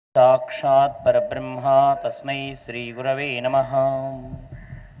साक्षात् परब्रह्मा तस्मै श्रीगुरवे नमः।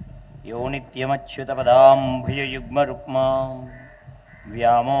 यो नित्यमच्युतपदाम्भुजयुग्मरुक्मा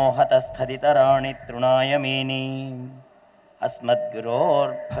व्यामोहतस्थदितराणि तृणाय मेने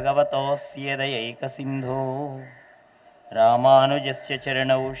अस्मद्गुरोर्भगवतोऽस्य दयैकसिन्धो रामानुजस्य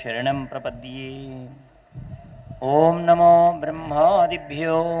चरणौ शरणं प्रपद्ये। ओं नमो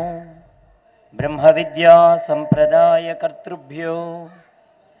ब्रह्मादिभ्यो ब्रह्मविद्या संप्रदायकर्तृभ्यो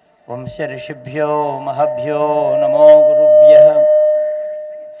वंशऋषिभ्यो महभ्यो नमो गुरुभ्यः।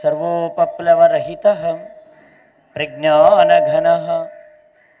 सर्वोपप्लवरहितः प्रज्ञानघनः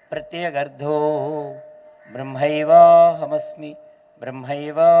प्रत्यगर्धो ब्रह्मैवाहमस्मि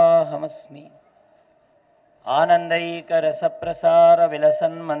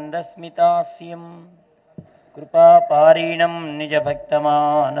आनन्दैकरसप्रसारविलसन्मन्दस्मितास्यं कृपापारीणं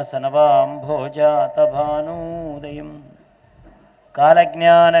निजभक्तमानसनवाम्भोजातभानूदयम्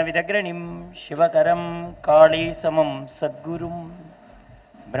कालज्ञानविदग्रणिं शिवकरं काळीसमं सद्गुरुं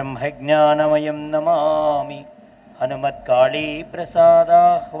ब्रह्मज्ञानमयं नमामि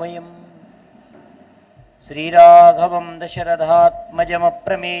हनुमत्काळीप्रसादाह्वयम्। श्रीराघवं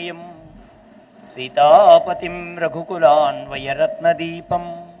दशरथात्मजमप्रमेयं सीतापतिं रघुकुलान्वयरत्नदीपम्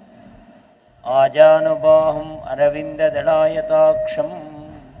आजानुबाहुम् अरविन्ददलायताक्षं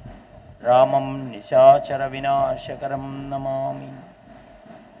रामं निशाचरविनाशकरं नमामि।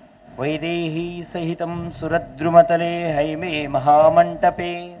 वैदेही सहितं सुरद्रुमतले हैमे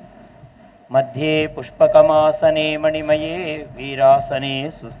महामण्टपे मध्ये पुष्पकमासने मणिमये वीरासने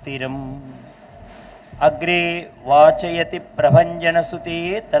सुस्थिरम् अग्रे वाचयति प्रभञ्जनसुते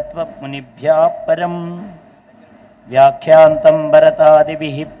तत्त्वमुनिभ्यः परं व्याख्यान्तं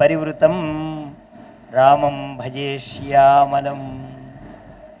भरतादिभिः परिवृतं रामं भजे श्यामलम्।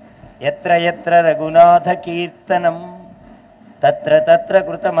 यत्र यत्र रघुनाथकीर्तनं तत्र तत्र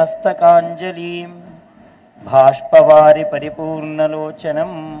कृतमस्तकाञ्जलिं बाष्पवारि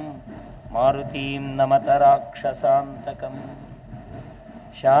परिपूर्णलोचनं मारुतिं नमत राक्षसान्तकं।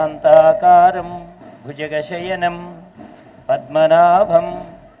 शान्ताकारं भुजगशयनं पद्मनाभं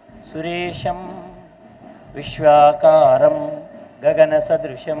सुरेशं विश्वाकारं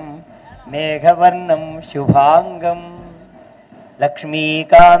गगनसदृशं मेघवर्णं शुभांगं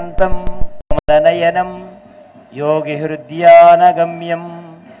लक्ष्मीकान्तं कमलनयनं योगिहृद्यानगम्यं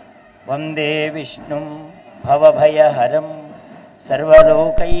वन्दे विष्णुं भवभयहरं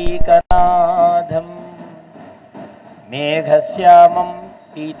सर्वलोकैकनाथं। मेघश्यामं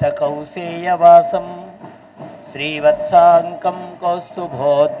पीतकौसेयवासं श्रीवत्साङ्कं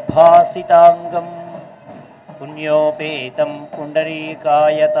कौस्तुभोद्भासिताङ्गं पुण्योपेतं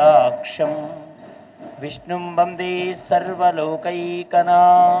पुण्डरीकायताक्षं विष्णुं वन्दे सर्वलोकैकनाथम्।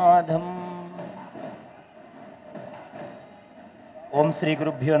 ओं श्री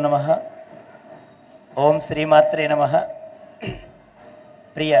गुरुभ्यो नमः। ओं श्रीमात्रे नमः।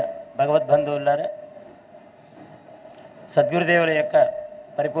 ప్రియ భగవద్బంధువులారా, సద్గురుదేవుల యొక్క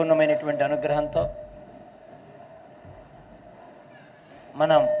పరిపూర్ణమైనటువంటి అనుగ్రహంతో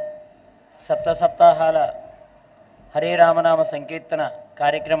మనం సప్త సప్తాహాల హరే రామనామ సంకీర్తన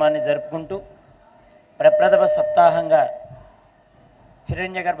కార్యక్రమాన్ని జరుపుకుంటూ ప్రప్రథమ సప్తాహంగా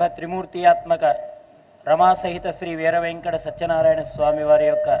హిరణ్యగర్భ త్రిమూర్తియాత్మక రమాసహిత శ్రీ వీరవెంకట సత్యనారాయణ స్వామి వారి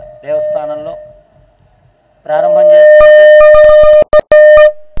యొక్క దేవస్థానంలో ప్రారంభం చేసుకుంటే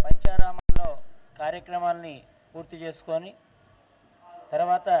పంచారామంలో కార్యక్రమాల్ని పూర్తి చేసుకొని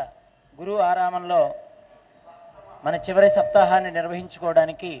తర్వాత గురు ఆరామంలో మన చివరి సప్తాహాన్ని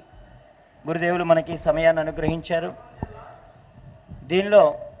నిర్వహించుకోవడానికి గురుదేవులు మనకి సమయాన్ని అనుగ్రహించారు. దీనిలో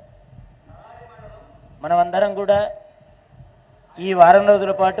మనమందరం కూడా ఈ వారం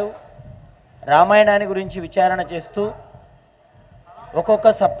రోజుల పాటు రామాయణాన్ని గురించి విచారణ చేస్తూ ఒక్కొక్క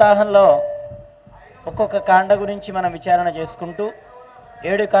సప్తాహంలో ఒక్కొక్క కాండ గురించి మనం విచారణ చేసుకుంటూ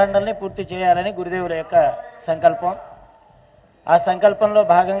 7 కాండల్ని పూర్తి చేయాలని గురుదేవుల యొక్క సంకల్పం. ఆ సంకల్పంలో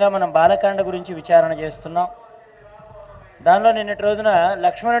భాగంగా మనం బాలకాండ గురించి విచారణ చేస్తున్నాం. దానిలో నిన్నటి రోజున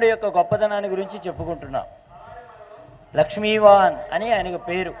లక్ష్మణుడి యొక్క గొప్పతనాన్ని గురించి చెప్పుకుంటున్నాం. లక్ష్మీవాన్ అని ఆయనకు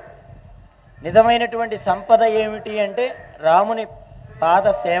పేరు. నిజమైనటువంటి సంపద ఏమిటి అంటే రాముని పాద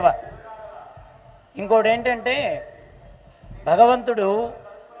సేవ. ఇంకోటి ఏంటంటే భగవంతుడు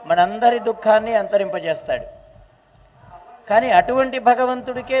మనందరి దుఃఖాన్ని అంతరింపజేస్తాడు. కానీ అటువంటి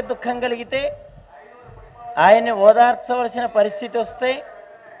భగవంతుడికే దుఃఖం కలిగితే ఆయన్ని ఓదార్చవలసిన పరిస్థితి వస్తే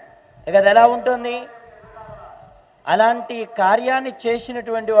ఇక అది ఎలా ఉంటుంది? అలాంటి కార్యాన్ని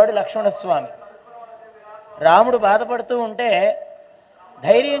చేసినటువంటి వాడు లక్ష్మణస్వామి. రాముడు బాధపడుతూ ఉంటే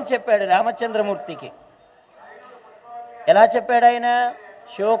ధైర్యం చెప్పాడు రామచంద్రమూర్తికి. ఎలా చెప్పాడు ఆయన?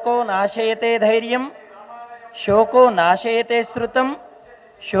 శోకో నాశయతే ధైర్యం, శోకో నాశయతే శృతం,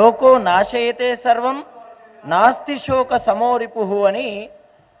 శోకో నాశయతే సర్వం నాస్తి శోక సమోరిపు అని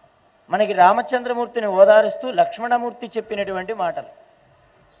మనకి రామచంద్రమూర్తిని ఓదారుస్తూ లక్ష్మణమూర్తి చెప్పినటువంటి మాటలు.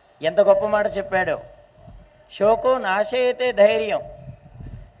 ఎంత గొప్ప మాట చెప్పాడో. శోకో నాశయతే ధైర్యం,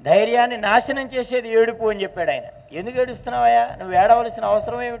 ధైర్యాన్ని నాశనం చేసేది ఏడుపు అని చెప్పాడు ఆయన. ఎందుకు ఏడుస్తున్నావయ్యా, నువ్వు ఏడవలసిన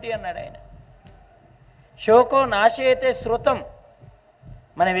అవసరం ఏమిటి అన్నాడు ఆయన. శోకో నాశయతే శృతం,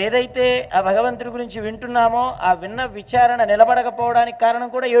 మనం ఏదైతే ఆ భగవంతుడి గురించి వింటున్నామో ఆ విన్న విచారణ నిలబడకపోవడానికి కారణం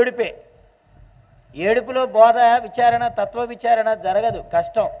కూడా ఏడుపే. ఏడుపులో బోధ విచారణ తత్వ విచారణ జరగదు,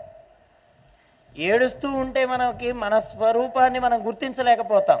 కష్టం. ఏడుస్తూ ఉంటే మనకి మన స్వరూపాన్ని మనం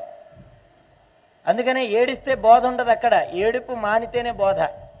గుర్తించలేకపోతాం. అందుకనే ఏడిస్తే బోధ ఉండదు అక్కడ, ఏడుపు మానితేనే బోధ.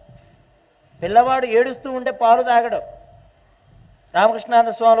 పిల్లవాడు ఏడుస్తూ ఉంటే పాలు తాగడు.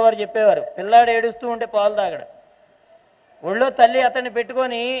 రామకృష్ణానంద స్వామి వారు చెప్పేవారు, పిల్లాడు ఏడుస్తూ ఉంటే పాలు తాగడు. ఒళ్ళో తల్లి అతన్ని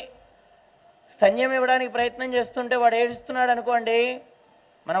పెట్టుకొని స్తన్యం ఇవ్వడానికి ప్రయత్నం చేస్తుంటే వాడు ఏడుస్తున్నాడు అనుకోండి,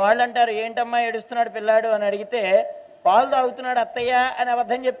 మన వాళ్ళు అంటారు ఏంటమ్మా ఏడుస్తున్నాడు పిల్లాడు అని అడిగితే, పాలు తాగుతున్నాడు అత్తయ్య అని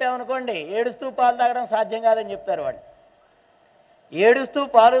అబద్ధం చెప్పామనుకోండి, ఏడుస్తూ పాలు తాగడం సాధ్యం కాదని చెప్తారు వాళ్ళు. ఏడుస్తూ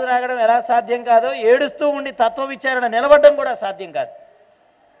పాలు తాగడం ఎలా సాధ్యం కాదో, ఏడుస్తూ ఉండి తత్వ విచారణ నిలబడడం కూడా సాధ్యం కాదు.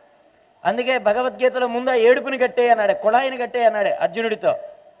 అందుకే భగవద్గీతలో ముందా ఏడుపుని కట్టే అన్నాడు, కుళాయిని కట్టే అన్నాడు అర్జునుడితో.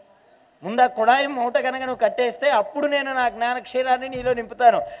 ముందా కుళాయి మూట కనుక నువ్వు కట్టేస్తే అప్పుడు నేను నా జ్ఞానక్షీరాన్ని నీలో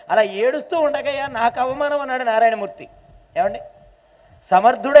నింపుతాను. అలా ఏడుస్తూ ఉండగయ్యా నాకు అవమానం అన్నాడు నారాయణమూర్తి. ఏమండి,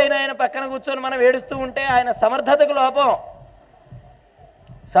 సమర్థుడైన ఆయన పక్కన కూర్చొని మనం ఏడుస్తూ ఉంటే ఆయన సమర్థతకు లోపం.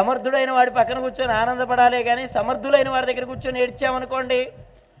 సమర్థుడైన వాడి పక్కన కూర్చొని ఆనందపడాలే కానీ సమర్థులైన వాడి దగ్గర కూర్చొని ఏడ్చామనుకోండి,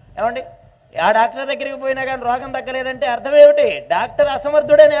 ఏమండి, ఆ డాక్టర్ దగ్గరికి పోయినా కానీ రోగం తగ్గలేదంటే అర్థం ఏమిటి? డాక్టర్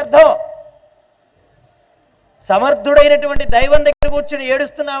అసమర్థుడని అర్థం. సమర్థుడైనటువంటి దైవం దగ్గర కూర్చొని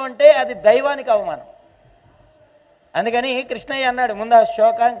ఏడుస్తున్నామంటే అది దైవానికి అవమానం. అందుకని కృష్ణయ్య అన్నాడు, ముందు ఆ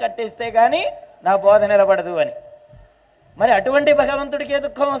శోకాన్ని కట్టేస్తే కానీ నా బోధ నిలబడదు అని. మరి అటువంటి భగవంతుడికే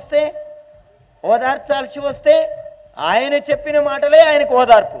దుఃఖం వస్తే, ఓదార్చాల్సి వస్తే ఆయన చెప్పిన మాటలే ఆయనకు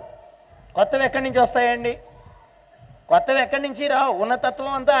ఓదార్పు. కొత్తవి ఎక్కడి నుంచి వస్తాయండి? కొత్తవి ఎక్కడి నుంచి రావు.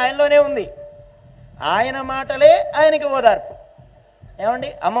 ఉన్నతత్వం అంతా ఆయనలోనే ఉంది. ఆయన మాటలే ఆయనకి ఓదార్పు.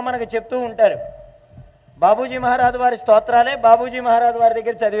 ఏమండి, అమ్మ మనకు చెప్తూ ఉంటారు, బాబూజీ మహారాజు వారి స్తోత్రాలే బాబూజీ మహారాజు వారి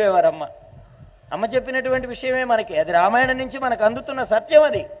దగ్గర చదివేవారు అమ్మ. అమ్మ చెప్పినటువంటి విషయమే మనకి, అది రామాయణం నుంచి మనకు అందుతున్న సత్యం.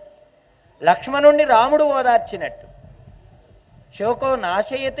 అది లక్ష్మణుణ్ణి రాముడు ఓదార్చినట్టు. శోకో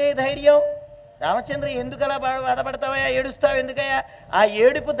నాశయతే ధైర్యం. రామచంద్ర ఎందుకు అలా బాధపడతావయ్యా, ఏడుస్తావు ఎందుకయ్యా? ఆ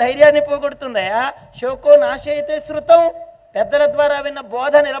ఏడుపు ధైర్యాన్ని పోగొడుతుందయా. శోకో నాశయతే శృతం, పెద్దల ద్వారా విన్న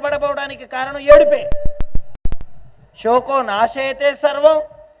బోధ నిలబడబోవడానికి కారణం ఏడుపే. శోకో నాశయతే సర్వం,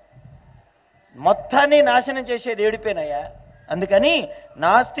 మొత్తాన్ని నాశనం చేసేది ఏడుపేనయ్యా. అందుకని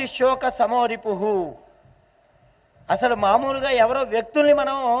నాస్తి శోక సమోరిపు. అసలు మామూలుగా ఎవరో వ్యక్తుల్ని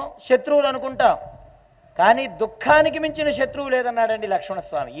మనం శత్రువులు అనుకుంటాం, కానీ దుఃఖానికి మించిన శత్రువు లేదన్నాడండి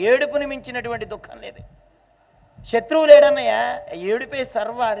లక్ష్మణస్వామి. ఏడుపుని మించినటువంటి దుఃఖం లేదు. శత్రువు లేడన్నయ్యా. ఏడుపే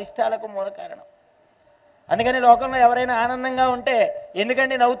సర్వ అరిష్టాలకు మూల కారణం. అందుకని లోకంలో ఎవరైనా ఆనందంగా ఉంటే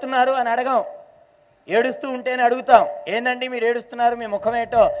ఎందుకండి నవ్వుతున్నారు అని అడగం, ఏడుస్తూ ఉంటేనే అడుగుతాం. ఏందండి మీరు ఏడుస్తున్నారు, మీ ముఖం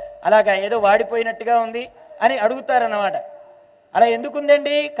ఏంటో అలాగా ఏదో వాడిపోయినట్టుగా ఉంది అని అడుగుతారన్నమాట. అలా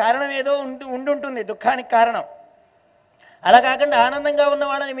ఎందుకుందండి? కారణం ఏదో ఉండుంటుంది దుఃఖానికి కారణం. అలా కాకుండా ఆనందంగా ఉన్న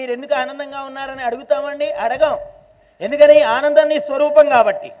వాళ్ళని మీరు ఎందుకు ఆనందంగా ఉన్నారని అడుగుతామండి? అడగం. ఎందుకని? ఆనందం నీ స్వరూపం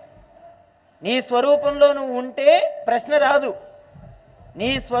కాబట్టి. నీ స్వరూపంలో నువ్వు ఉంటే ప్రశ్న రాదు. నీ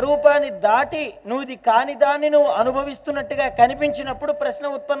స్వరూపాన్ని దాటి నువ్వుది కాని దాన్ని నువ్వు అనుభవిస్తున్నట్టుగా కనిపించినప్పుడు ప్రశ్న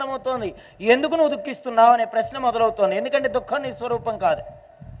ఉత్పన్నమవుతోంది. ఎందుకు నువ్వు దుఃఖిస్తున్నావు అనే ప్రశ్న మొదలవుతోంది. ఎందుకంటే దుఃఖం నీ స్వరూపం కాదు.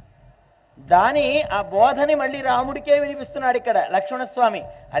 దాని ఆ బోధని మళ్ళీ రాముడికే వినిపిస్తున్నాడు ఇక్కడ లక్ష్మణస్వామి.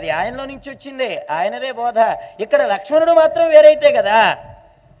 అది ఆయనలో నుంచి వచ్చిందే, ఆయనదే బోధ. ఇక్కడ లక్ష్మణుడు మాత్రం వేరైతే కదా.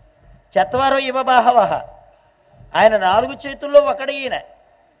 చత్వారో ఇవ బాహవః, ఆయన 4 చేతుల్లో ఒకడు ఈయన.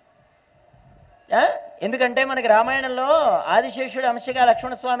 ఎందుకంటే మనకి రామాయణంలో ఆదిశేషుడు అంశగా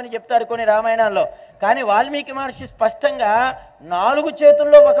లక్ష్మణస్వామిని చెప్తారు కొన్ని రామాయణాల్లో, కానీ వాల్మీకి మహర్షి స్పష్టంగా 4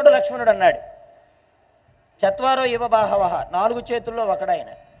 చేతుల్లో ఒకడు లక్ష్మణుడు అన్నాడు. చత్వారో ఇవ బాహవః, 4 చేతుల్లో ఒకడు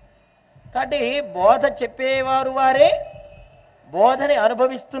ఆయన. కాబట్టి బోధ చెప్పేవారు వారే, బోధని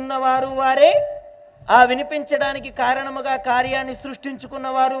అనుభవిస్తున్నవారు వారే, ఆ వినిపించడానికి కారణముగా కార్యాన్ని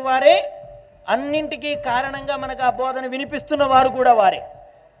సృష్టించుకున్నవారు వారే, అన్నింటికీ కారణంగా మనకు ఆ బోధన వినిపిస్తున్నవారు కూడా వారే.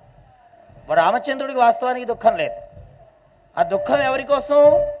 రామచంద్రుడికి వాస్తవానికి దుఃఖం లేదు. ఆ దుఃఖం ఎవరి కోసం?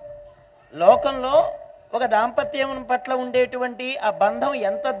 లోకంలో ఒక దాంపత్యం పట్ల ఉండేటువంటి ఆ బంధం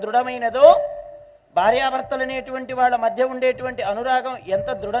ఎంత దృఢమైనదో, భార్యాభర్తలు అనేటువంటి వాళ్ళ మధ్య ఉండేటువంటి అనురాగం ఎంత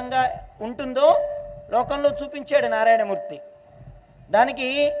దృఢంగా ఉంటుందో లోకంలో చూపించాడు నారాయణమూర్తి. దానికి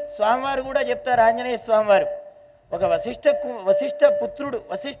స్వామివారు కూడా చెప్తారు, ఆంజనేయ స్వామివారు. ఒక వశిష్ఠ పుత్రుడు,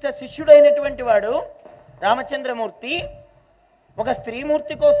 వశిష్ఠ శిష్యుడైనటువంటి వాడు రామచంద్రమూర్తి ఒక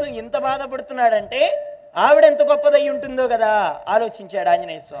స్త్రీమూర్తి కోసం ఎంత బాధపడుతున్నాడంటే ఆవిడ ఎంత గొప్పదై ఉంటుందో కదా ఆలోచించాడు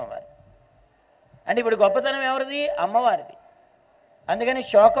ఆంజనేయ స్వామి వారు. అంటే ఇప్పుడు గొప్పతనం ఎవరిది? అమ్మవారిది. అందుకని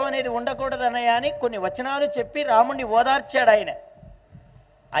శోకం అనేది ఉండకూడదన్నయ్య అని కొన్ని వచనాలు చెప్పి రాముణ్ణి ఓదార్చాడు ఆయన.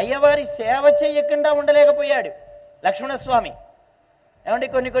 అయ్యవారి సేవ చేయకుండా ఉండలేకపోయాడు లక్ష్మణస్వామి. ఏమంటే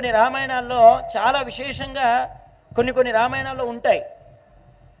కొన్ని రామాయణాల్లో చాలా విశేషంగా కొన్ని రామాయణాల్లో ఉంటాయి.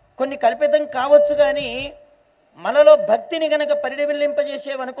 కొన్ని కల్పితం కావచ్చు, కానీ మనలో భక్తిని గనక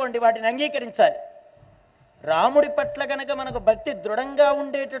పరిడివిల్లింపజేసేవనుకోండి వాటిని అంగీకరించాలి. రాముడి పట్ల గనక మనకు భక్తి దృఢంగా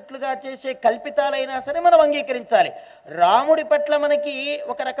ఉండేటట్లుగా చేసే కల్పితాలైనా సరే మనం అంగీకరించాలి. రాముడి పట్ల మనకి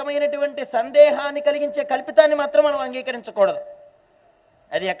ఒక రకమైనటువంటి సందేహాన్ని కలిగించే కల్పితాన్ని మాత్రం మనం అంగీకరించకూడదు.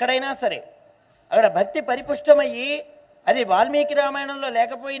 అది ఎక్కడైనా సరే అక్కడ భక్తి పరిపుష్టమయ్యి అది వాల్మీకి రామాయణంలో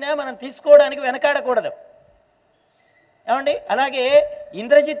లేకపోయినా మనం తీసుకోవడానికి వెనకాడకూడదు. ఏమండి, అలాగే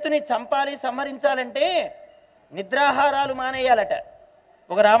ఇంద్రజిత్తుని చంపాలి, సంహరించాలంటే నిద్రాహారాలు మానేయాలట.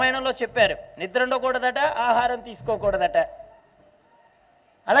 ఒక రామాయణంలో చెప్పారు, నిద్ర ఉండకూడదట, ఆహారం తీసుకోకూడదట.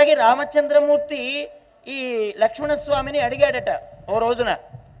 అలాగే రామచంద్రమూర్తి ఈ లక్ష్మణస్వామిని అడిగాడట ఓ రోజున,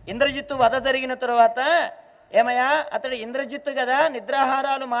 ఇంద్రజిత్తు వధ జరిగిన తరువాత, ఏమయ్యా అతడు ఇంద్రజిత్తు కదా,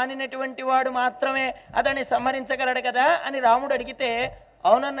 నిద్రాహారాలు మానినటువంటి వాడు మాత్రమే అతన్ని సంహరించగలడు కదా అని రాముడు అడిగితే,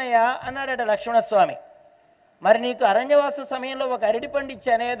 అవునన్నయ్య అన్నాడట లక్ష్మణస్వామి. మరి నీకు అరణ్యవాస సమయంలో ఒక అరటిపండు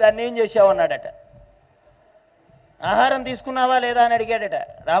ఇచ్చానే, దాన్ని ఏం చేశావు అన్నాడట. ఆహారం తీసుకున్నావా లేదా అని అడిగాడట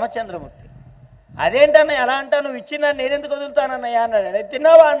రామచంద్రమూర్తి. అదేంటన్నయ్య అలా అంటా, నువ్వు ఇచ్చిందాన్ని నేనెందుకు వదులుతానన్నయ్య అన్నాడట.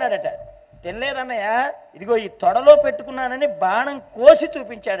 తిన్నావా అన్నాడట. తినలేదన్నయ్య, ఇదిగో ఈ తొడలో పెట్టుకున్నానని బాణం కోసి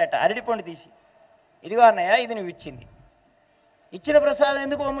చూపించాడట అరటిపండు తీసి. ఇదిగో అన్నయ్య ఇది నువ్వు ఇచ్చింది, ఇచ్చిన ప్రసాదం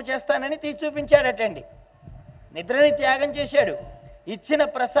ఎందుకు వమ్ము చేస్తానని తీసి చూపించాడటండి. నిద్రని త్యాగం చేశాడు. ఇచ్చిన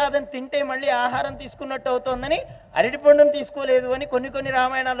ప్రసాదం తింటే మళ్ళీ ఆహారం తీసుకున్నట్టు అవుతోందని అరటిపండును తీసుకోలేదు అని కొన్ని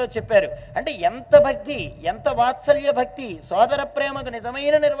రామాయణాల్లో చెప్పారు. అంటే ఎంత భక్తి, ఎంత వాత్సల్య భక్తి, సోదర ప్రేమకు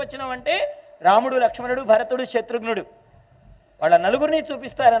నిజమైన నిర్వచనం అంటే రాముడు, లక్ష్మణుడు, భరతుడు, శత్రుఘ్నుడు, వాళ్ళ నలుగురిని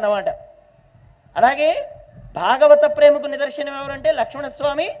చూపిస్తారన్నమాట. అలాగే భాగవత ప్రేమకు నిదర్శనం ఎవరంటే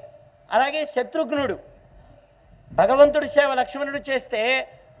లక్ష్మణస్వామి, అలాగే శత్రుఘ్నుడు. భగవంతుడి సేవ లక్ష్మణుడు చేస్తే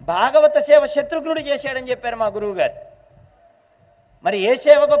భాగవత సేవ శత్రుఘ్నుడు చేశాడని చెప్పారు మా గురువు గారు. మరి ఏ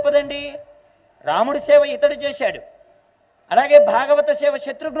సేవ గొప్పదండి? రాముడి సేవ ఇతడు చేశాడు, అలాగే భాగవత సేవ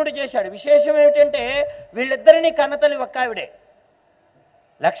శత్రుఘ్నుడు చేశాడు. విశేషం ఏమిటంటే వీళ్ళిద్దరినీ కన్న తల్లి ఒక్క ఆవిడే.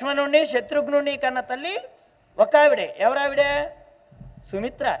 లక్ష్మణుణ్ణి శత్రుఘ్నుడిని కన్న తల్లి ఒక్క ఆవిడే. ఎవరావిడే?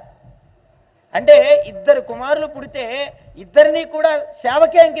 సుమిత్ర. అంటే ఇద్దరు కుమారులు పుడితే ఇద్దరినీ కూడా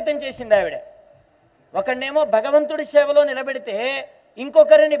సేవకే అంకితం చేసింది ఆవిడ. ఒకరినేమో భగవంతుడి సేవలో నిలబెడితే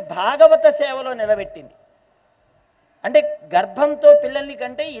ఇంకొకరిని భాగవత సేవలో నిలబెట్టింది. అంటే గర్భంతో పిల్లల్ని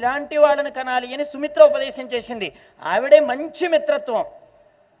కంటే ఇలాంటి వాళ్ళని కనాలి అని సుమిత్ర ఉపదేశం చేసింది. ఆవిడే మంచి మిత్రత్వం.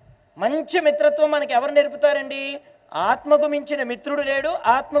 మంచి మిత్రత్వం మనకి ఎవరు నేర్పుతారండి? ఆత్మకు మించిన మిత్రుడు లేడు,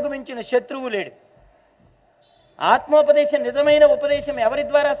 ఆత్మకు మించిన శత్రువు లేడు. ఆత్మోపదేశం, నిజమైన ఉపదేశం ఎవరి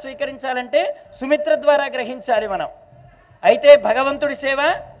ద్వారా స్వీకరించాలంటే సుమిత్ర ద్వారా గ్రహించాలి మనం. అయితే భగవంతుడి సేవ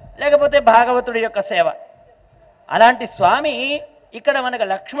లేకపోతే భాగవతుడి యొక్క సేవ. అలాంటి స్వామి ఇక్కడ మనకు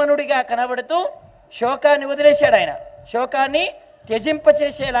లక్ష్మణుడిగా కనబడుతూ శోకాన్ని వదిలేశాడు. ఆయన శోకాన్ని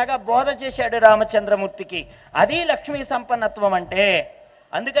త్యజింపచేసేలాగా బోధ చేశాడు రామచంద్రమూర్తికి. అది లక్ష్మీ సంపన్నత్వం అంటే.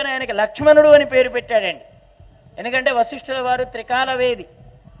 అందుకని ఆయనకి లక్ష్మణుడు అని పేరు పెట్టాడండి. ఎందుకంటే వశిష్ఠుల వారు త్రికాలవేది.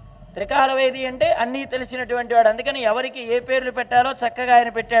 త్రికాలవేది అంటే అన్నీ తెలిసినటువంటి వాడు. అందుకని ఎవరికి ఏ పేర్లు పెట్టాలో చక్కగా ఆయన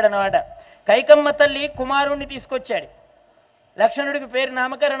పెట్టాడనమాట. కైకమ్మ తల్లి కుమారుణ్ణి తీసుకొచ్చాడు. లక్ష్మణుడికి పేరు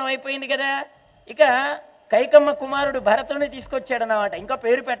నామకరణం అయిపోయింది కదా, ఇక కైకమ్మ కుమారుడు భరతుడిని తీసుకొచ్చాడనమాట. ఇంకా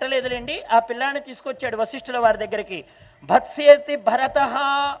పేరు పెట్టలేదులేండి, ఆ పిల్లాన్ని తీసుకొచ్చాడు వశిష్ఠుల వారి దగ్గరికి. భత్సేతి భరత,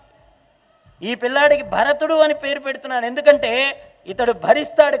 ఈ పిల్లాడికి భరతుడు అని పేరు పెడుతున్నాను, ఎందుకంటే ఇతడు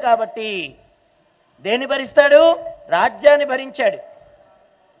భరిస్తాడు కాబట్టి. దేన్ని భరిస్తాడు? రాజ్యాన్ని భరించాడు.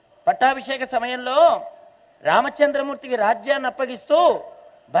 పట్టాభిషేక సమయంలో రామచంద్రమూర్తికి రాజ్యాన్ని అప్పగిస్తూ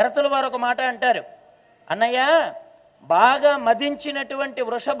భరతుల వారు ఒక మాట అంటారు, అన్నయ్య బాగా మదించినటువంటి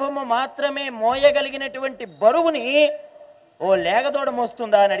వృషభము మాత్రమే మోయగలిగినటువంటి బరువుని ఓ లేగదోడ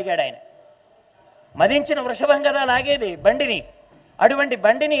మోస్తుందా అని అడిగాడు ఆయన. మదించిన వృషభం కదా లాగేది బండిని, అటువంటి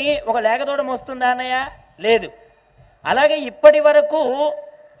బండిని ఒక లేగదోడ మోస్తుందా అన్నయ్య? లేదు. అలాగే ఇప్పటి వరకు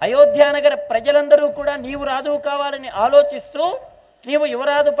అయోధ్యానగర ప్రజలందరూ కూడా నీవు రాజువు కావాలని ఆలోచిస్తూ, నీవు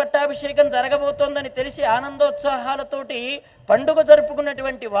యువరాజు పట్టాభిషేకం జరగబోతోందని తెలిసి ఆనందోత్సాహాలతోటి పండుగ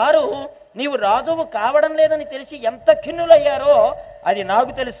జరుపుకున్నటువంటి వారు నీవు రాజువు కావడం లేదని తెలిసి ఎంత ఖిన్నులయ్యారో అది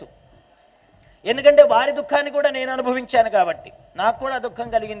నాకు తెలుసు. ఎందుకంటే వారి దుఃఖాన్ని కూడా నేను అనుభవించాను కాబట్టి, నాకు కూడా దుఃఖం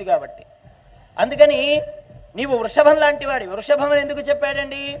కలిగింది కాబట్టి. అందుకని నీవు వృషభం లాంటి వాడి. వృషభం అని ఎందుకు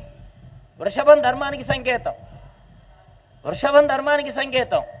చెప్పాడండి? వృషభం ధర్మానికి సంకేతం. వృషభం ధర్మానికి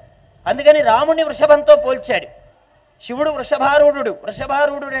సంకేతం. అందుకని రాముణ్ణి వృషభంతో పోల్చాడు. శివుడు వృషభారూఢుడు.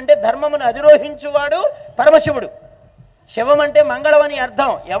 వృషభారూఢుడు అంటే ధర్మమును అధిరోహించువాడు పరమశివుడు. శివం అంటే మంగళం అని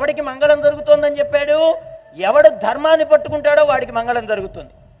అర్థం. ఎవడికి మంగళం జరుగుతోందని చెప్పాడు? ఎవడు ధర్మాన్ని పట్టుకుంటాడో వాడికి మంగళం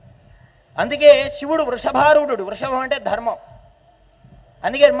జరుగుతుంది. అందుకే శివుడు వృషభారూఢుడు. వృషభం అంటే ధర్మం.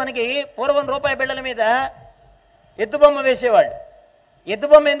 అందుకే మనకి పూర్వం రూపాయి బిళ్ళల మీద ఎద్దుబొమ్మ వేసేవాళ్ళు.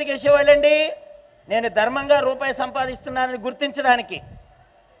 ఎద్దుబొమ్మ ఎందుకు వేసేవాళ్ళండి? నేను ధర్మంగా రూపాయి సంపాదిస్తున్నానని గుర్తించడానికి.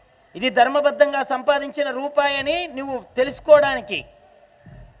 ఇది ధర్మబద్ధంగా సంపాదించిన రూపాయి అని నువ్వు తెలుసుకోవడానికి.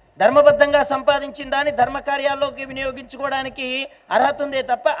 ధర్మబద్ధంగా సంపాదించిన దాన్ని ధర్మ కార్యాల్లోకి వినియోగించుకోవడానికి అర్హత ఉందే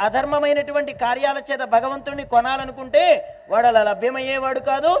తప్ప అధర్మమైనటువంటి కార్యాల చేత భగవంతుడిని కొనాలనుకుంటే వాడు అలా లభ్యమయ్యేవాడు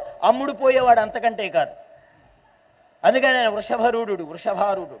కాదు, అమ్ముడు పోయేవాడు అంతకంటే కాదు. అందుకని ఆయన వృషభారూఢుడు.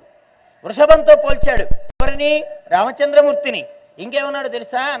 వృషభంతో పోల్చాడు ఎవరిని? రామచంద్రమూర్తిని. ఇంకేమన్నాడు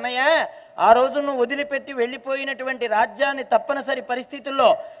తెలుసా అన్నయ్య? ఆ రోజు నువ్వు వదిలిపెట్టి వెళ్ళిపోయినటువంటి రాజ్యాన్ని తప్పనిసరి పరిస్థితుల్లో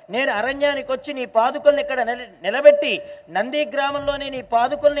నేను అరణ్యానికి వచ్చి నీ పాదుకల్ని ఇక్కడ నిలబెట్టి నంది గ్రామంలోనే నీ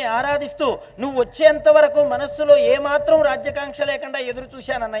పాదుకల్ని ఆరాధిస్తూ నువ్వు వచ్చేంత వరకు మనస్సులో ఏమాత్రం రాజ్యకాంక్ష లేకుండా ఎదురు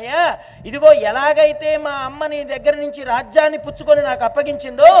చూశానన్నయ్య. ఇదిగో ఎలాగైతే మా అమ్మ నీ దగ్గర నుంచి రాజ్యాన్ని పుచ్చుకొని నాకు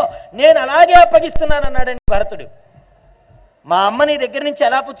అప్పగించిందో నేను అలాగే అప్పగిస్తున్నానన్నాడండి భరతుడు. మా అమ్మ నీ దగ్గర నుంచి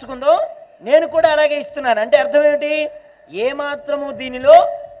ఎలా పుచ్చుకుందో నేను కూడా అలాగే ఇస్తున్నాను. అంటే అర్థం ఏమిటి? ఏమాత్రము దీనిలో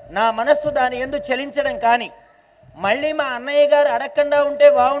నా మనస్సు దాని యందు చలించడం కానీ, మళ్ళీ మా అన్నయ్య గారు అడగకుండా ఉంటే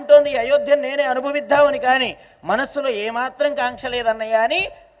బాగుంటోంది, అయోధ్యను నేనే అనుభవిద్దామని కానీ మనస్సులో ఏమాత్రం కాంక్ష లేదన్నయ్య అని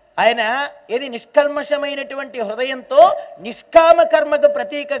ఆయన ఏది నిష్కల్మషమైనటువంటి హృదయంతో నిష్కామ కర్మకు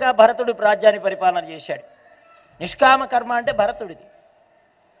ప్రతీకగా భరతుడు రాజ్యాన్ని పరిపాలన చేశాడు. నిష్కామ కర్మ అంటే భరతుడిది.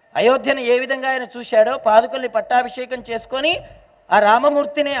 అయోధ్యను ఏ విధంగా ఆయన చూశాడో పాదుకల్ని పట్టాభిషేకం చేసుకొని ఆ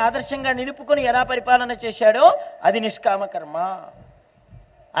రామమూర్తిని ఆదర్శంగా నిలుపుకొని ఎలా పరిపాలన చేశాడో అది నిష్కామ కర్మ.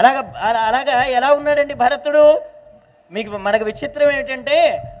 అలాగా ఎలా ఉన్నాడండి భరతుడు? మనకు విచిత్రం ఏమిటంటే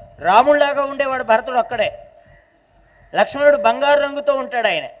రాముడిలాగా ఉండేవాడు భరతుడు ఒక్కడే. లక్ష్మణుడు బంగారు రంగుతో ఉంటాడు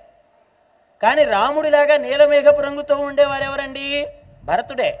ఆయన. కానీ రాముడిలాగా నీలమేఘపు రంగుతో ఉండేవారు ఎవరండి?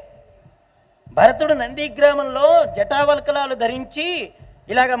 భరతుడే. భరతుడు నంది గ్రామంలో జటావల్కలాలు ధరించి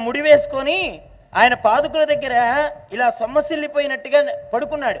ఇలాగ ముడి వేసుకొని ఆయన పాదుకుల దగ్గర ఇలా సొమ్మసిల్లిపోయినట్టుగా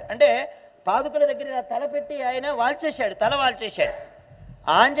పడుకున్నాడు. అంటే పాదుకుల దగ్గర ఇలా తల పెట్టి ఆయన తల వాల్చేశాడు.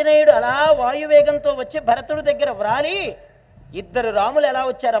 ఆంజనేయుడు అలా వాయువేగంతో వచ్చి భరతుడి దగ్గర వ్రాలి ఇద్దరు రాములు ఎలా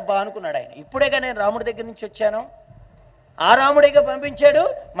వచ్చారబ్బా అనుకున్నాడు ఆయన. ఇప్పుడేగా నేను రాముడి దగ్గర నుంచి వచ్చాను, ఆ రాముడిగా పంపించాడు,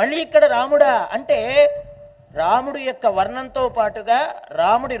 మళ్ళీ ఇక్కడ రాముడా అంటే రాముడి యొక్క వర్ణంతో పాటుగా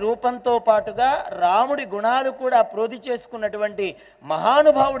రాముడి రూపంతో పాటుగా రాముడి గుణాలు కూడా ప్రోధి చేసుకున్నటువంటి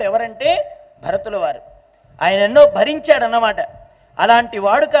మహానుభావుడు ఎవరంటే భరతుల వారు. ఆయన ఎన్నో భరించాడన్నమాట. అలాంటి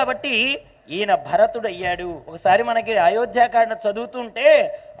వాడు కాబట్టి ఈయన భరతుడు అయ్యాడు. ఒకసారి మనకి అయోధ్యాకాండ చదువుతుంటే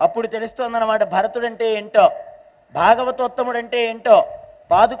అప్పుడు తెలుస్తోందన్నమాట భరతుడంటే ఏంటో, భాగవతోత్తముడు అంటే ఏంటో,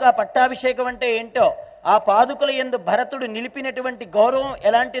 పాదుకా పట్టాభిషేకం అంటే ఏంటో, ఆ పాదుకల యందు భరతుడు నిలిపినటువంటి గౌరవం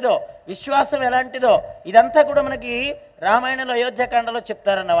ఎలాంటిదో, విశ్వాసం ఎలాంటిదో ఇదంతా కూడా మనకి రామాయణంలో అయోధ్యాకాండలో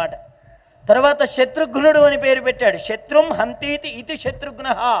చెప్తారన్నమాట. తర్వాత శత్రుఘ్నుడు అని పేరు పెట్టాడు. శత్రుం హంతీతి ఇది శత్రుఘ్న.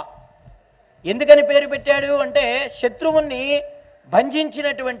 ఎందుకని పేరు పెట్టాడు అంటే శత్రువుని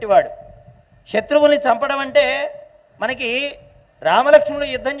భంజించినటువంటి వాడు. శత్రువుల్ని చంపడం అంటే మనకి రామలక్ష్మణుడు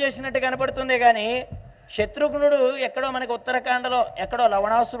యుద్ధం చేసినట్టు కనపడుతుందే కానీ శత్రుఘ్నుడు ఎక్కడో మనకి ఉత్తరాఖండలో ఎక్కడో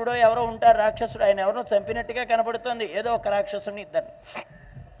లవణాసురుడో ఎవరో ఉంటారు రాక్షసుడు, ఆయన ఎవరో చంపినట్టుగా కనపడుతుంది, ఏదో ఒక రాక్షసుని ఇద్దరు.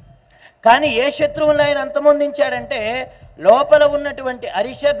 కానీ ఏ శత్రువులను ఆయన అంతమొందించాడంటే లోపల ఉన్నటువంటి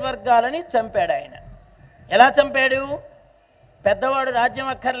అరిషద్వర్గాలని చంపాడు ఆయన. ఎలా చంపాడు? పెద్దవాడు రాజ్యం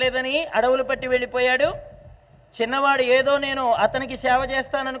అక్కర్లేదని అడవులు పట్టి వెళ్ళిపోయాడు. చిన్నవాడు ఏదో నేను అతనికి సేవ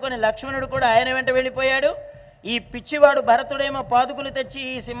చేస్తాననుకొని లక్ష్మణుడు కూడా ఆయన వెంట వెళ్ళిపోయాడు. ఈ పిచ్చివాడు భరతుడేమో పాదుకులు తెచ్చి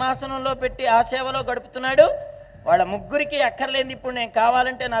ఈ సింహాసనంలో పెట్టి ఆ సేవలో గడుపుతున్నాడు. వాళ్ళ ముగ్గురికి అక్కర్లేంది, ఇప్పుడు నేను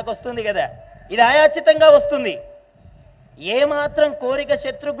కావాలంటే నాకు వస్తుంది కదా, ఇది ఆయాచితంగా వస్తుంది. ఏమాత్రం కోరిక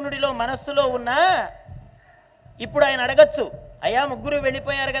శత్రుఘ్నుడిలో మనస్సులో ఉన్నా ఇప్పుడు ఆయన అడగచ్చు, అయ్యా ముగ్గురు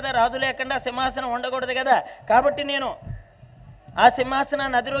వెళ్ళిపోయారు కదా, రాజు లేకుండా సింహాసనం ఉండకూడదు కదా, కాబట్టి నేను ఆ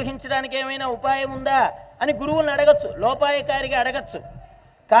సింహాసనాన్ని అధిరోహించడానికి ఏమైనా ఉపాయం ఉందా అని గురువులను అడగచ్చు, లోపాయకారిగా అడగచ్చు.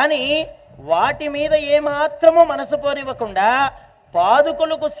 కానీ వాటి మీద ఏమాత్రమూ మనసు పోనివ్వకుండా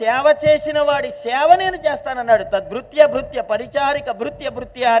పాదుకులకు సేవ చేసిన వాడి సేవ నేను చేస్తానన్నాడు. తద్భృత్య భృత్య పరిచారిక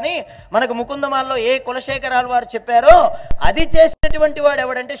భృత్య అని మనకు ముకుందమాల్లో ఏ కులశేఖరాలు వారు చెప్పారో అది చేసినటువంటి వాడు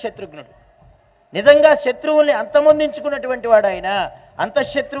ఎవడంటే శత్రుఘ్నుడు. నిజంగా శత్రువుల్ని అంతమొందించుకున్నటువంటి వాడు ఆయన,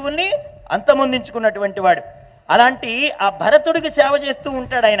 అంతఃశత్రువుల్ని అంతమొందించుకున్నటువంటి వాడు. అలాంటి ఆ భరతుడికి సేవ చేస్తూ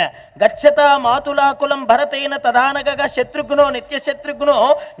ఉంటాడు ఆయన. గచ్చతా మాతులాకులం భరతైన తదానగగా శత్రుఘ్నో నిత్య శత్రుఘ్నో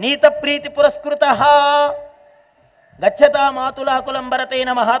నీత ప్రీతి పురస్కృత. గచ్చతా మాతులాకులం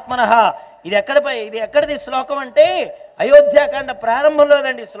భరతైన మహాత్మన. ఇది ఎక్కడిది శ్లోకం అంటే అయోధ్యాకాండ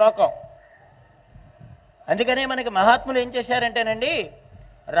ప్రారంభంలోదండి శ్లోకం. అందుకనే మనకి మహాత్ములు ఏం చేశారంటేనండి,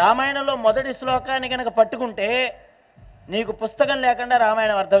 రామాయణంలో మొదటి శ్లోకాన్ని కనుక పట్టుకుంటే నీకు పుస్తకం లేకుండా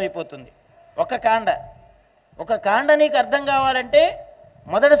రామాయణం అర్థమైపోతుంది. ఒక కాండ నీకు అర్థం కావాలంటే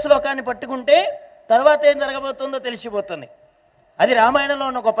మొదటి శ్లోకాన్ని పట్టుకుంటే తర్వాత ఏం జరగబోతుందో తెలిసిపోతుంది. అది రామాయణంలో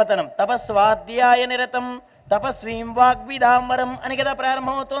ఉన్న గొప్పతనం. తపస్వాధ్యాయ నిరతం తపస్వీం వాగ్విదాంబరం అని కదా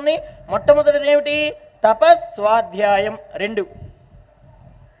ప్రారంభమవుతుంది. మొట్టమొదటిది ఏమిటి? తపస్వాధ్యాయం 2.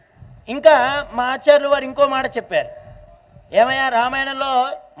 ఇంకా మా ఆచార్యులు వారు ఇంకో మాట చెప్పారు. ఏమయ్యా, రామాయణంలో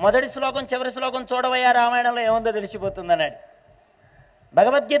మొదటి శ్లోకం చివరి శ్లోకం చూడవయ్యా, రామాయణంలో ఏముందో తెలిసిపోతుంది అన్నాడు.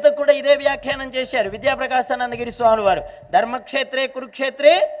 భగవద్గీతకు కూడా ఇదే వ్యాఖ్యానం చేశారు విద్యాప్రకాశానందగిరి స్వామి వారు. ధర్మక్షేత్రే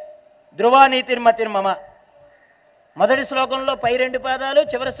కురుక్షేత్రే ధ్రువానీతిర్మతిర్మమ. మొదటి శ్లోకంలో పై 2 పాదాలు,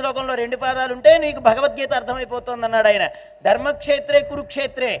 చివరి శ్లోకంలో 2 పాదాలు ఉంటే నీకు భగవద్గీత అర్థమైపోతుంది అన్నాడు ఆయన. ధర్మక్షేత్రే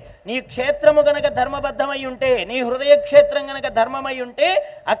కురుక్షేత్రే, నీ క్షేత్రము గనక ధర్మబద్ధమై ఉంటే, నీ హృదయ క్షేత్రం గనక ధర్మమై ఉంటే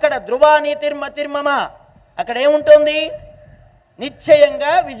అక్కడ ధ్రువానీతిర్మతిర్మమ, అక్కడ ఏముంటుంది?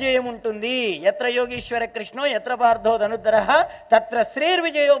 నిశ్చయంగా విజయం ఉంటుంది. ఎత్ర యోగీశ్వర కృష్ణో ఎత్ర పార్థో ధనుద్ధర తత్ర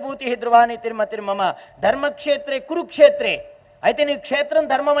శ్రీర్విజయో భూతి ధ్రువానీతిర్మతిర్మమ. ధర్మక్షేత్రే కురుక్షేత్రే, అయితే నీ క్షేత్రం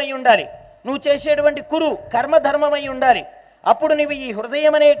ధర్మమై ఉండాలి, నువ్వు చేసేటువంటి కర్మ ధర్మమై ఉండాలి. అప్పుడు నువ్వు ఈ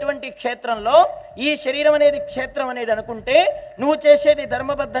హృదయం అనేటువంటి క్షేత్రంలో, ఈ శరీరం అనేది క్షేత్రం అనేది అనుకుంటే, నువ్వు చేసేది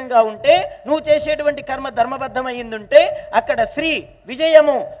ధర్మబద్ధంగా ఉంటే, నువ్వు చేసేటువంటి కర్మ ధర్మబద్ధమైందుంటే అక్కడ శ్రీ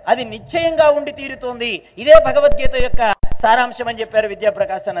విజయము అది నిశ్చయంగా ఉండి తీరుతోంది. ఇదే భగవద్గీత యొక్క సారాంశం అని చెప్పారు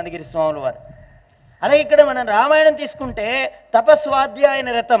విద్యాప్రకాశానందగిరి స్వాముల వారు. అలాగే ఇక్కడ మనం రామాయణం తీసుకుంటే తపస్వాధ్యాయ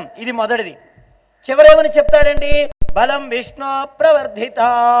నిరతం, ఇది మొదటిది. చివరేమని చెప్తాడండి? బలం విష్ణు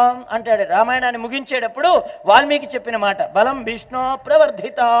ప్రవర్ధితాం అంటాడు. రామాయణాన్ని ముగించేటప్పుడు వాల్మీకి చెప్పిన మాట బలం విష్ణు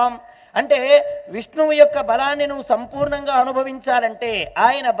ప్రవర్ధితాం అంటే విష్ణువు యొక్క బలాన్ని నువ్వు సంపూర్ణంగా అనుభవించాలంటే,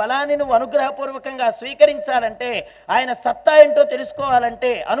 ఆయన బలాన్ని నువ్వు అనుగ్రహపూర్వకంగా స్వీకరించాలంటే, ఆయన సత్తా ఏంటో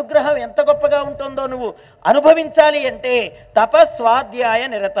తెలుసుకోవాలంటే, అనుగ్రహం ఎంత గొప్పగా ఉంటుందో నువ్వు అనుభవించాలి అంటే తపస్వాధ్యాయ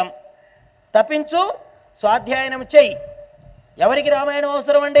నిరతం, తపించు, స్వాధ్యాయనం చెయ్యి. ఎవరికి రామాయణం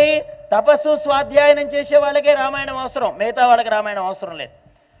అవసరం అండి? తపస్సు స్వాధ్యాయనం చేసే వాళ్ళకే రామాయణం అవసరం, మిగతా వాళ్ళకి రామాయణం అవసరం లేదు.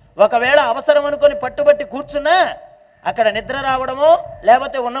 ఒకవేళ అవసరం అనుకొని పట్టుబట్టి కూర్చున్నా అక్కడ నిద్ర రావడమో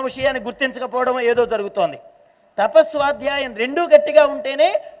లేకపోతే ఉన్న విషయాన్ని గుర్తించకపోవడమో ఏదో జరుగుతోంది. తపస్వాధ్యాయం 2 గట్టిగా ఉంటేనే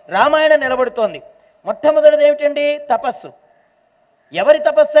రామాయణం నిలబడుతోంది. మొట్టమొదటిది ఏమిటండి? తపస్సు. ఎవరి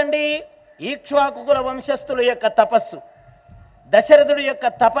తపస్సు అండి? ఈక్ష్వాకుల వంశస్థుల యొక్క తపస్సు, దశరథుడి యొక్క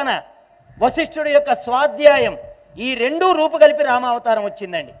తపన, వశిష్ఠుడి యొక్క స్వాధ్యాయం, ఈ 2 రూపుగలిపి రామావతారం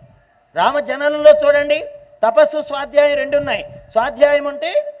వచ్చిందండి. రామజననంలో చూడండి, తపస్సు స్వాధ్యాయం 2 ఉన్నాయి. స్వాధ్యాయం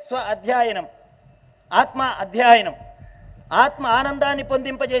అంటే అధ్యయనం, ఆత్మ అధ్యయనం, ఆత్మ ఆనందాన్ని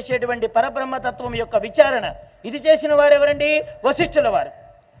పొందింపజేసేటువంటి పరబ్రహ్మతత్వం యొక్క విచారణ. ఇది చేసిన వారెవరండి? వశిష్ఠుల వారు.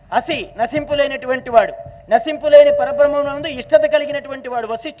 అసి నశింపులేనటువంటి వాడు, నశింపులేని పరబ్రహ్మనందు ఇష్టత కలిగినటువంటి వాడు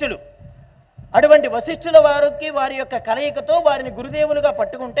వశిష్ఠులు. అటువంటి వశిష్ఠుల వారికి వారి యొక్క కలయికతో వారిని గురుదేవులుగా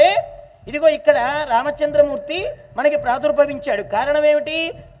పట్టుకుంటే, ఇదిగో ఇక్కడ రామచంద్రమూర్తి మనకి ప్రాదుర్భవించాడు. కారణం ఏమిటి?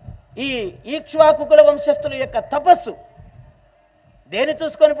 ఈ ఈక్ష్వాకుల వంశస్థుల యొక్క తపస్సు. దేని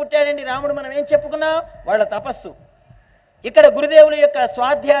చూసుకొని పుట్టాడండి రాముడు? మనం ఏం చెప్పుకున్నాం? వాళ్ళ తపస్సు. ఇక్కడ గురుదేవుల యొక్క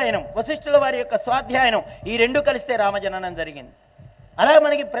స్వాధ్యాయనం, వశిష్ఠుల వారి యొక్క స్వాధ్యాయనం, ఈ 2 కలిస్తే రామజననం జరిగింది. అలా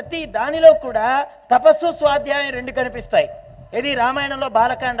మనకి ప్రతి దానిలో కూడా తపస్సు స్వాధ్యాయం 2 కనిపిస్తాయి. ఇది రామాయణంలో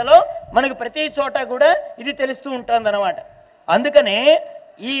బాలకాండలో మనకు ప్రతి చోట కూడా ఇది తెలుస్తూ ఉంటుందన్నమాట. అందుకనే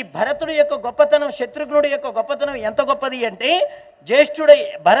ఈ భరతుడి యొక్క గొప్పతనం, శత్రుఘ్నుడి యొక్క గొప్పతనం ఎంత గొప్పది అంటే, జ్యేష్ఠుడు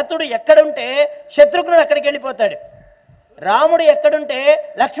భరతుడు ఎక్కడుంటే శత్రుఘ్నుడు అక్కడికి వెళ్ళిపోతాడు, రాముడు ఎక్కడుంటే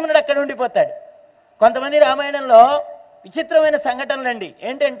లక్ష్మణుడు అక్కడ ఉండిపోతాడు. కొంతమంది రామాయణంలో విచిత్రమైన సంఘటనలండి.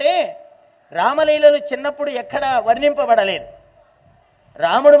 ఏంటంటే రామలీలలు చిన్నప్పుడు ఎక్కడ వర్ణింపబడలేదు.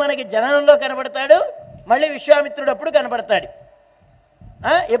 రాముడు మనకి జననంలో కనబడతాడు, మళ్ళీ విశ్వామిత్రుడు అప్పుడు కనబడతాడు.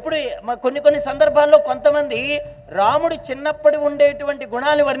 ఎప్పుడు కొన్ని సందర్భాల్లో కొంతమంది రాముడు చిన్నప్పుడు ఉండేటువంటి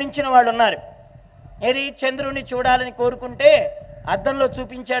గుణాలు వర్ణించిన వాళ్ళు ఉన్నారు. ఏది? చంద్రుడిని చూడాలని కోరుకుంటే అద్దంలో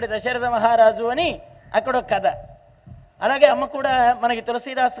చూపించాడు దశరథ మహారాజు అని అక్కడ ఒక కథ. అలాగే అమ్మ కూడా మనకి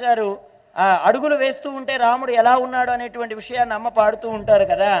తులసీదాస్ గారు అడుగులు వేస్తూ ఉంటే రాముడు ఎలా ఉన్నాడు అనేటువంటి విషయాన్ని అమ్మ పాడుతూ ఉంటారు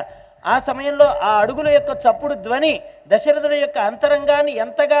కదా. ఆ సమయంలో ఆ అడుగుల యొక్క చప్పుడు ధ్వని దశరథుడి యొక్క అంతరంగాన్ని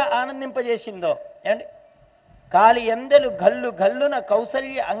ఎంతగా ఆనందింపజేసిందో. ఏమండి? కాలి ఎందెలు గల్లు గల్లున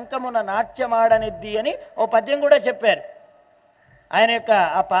కౌసల్య అంకమున నాట్యమాడనిద్ది అని ఓ పద్యం కూడా చెప్పారు. ఆయన యొక్క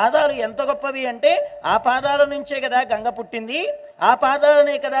ఆ పాదాలు ఎంత గొప్పవి అంటే, ఆ పాదాల నుంచే కదా గంగ పుట్టింది, ఆ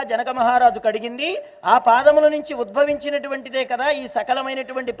పాదాలనే కదా జనక మహారాజు కడిగింది, ఆ పాదముల నుంచి ఉద్భవించినటువంటిదే కదా ఈ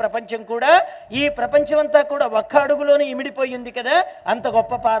సకలమైనటువంటి ప్రపంచం కూడా, ఈ ప్రపంచమంతా కూడా ఒక్క అడుగులోనే ఇమిడిపోయింది కదా, అంత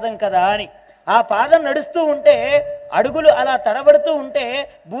గొప్ప పాదం కదా అని. ఆ పాదం నడుస్తూ ఉంటే అడుగులు అలా తడబడుతూ ఉంటే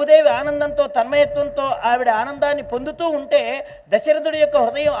భూదేవి ఆనందంతో తన్మయత్వంతో ఆవిడ ఆనందాన్ని పొందుతూ ఉంటే దశరథుడి యొక్క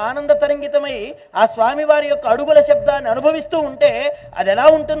హృదయం ఆనంద తరంగితమై ఆ స్వామివారి యొక్క అడుగుల శబ్దాన్ని అనుభవిస్తూ ఉంటే అది ఎలా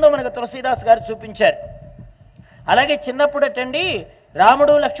ఉంటుందో మనకు తులసీదాస్ గారు చూపించారు. అలాగే చిన్నప్పుడటండి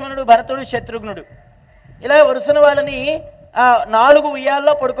రాముడు, లక్ష్మణుడు, భరతుడు, శత్రుఘ్నుడు ఇలా వరుసన వాళ్ళని 4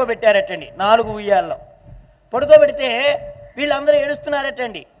 ఉయ్యాల్లో పడుకోబెట్టారటండి. 4 ఉయ్యాల్లో పడుకోబెడితే వీళ్ళందరూ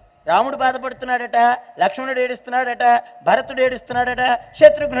ఏడుస్తున్నారటండి. రాముడు బాధపడుతున్నాడట, లక్ష్మణుడు ఏడుస్తున్నాడట, భరతుడు ఏడుస్తున్నాడట,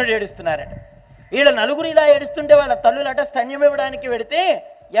 శత్రుఘ్నుడు ఏడుస్తున్నారట. వీళ్ళ నలుగురు ఇలా ఏడుస్తుంటే వాళ్ళ తల్లులట స్తన్యం ఇవ్వడానికి వెడితే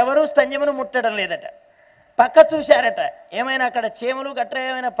ఎవరూ స్తన్యమును ముట్టడం లేదట. పక్క చూశారట, ఏమైనా అక్కడ చీమలు గట్ర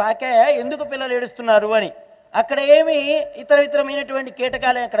ఏమైనా పాకాయా, ఎందుకు పిల్లలు ఏడుస్తున్నారు అని. అక్కడ ఏమీ ఇతరమైనటువంటి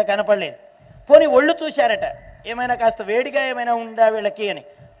కీటకాలే అక్కడ కనపడలేదు. పోనీ ఒళ్ళు చూశారట, ఏమైనా కాస్త వేడిగా ఏమైనా ఉందా వీళ్ళకి అని,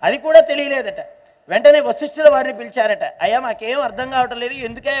 అది కూడా తెలియలేదట. వెంటనే వశిష్ఠుల వారిని పిలిచారట, అయ్యా మాకేం అర్థం కావటం లేదు,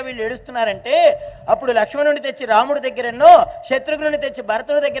 ఎందుకయ్యా వీళ్ళు ఏడుస్తున్నారంటే, అప్పుడు లక్ష్మణుని తెచ్చి రాముడి దగ్గరెన్నో, శత్రుఘ్నుని తెచ్చి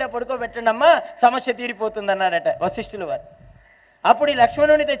భరతుడి దగ్గర పడుకోబెట్టండి అమ్మా, సమస్య తీరిపోతుంది అన్నారట వశిష్ఠుల వారు. అప్పుడు ఈ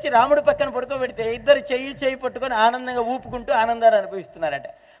లక్ష్మణుని తెచ్చి రాముడి పక్కన పడుకోబెడితే ఇద్దరు చెయ్యి పట్టుకొని ఆనందంగా ఊపుకుంటూ ఆనందాన్ని అనుభవిస్తున్నారట.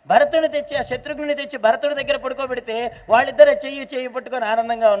 భరతుని తెచ్చి ఆ శత్రుఘ్నుని తెచ్చి భరతుడి దగ్గర పడుకోబెడితే వాళ్ళిద్దరు చెయ్యి పట్టుకొని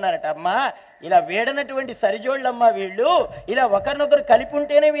ఆనందంగా ఉన్నారట. అమ్మా ఇలా వేడనటువంటి సరిజోళ్ళమ్మా వీళ్ళు, ఇలా ఒకరినొకరు కలిపి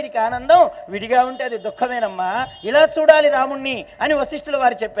ఉంటేనే వీరికి ఆనందం, విడిగా ఉంటే అది దుఃఖమేనమ్మా, ఇలా చూడాలి రాముణ్ణి అని వశిష్ఠుల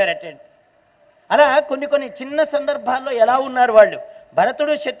వారు చెప్పారటండి. అలా కొన్ని చిన్న సందర్భాల్లో ఎలా ఉన్నారు వాళ్ళు.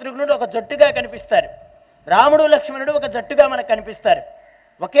 భరతుడు, శత్రుఘ్నుడు ఒక జట్టుగా కనిపిస్తారు, రాముడు, లక్ష్మణుడు ఒక జట్టుగా మనకు కనిపిస్తారు.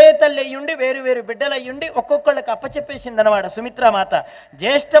 ఒకే తల్లి అయ్యుండి వేరు బిడ్డలు అయ్యుండి ఒక్కొక్కళ్ళకి అప్పచెప్పేసిందనమాట సుమిత్రామాత.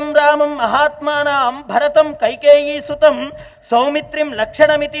 జ్యేష్టం రామం మహాత్మానాం భరతం కైకేయీ సుతం సౌమిత్రిం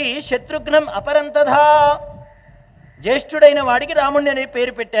లక్షణమితి శత్రుఘ్నం అపరంతధా. జ్యేష్ఠుడైన వాడికి రాముణ్ణి అనే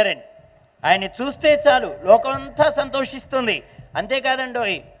పేరు పెట్టారండి. ఆయన్ని చూస్తే చాలు లోకమంతా సంతోషిస్తుంది.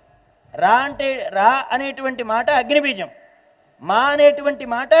 అంతేకాదండోయ్, రా అనేటువంటి మాట అగ్నిబీజం, మా అనేటువంటి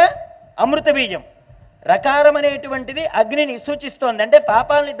మాట అమృత బీజం, రకారం అనేటువంటిది అగ్నిని సూచిస్తోంది, అంటే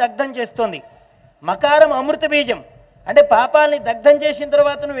పాపాలని దగ్ధం చేస్తోంది. మకారం అమృత బీజం, అంటే పాపాలని దగ్ధం చేసిన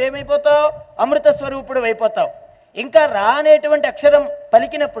తర్వాత నువ్వేమైపోతావు, అమృత స్వరూపుడు అయిపోతావు. ఇంకా రా అనేటువంటి అక్షరం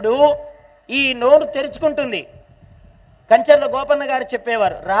పలికినప్పుడు ఈ నోరు తెరుచుకుంటుంది. కంచర్ల గోపన్న గారు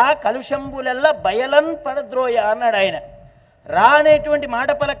చెప్పేవారు, రా కలుషంబులెల్లా బయలన్ పడద్రోయ అన్నాడు ఆయన. రా అనేటువంటి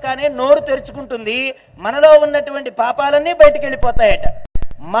మాట పలకగానే నోరు తెరుచుకుంటుంది, మనలో ఉన్నటువంటి పాపాలన్నీ బయటికి వెళ్ళిపోతాయట.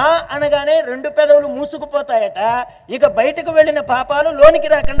 మా అనగానే 2 పెదవులు మూసుకుపోతాయట, ఇక బయటకు వెళ్ళిన పాపాలు లోనికి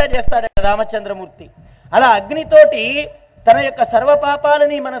రాకుండా చేస్తాడట రామచంద్రమూర్తి. అలా అగ్నితోటి తన యొక్క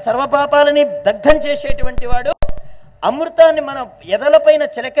సర్వపాపాలని, మన సర్వపాపాలని దగ్ధం చేసేటువంటి వాడు, అమృతాన్ని మన ఎదలపైన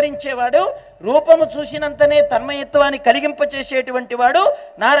చిలకరించేవాడు, రూపము చూసినంతనే తన్మయత్వాన్ని కలిగింపచేసేటువంటి వాడు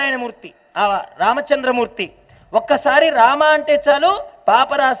నారాయణమూర్తి, ఆ రామచంద్రమూర్తి. ఒక్కసారి రామ అంటే చాలు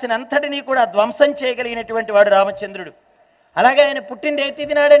పాపరాశినంతటినీ కూడా ధ్వంసం చేయగలిగినటువంటి వాడు రామచంద్రుడు. అలాగే ఆయన పుట్టింది ఏ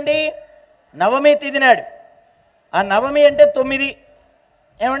తిథి నాడండి, నవమి తిథి నాడు. ఆ నవమి అంటే 9,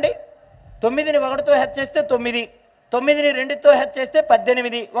 ఏమండి 9ని 1తో హెచ్ చేస్తే 9, 9ని 2తో హెచ్ చేస్తే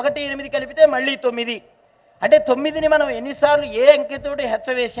 18, 1, 8 కలిపితే మళ్ళీ 9. అంటే 9ని మనం ఎన్నిసార్లు ఏ అంకెతోటి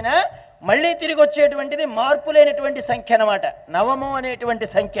హెచ్చ వేసినా మళ్ళీ తిరిగి వచ్చేటువంటిది మార్పు లేనటువంటి సంఖ్య అన్నమాట నవము అనేటువంటి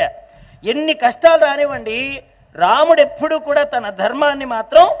సంఖ్య. ఎన్ని కష్టాలు రానివ్వండి, రాముడు ఎప్పుడు కూడా తన ధర్మాన్ని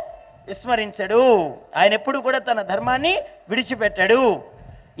మాత్రం విస్మరించడు, ఆయన ఎప్పుడు కూడా తన ధర్మాన్ని విడిచిపెట్టాడు.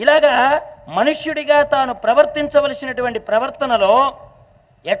 ఇలాగా మనుష్యుడిగా తాను ప్రవర్తించవలసినటువంటి ప్రవర్తనలో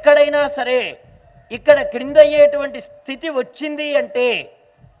ఎక్కడైనా సరే ఇక్కడ క్రిందయ్యేటువంటి స్థితి వచ్చింది అంటే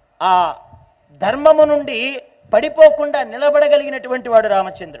ఆ ధర్మము నుండి పడిపోకుండా నిలబడగలిగినటువంటి వాడు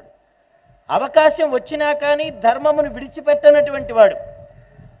రామచంద్రుడు. అవకాశం వచ్చినా కానీ ధర్మమును విడిచిపెట్టనటువంటి వాడు.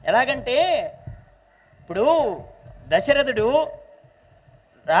 ఎలాగంటే ఇప్పుడు దశరథుడు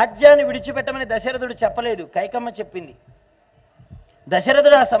రాజ్యాన్ని విడిచిపెట్టమని దశరథుడు చెప్పలేదు, కైకమ్మ చెప్పింది.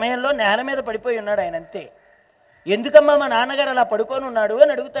 దశరథుడు ఆ సమయంలో నేల మీద పడిపోయి ఉన్నాడు. ఆయన అంతే, ఎందుకమ్మా మా నాన్నగారు అలా పడుకొని ఉన్నాడు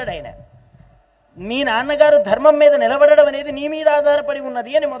అని అడుగుతాడు ఆయన. మీ నాన్నగారు ధర్మం మీద నిలబడడం అనేది నీ మీద ఆధారపడి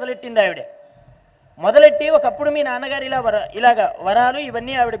ఉన్నది అని మొదలెట్టింది ఆవిడ. మొదలెట్టి ఒకప్పుడు మీ నాన్నగారు ఇలాగా వరాలు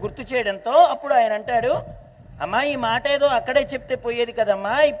ఇవన్నీ ఆవిడ గుర్తు చేయడంతో అప్పుడు ఆయన అంటాడు, అమ్మా ఈ మాట ఏదో అక్కడే చెప్తే పోయేది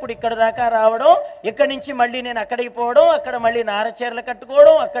కదమ్మా, ఇప్పుడు ఇక్కడ దాకా రావడం, ఇక్కడి నుంచి మళ్ళీ నేను అక్కడికి పోవడం, అక్కడ మళ్ళీ నారచీరలు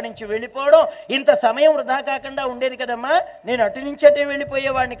కట్టుకోవడం, అక్కడి నుంచి వెళ్ళిపోవడం, ఇంత సమయం వృధా కాకుండా ఉండేది కదమ్మా, నేను అటు నుంచి అటే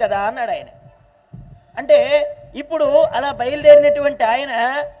వెళ్ళిపోయేవాడిని కదా అన్నాడు ఆయన. అంటే ఇప్పుడు అలా బయలుదేరినటువంటి ఆయన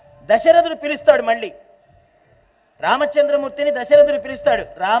దశరథుడు పిలుస్తాడు, మళ్ళీ రామచంద్రమూర్తిని దశరథుడు పిలుస్తాడు,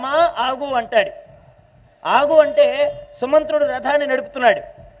 రామా ఆగు అంటాడు. ఆగు అంటే సుమంత్రుడు రథాన్ని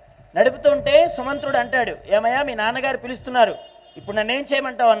నడుపుతుంటే సుమంత్రుడు అంటాడు, ఏమయ్యా మీ నాన్నగారు పిలుస్తున్నారు, ఇప్పుడు నన్నేం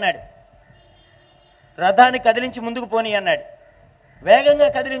చేయమంటావు అన్నాడు. రథాన్ని కదిలించి ముందుకు పోని అన్నాడు. వేగంగా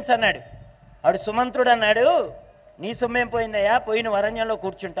కదిలించన్నాడు. ఆడు సుమంత్రుడు అన్నాడు, నీ సొమ్మేం పోయిందయ్యా, పోయిన అరణ్యంలో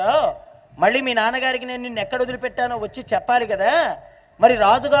కూర్చుంటావు, మళ్ళీ మీ నాన్నగారికి నేను నిన్ను ఎక్కడ వదిలిపెట్టానో వచ్చి చెప్పాలి కదా, మరి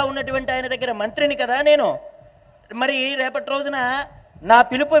రాజుగా ఉన్నటువంటి ఆయన దగ్గర మంత్రిని కదా నేను, మరి రేపటి రోజున నా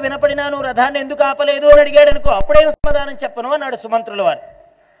పిలుపు వినపడినా నువ్వు రథాన్ని ఎందుకు ఆపలేదు అని అడిగాడు అనుకో, అప్పుడేం సమాధానం చెప్పను అన్నాడు సుమంత్రుల వారు.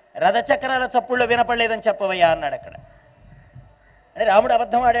 రథచక్రాల చప్పుళ్ళు వినపడలేదని చెప్పవయ్యా అన్నాడు అక్కడ. అంటే రాముడు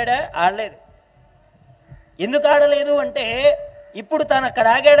అబద్ధం ఆడాడా? ఆడలేదు. ఎందుకు ఆడలేదు అంటే, ఇప్పుడు తను అక్కడ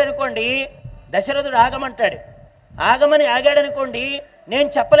ఆగాడు అనుకోండి, దశరథుడు ఆగమంటాడు, ఆగమని ఆగాడనుకోండి, నేను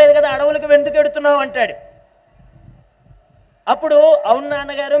చెప్పలేదు కదా అడవులకు ఎందుకు ఎడుతున్నావు అంటాడు. అప్పుడు అవును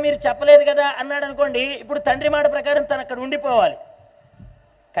నాన్నగారు మీరు చెప్పలేదు కదా అన్నాడు అనుకోండి, ఇప్పుడు తండ్రి మాట ప్రకారం తను అక్కడ ఉండిపోవాలి.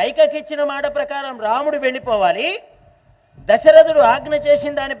 కైకకిచ్చిన మాట ప్రకారం రాముడు వెళ్ళిపోవాలి, దశరథుడు ఆజ్ఞ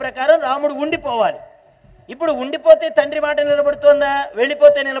చేసిన దాని ప్రకారం రాముడు ఉండిపోవాలి. ఇప్పుడు ఉండిపోతే తండ్రి మాట నిలబడుతోందా,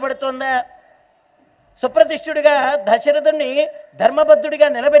 వెళ్ళిపోతే నిలబడుతోందా? సుప్రతిష్ఠుడిగా దశరథుడిని ధర్మబద్ధుడిగా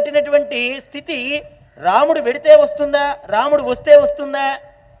నిలబెట్టినటువంటి స్థితి రాముడు వెడితే వస్తుందా, రాముడు వస్తే వస్తుందా?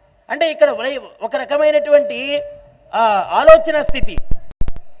 అంటే ఇక్కడ ఒక రకమైనటువంటి ఆలోచన స్థితి.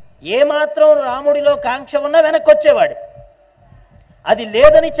 ఏమాత్రం రాముడిలో కాంక్ష ఉన్నా వెనక్కి వచ్చేవాడు. అది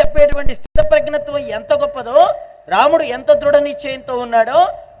లేదని చెప్పేటువంటి స్థితప్రజ్ఞత్వం ఎంత గొప్పదో, రాముడు ఎంత దృఢ నిశ్చయంతో ఉన్నాడో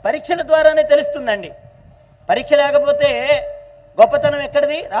పరీక్షల ద్వారానే తెలుస్తుందండి. పరీక్ష లేకపోతే గొప్పతనం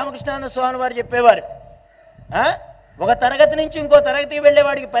ఎక్కడిది? రామకృష్ణానంద స్వామి వారు చెప్పేవారు, ఒక తరగతి నుంచి ఇంకో తరగతికి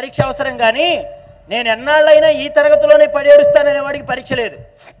వెళ్ళేవాడికి పరీక్ష అవసరం, కానీ నేను ఎన్నాళ్ళైనా ఈ తరగతిలోనే పడేడుస్తాననే వాడికి పరీక్ష లేదు.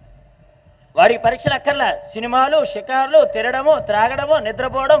 వాడికి పరీక్షలు అక్కర్లా. సినిమాలు, షికార్లు, తిరగడము, త్రాగడము,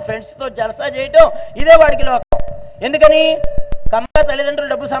 నిద్రపోవడం, ఫ్రెండ్స్తో జలసా చేయటం, ఇదే వాడికి లోకం. ఎందుకని? కమ్మగా తల్లిదండ్రులు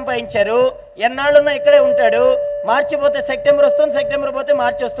డబ్బు సంపాదించారు, ఎన్నాళ్ళున్నా ఇక్కడే ఉంటాడు, మార్చి పోతే సెప్టెంబర్ వస్తుంది, సెప్టెంబర్ పోతే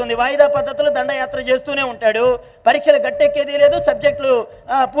మార్చి వస్తుంది, వాయిదా పద్ధతులు దండయాత్ర చేస్తూనే ఉంటాడు, పరీక్షలు గట్టెక్కేది లేదు, సబ్జెక్టులు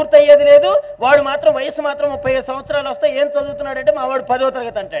పూర్తయ్యేది లేదు. వాడు మాత్రం వయసు మాత్రం 35 సంవత్సరాలు వస్తాయి, ఏం చదువుతున్నాడంటే మా వాడు 10వ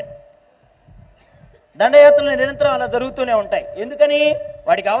తరగతి అంటాడు. దండయాత్రలు నిరంతరం అలా జరుగుతూనే ఉంటాయి. ఎందుకని?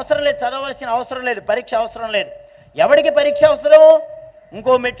 వాడికి అవసరం లేదు, చదవలసిన అవసరం లేదు, పరీక్ష అవసరం లేదు. ఎవడికి పరీక్ష అవసరం?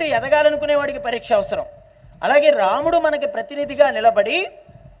 ఇంకో మెట్టు ఎదగాలనుకునే వాడికి పరీక్ష అవసరం. అలాగే రాముడు మనకి ప్రతినిధిగా నిలబడి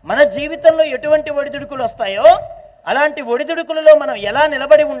మన జీవితంలో ఎటువంటి ఒడిదుడుకులు వస్తాయో అలాంటి ఒడిదుడుకులలో మనం ఎలా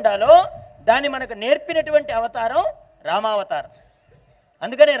నిలబడి ఉండాలో దాన్ని మనకు నేర్పినటువంటి అవతారం రామావతారం.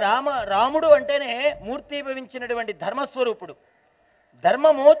 అందుకనే రాముడు అంటేనే మూర్తిభవించినటువంటి ధర్మస్వరూపుడు.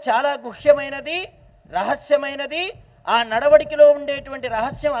 ధర్మము చాలా గుహ్యమైనది, రహస్యమైనది. ఆ నడవడికలో ఉండేటువంటి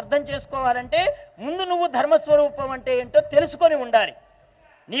రహస్యం అర్థం చేసుకోవాలంటే ముందు నువ్వు ధర్మస్వరూపం అంటే ఏంటో తెలుసుకొని ఉండాలి.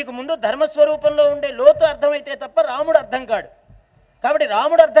 నీకు ముందు ధర్మస్వరూపంలో ఉండే లోతు అర్థమైతే తప్ప రాముడు అర్థం కాడు. కాబట్టి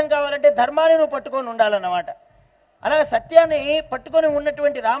రాముడు అర్థం కావాలంటే ధర్మాన్ని నువ్వు పట్టుకొని ఉండాలన్నమాట. అలా సత్యాన్ని పట్టుకొని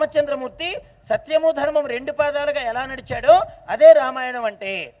ఉన్నటువంటి రామచంద్రమూర్తి సత్యము ధర్మం 2 పాదాలుగా ఎలా నడిచాడో అదే రామాయణం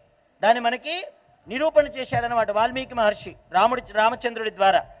అంటే. దాన్ని మనకి నిరూపణ చేశాడనమాట వాల్మీకి మహర్షి రామచంద్రుడి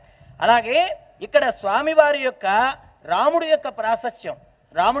ద్వారా. అలాగే ఇక్కడ స్వామివారి యొక్క రాముడి యొక్క ప్రాశస్త్యం,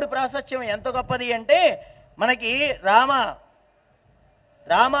 రాముడి ప్రాశస్త్యం ఎంత గొప్పది అంటే మనకి రామ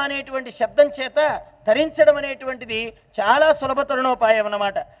అనేటువంటి శబ్దం చేత తరించడం అనేటువంటిది చాలా సులభతరుణోపాయం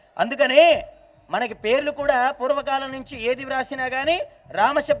అన్నమాట. అందుకనే మనకి పేర్లు కూడా పూర్వకాలం నుంచి ఏది వ్రాసినా కానీ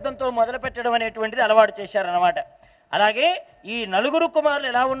రామశబ్దంతో మొదలు పెట్టడం అనేటువంటిది అలవాటు చేశారన్నమాట. అలాగే ఈ 4 కుమారులు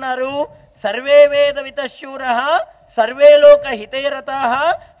ఎలా ఉన్నారు? సర్వే వేద వితశూర, సర్వే లోక హితైరతా,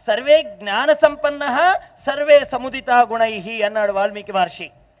 సర్వే జ్ఞాన సంపన్న, సర్వే సముదితా గుణై అన్నాడు వాల్మీకి మహర్షి.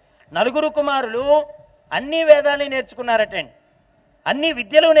 4 కుమారులు అన్ని వేదాన్ని నేర్చుకున్నారటండి, అన్ని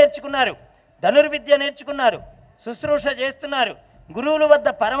విద్యలు నేర్చుకున్నారు, ధనుర్విద్య నేర్చుకున్నారు, శుశ్రూష చేస్తున్నారు, గురువుల వద్ద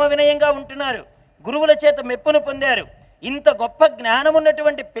పరమ వినయంగా ఉంటున్నారు, గురువుల చేత మెప్పును పొందారు. ఇంత గొప్ప జ్ఞానం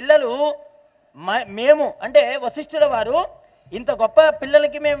ఉన్నటువంటి పిల్లలు మేము అంటే వశిష్ఠుల వారు ఇంత గొప్ప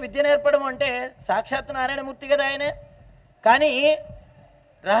పిల్లలకి మేము విద్య నేర్పడం అంటే సాక్షాత్తు నారాయణమూర్తి కదా ఆయనే. కానీ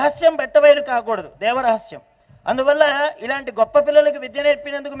రహస్యం బెట్టబయలు కాకూడదు, దేవరహస్యం. అందువల్ల ఇలాంటి గొప్ప పిల్లలకి విద్య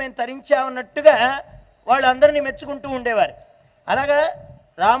నేర్పినందుకు మేము తరించామన్నట్టుగా వాళ్ళు అందరినీ మెచ్చుకుంటూ ఉండేవారు. అలాగా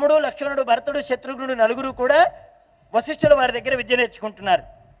రాముడు, లక్ష్మణుడు, భరతుడు, శత్రుఘ్నుడు 4 కూడా వశిష్ఠుల వారి దగ్గర విద్య నేర్చుకుంటున్నారు.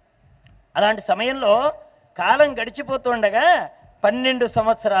 అలాంటి సమయంలో కాలం గడిచిపోతుండగా 12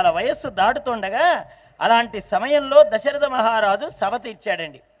 సంవత్సరాల వయస్సు దాటుతుండగా అలాంటి సమయంలో దశరథ మహారాజు సభ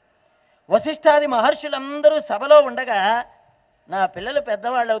తీర్చాడండి. వశిష్ఠాది మహర్షులందరూ సభలో ఉండగా నా పిల్లలు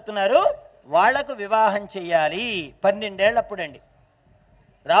పెద్దవాళ్ళు అవుతున్నారు, వాళ్లకు వివాహం చెయ్యాలి. 12 ఏళ్లప్పుడండి.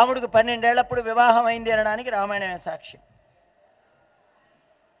 రాముడికి 12 ఏళ్లప్పుడు వివాహం అయింది అనడానికి రామాయణమే సాక్ష్యం.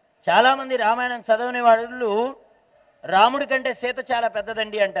 చాలామంది రామాయణం చదవని వాళ్ళు రాముడి కంటే సీత చాలా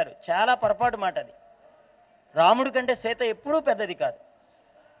పెద్దదండి అంటారు. చాలా పొరపాటు మాట అది. రాముడి కంటే సీత ఎప్పుడూ పెద్దది కాదు.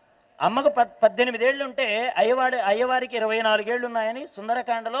 అమ్మకు 18 ఏళ్ళు ఉంటే అయ్యవారికి 24 ఏళ్ళు ఉన్నాయని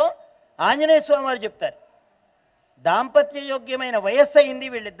సుందరకాండలో ఆంజనేయ స్వామి వారు చెప్తారు. దాంపత్య యోగ్యమైన వయస్సు అయింది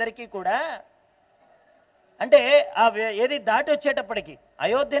వీళ్ళిద్దరికీ కూడా. అంటే ఏది దాటి వచ్చేటప్పటికి,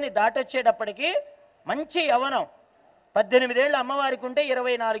 అయోధ్యని దాటి వచ్చేటప్పటికి మంచి యవ్వనం, 18 ఏళ్ళు అమ్మవారికి ఉంటే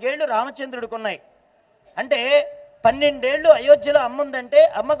 24 ఏళ్ళు రామచంద్రుడికి ఉన్నాయి. అంటే 12 ఏళ్ళు అయోధ్యలో అమ్ముందంటే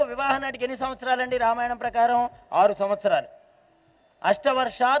అమ్మకు వివాహ నాటికి ఎన్ని సంవత్సరాలండి? రామాయణం ప్రకారం 6 సంవత్సరాలు.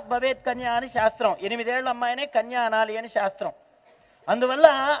 అష్టవర్షాత్ భవేత్ కన్య అని శాస్త్రం. 8 ఏళ్ళ అమ్మాయినే కన్య అనాలి అని శాస్త్రం. అందువల్ల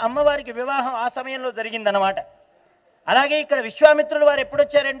అమ్మవారికి వివాహం ఆ సమయంలో జరిగిందన్నమాట. అలాగే ఇక్కడ విశ్వామిత్రుడు వారు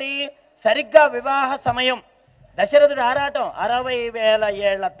ఎప్పుడొచ్చారండి? సరిగ్గా వివాహ సమయం. దశరథుడు ఆరాటం 60,000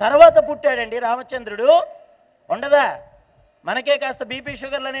 ఏళ్ల తర్వాత పుట్టాడండి రామచంద్రుడు. ఉండదా? మనకే కాస్త బీపీ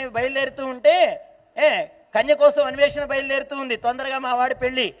షుగర్లు అనేవి బయలుదేరుతూ ఉంటే కన్య కోసం అన్వేషణ బయలుదేరుతూ ఉంది. తొందరగా మావాడి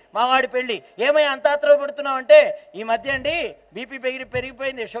పెళ్ళి. ఏమై అంతాత్రవ పడుతున్నావు అంటే, ఈ మధ్య అండి బీపీ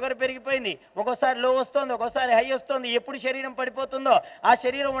పెరిగిపోయింది, షుగర్ పెరిగిపోయింది, ఒక్కోసారి లో వస్తుంది, ఒక్కోసారి హై వస్తుంది, ఎప్పుడు శరీరం పడిపోతుందో. ఆ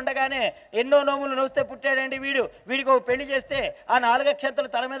శరీరం ఉండగానే ఎన్నో నోములు నోస్తే పుట్టాడండి వీడికి ఒక పెళ్లి చేస్తే ఆ 4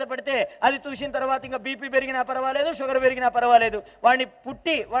 అక్షంతలు తల మీద పడితే అది చూసిన తర్వాత ఇంకా బీపీ పెరిగినా పర్వాలేదు, షుగర్ పెరిగినా పర్వాలేదు,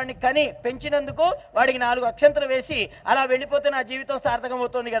 వాడిని కని పెంచినందుకు వాడికి 4 అక్షంతలు వేసి అలా వెళ్ళిపోతే నా జీవితం సార్థకం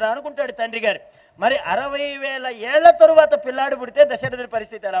అవుతుంది కదా అనుకుంటాడు తండ్రి గారు. మరి 60,000 ఏళ్ల తరువాత పిల్లాడు పుడితే దశరథుడి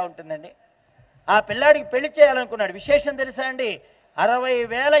పరిస్థితి ఎలా ఉంటుందండి? ఆ పిల్లాడికి పెళ్లి చేయాలనుకున్నాడు. విశేషం తెలుసా అండి?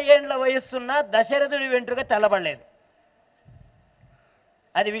 60,000 ఏళ్ల వయస్సున్న దశరథుడి వెంట్రుక తెల్లబడలేదు.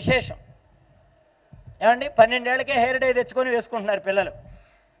 అది విశేషం. ఏమండి? 12 ఏళ్లకే హెయిర్ డై తెచ్చుకొని వేసుకుంటున్నారు పిల్లలు.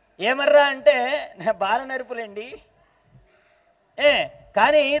 ఏమర్రా అంటే బాల నరుపులేండి.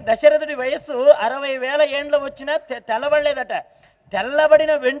 కానీ దశరథుడి వయస్సు 60,000 ఏండ్ల వచ్చినా తెల్లబడలేదట.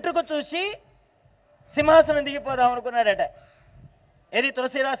 తెల్లబడిన వెంట్రుక చూసి సింహాసనం దిగిపోదాం అనుకున్నాడట. ఏది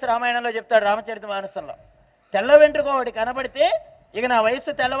తులసీదాసు రామాయణంలో చెప్తాడు, రామచరిత మానసంలో. తెల్ల వెంట్రుక ఒకటి కనబడితే ఇక నా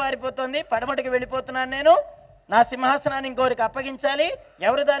వయస్సు తెల్లవారిపోతుంది, పడమటికి వెళ్ళిపోతున్నాను నేను, నా సింహాసనాన్ని ఇంకోరికి అప్పగించాలి,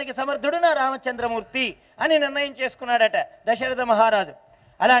 ఎవరు దానికి సమర్థుడు? నా రామచంద్రమూర్తి అని నిర్ణయం చేసుకున్నాడట దశరథ మహారాజు.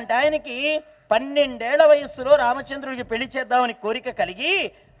 అలాంటి ఆయనకి 12 ఏళ్ల వయస్సులో రామచంద్రుడికి పెళ్లి చేద్దామని కోరిక కలిగి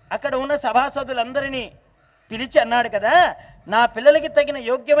అక్కడ ఉన్న సభాసదులందరినీ పిలిచి అన్నాడు కదా, నా పిల్లలకి తగిన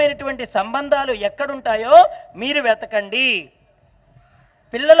యోగ్యమైనటువంటి సంబంధాలు ఎక్కడుంటాయో మీరు వెతకండి.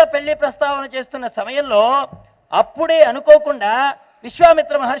 పిల్లల పెళ్లి ప్రస్తావన చేస్తున్న సమయంలో అప్పుడే అనుకోకుండా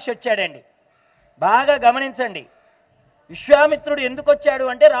విశ్వామిత్ర మహర్షి వచ్చాడండి. బాగా గమనించండి, విశ్వామిత్రుడు ఎందుకు వచ్చాడు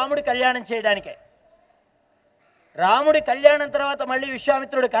అంటే రాముడి కళ్యాణం చేయడానికే. రాముడి కళ్యాణం తర్వాత మళ్ళీ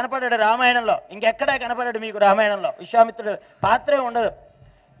విశ్వామిత్రుడు కనపడాడు రామాయణంలో, ఇంకెక్కడా కనపడాడు మీకు రామాయణంలో. విశ్వామిత్రుడు పాత్రే ఉండదు.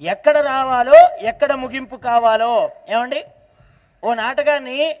 ఎక్కడ రావాలో, ఎక్కడ ముగింపు కావాలో. ఏమండి? ఓ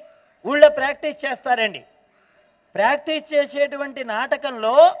నాటకాన్ని ఊళ్ళో ప్రాక్టీస్ చేస్తారండి. ప్రాక్టీస్ చేసేటువంటి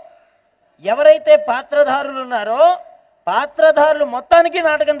నాటకంలో ఎవరైతే పాత్రధారులు ఉన్నారో పాత్రధారులు మొత్తానికి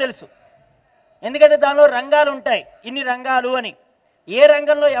నాటకం తెలుసు. ఎందుకంటే దానిలో రంగాలు ఉంటాయి, ఇన్ని రంగాలు అని. ఏ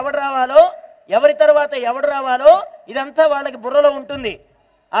రంగంలో ఎవడు రావాలో, ఎవరి తర్వాత ఎవడు రావాలో ఇదంతా వాళ్ళకి బుర్రలో ఉంటుంది.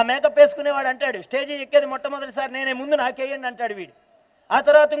 ఆ మేకప్ వేసుకునేవాడు అంటాడు, స్టేజీ ఎక్కేది మొట్టమొదటిసారి నేనే, ముందు నాకేయండి అంటాడు వీడు. ఆ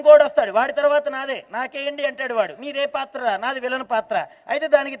తర్వాత ఇంకోటి వస్తాడు, వాడి తర్వాత నాకేయండి అంటాడు వాడు. నీదే పాత్ర? నాది విలన్ పాత్ర. అయితే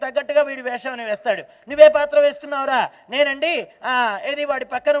దానికి తగ్గట్టుగా వీడి వేషం వేస్తాడు. నువ్వే పాత్ర వేస్తున్నావురా? నేనండి ఏది వాడి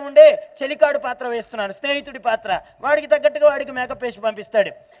పక్కన ఉండే చెలికాడు పాత్ర వేస్తున్నాను, స్నేహితుడి పాత్ర. వాడికి తగ్గట్టుగా వాడికి మేకప్ వేసి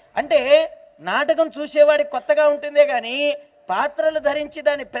పంపిస్తాడు. అంటే నాటకం చూసేవాడికి కొత్తగా ఉంటుందే కానీ పాత్రలు ధరించి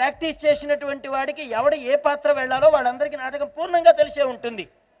దాన్ని ప్రాక్టీస్ చేసినటువంటి వాడికి ఎవడు ఏ పాత్ర వెళ్ళాలో వాళ్ళందరికీ నాటకం పూర్ణంగా తెలిసే ఉంటుంది.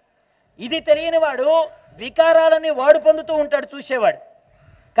 ఇది తెలియని వాడు వికారాలని వాడు పొందుతూ ఉంటాడు చూసేవాడు.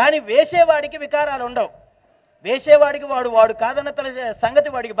 కానీ వేసేవాడికి వికారాలు ఉండవు. వేసేవాడికి వాడు కాదన్న సంగతి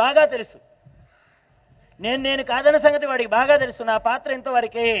వాడికి బాగా తెలుసు. నేను కాదన్న సంగతి వాడికి బాగా తెలుసు. నా పాత్ర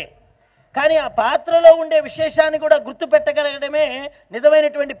ఇంతవరకే. కానీ ఆ పాత్రలో ఉండే విశేషాన్ని కూడా గుర్తుపెట్టగలగడమే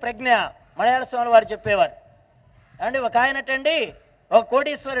నిజమైనటువంటి ప్రజ్ఞ. మలయాళ స్వామి వారు చెప్పేవారు అండి. ఒక ఆయనటండి, ఒక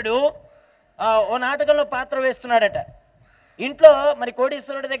కోటీశ్వరుడు ఓ నాటకంలో పాత్ర వేస్తున్నాడట. ఇంట్లో మరి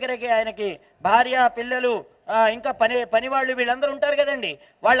కోటీశ్వరుడి దగ్గరకి ఆయనకి భార్య, పిల్లలు, ఇంకా పనివాళ్ళు వీళ్ళందరూ ఉంటారు కదండి,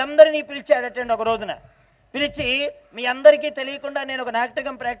 వాళ్ళందరినీ పిలిచాడటండి ఒక రోజున. పిలిచి, మీ అందరికీ తెలియకుండా నేను ఒక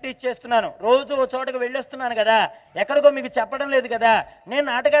నాటకం ప్రాక్టీస్ చేస్తున్నాను, రోజు ఓ చోటకు వెళ్ళొస్తున్నాను కదా, ఎక్కడికో మీకు చెప్పడం లేదు కదా, నేను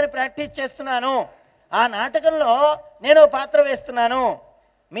నాటకాన్ని ప్రాక్టీస్ చేస్తున్నాను, ఆ నాటకంలో నేను పాత్ర వేస్తున్నాను,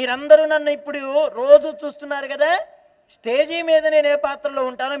 మీరందరూ నన్ను ఇప్పుడు రోజు చూస్తున్నారు కదా, స్టేజీ మీద నేను ఏ పాత్రలో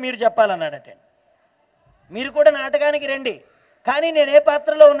ఉంటానో మీరు చెప్పాలన్నాడట. మీరు కూడా నాటకానికి రండి, కానీ నేను ఏ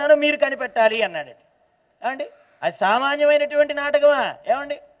పాత్రలో ఉన్నానో మీరు కనిపెట్టాలి అన్నాడట. ఏమండి? అది సామాన్యమైనటువంటి నాటకమా?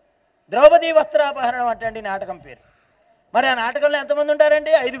 ఏమండి? ద్రౌపది వస్త్రాపహరణం అంటండి నాటకం పేరు. మరి ఆ నాటకంలో ఎంతమంది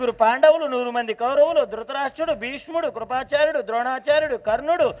ఉంటారండి? 5 పాండవులు, 100 మంది కౌరవులు, ధృతరాష్ట్రుడు, భీష్ముడు, కృపాచార్యుడు, ద్రోణాచార్యుడు,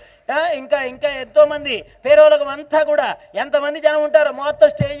 కర్ణుడు, ఇంకా ఎంతో మంది పేరోలకు అంతా కూడా ఎంతమంది జనం ఉంటారో మొత్తం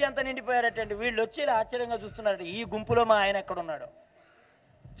స్టేజ్ అంతా నిండిపోయారటండి. వీళ్ళు వచ్చి ఇలా ఆశ్చర్యంగా చూస్తున్నారట, ఈ గుంపులో మా ఆయన ఎక్కడున్నాడు.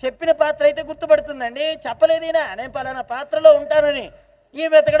 చెప్పిన పాత్ర అయితే గుర్తుపడుతుందండి, చెప్పలేదీనా నేను పలానా పాత్రలో ఉంటానని.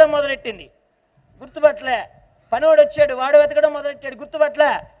 ఈ వెతకడం మొదలెట్టింది. గుర్తుపట్లే. పనివాడు వచ్చాడు, వాడు వెతకడం మొదలెట్టాడు,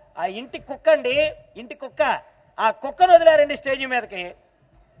 గుర్తుపట్లే. ఆ ఇంటి కుక్క అండి, ఇంటి కుక్క, ఆ కుక్కను వదిలారండి స్టేజీ మీదకి.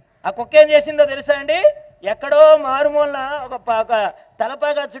 ఆ కుక్క ఏం చేసిందో తెలుసా అండి? ఎక్కడో మారుమూలన ఒక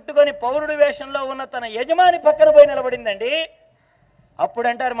తలపాగా చుట్టుకొని పౌరుడి వేషంలో ఉన్న తన యజమాని పక్కన పోయి నిలబడిందండి.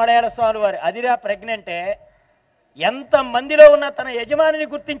 అప్పుడంటారు మలయాళ స్వామి వారు, అదిరా ప్రెగ్నెంటే. ఎంత మందిలో ఉన్న తన యజమానిని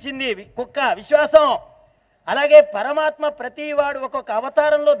గుర్తించింది కుక్క, విశ్వాసం. అలాగే పరమాత్మ ప్రతివాడు ఒక్కొక్క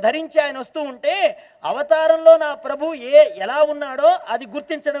అవతారంలో ధరించి ఆయన వస్తూ ఉంటే అవతారంలో నా ప్రభు ఎలా ఉన్నాడో అది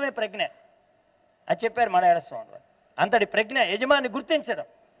గుర్తించడమే ప్రజ్ఞ. అది చెప్పారు మలయాళ స్వామి వారు. అంతటి ప్రజ్ఞ యజమాని గుర్తించడం,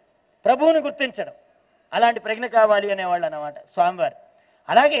 ప్రభువుని గుర్తించడం, అలాంటి ప్రజ్ఞ కావాలి అనేవాళ్ళు అన్నమాట స్వామివారు.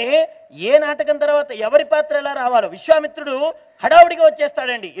 అలాగే ఏ నాటకం తర్వాత ఎవరి పాత్ర ఎలా రావాలో విశ్వామిత్రుడు హడావుడిగా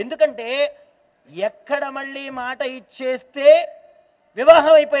వచ్చేస్తాడండి. ఎందుకంటే ఎక్కడ మళ్ళీ మాట ఇచ్చేస్తే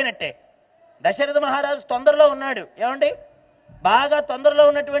వివాహం అయిపోయినట్టే. దశరథ మహారాజు తొందరలో ఉన్నాడు, ఏమండి, బాగా తొందరలో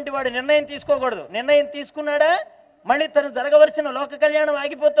ఉన్నటువంటి వాడు నిర్ణయం తీసుకోకూడదు. నిర్ణయం తీసుకున్నాడా మళ్ళీ తను జరగవలసిన లోక కళ్యాణం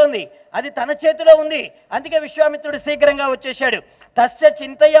ఆగిపోతుంది. అది తన చేతిలో ఉంది. అందుకే విశ్వామిత్రుడు శీఘ్రంగా వచ్చేశాడు. తస్య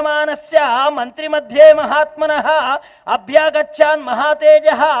చింతయమానస్య మంత్రి మధ్యే మహాత్మనః అభ్యాగచ్చాన్ మహాతేజ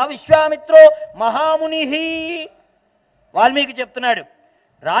విశ్వామిత్రో మహాముని. వాల్మీకి చెప్తున్నాడు,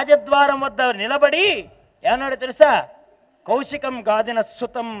 రాజద్వారం వద్ద నిలబడి ఏమన్నాడు తెలుసా? కౌశికం గాదిన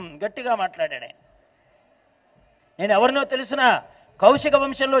సుతం. గట్టిగా మాట్లాడాడు. నేను ఎవరినో తెలుసునా? కౌశిక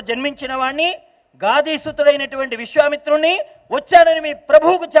వంశంలో జన్మించిన వాణ్ణి, గాదీసుతుడైనటువంటి విశ్వామిత్రుణ్ణి, వచ్చానని మీ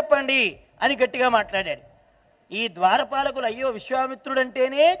ప్రభువుకు చెప్పండి అని గట్టిగా మాట్లాడాడు. ఈ ద్వారపాలకులు అయ్యో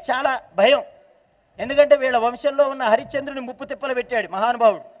విశ్వామిత్రుడంటేనే చాలా భయం. ఎందుకంటే వీళ్ళ వంశంలో ఉన్న హరిశ్చంద్రుని ముప్పు తిప్పలు పెట్టాడు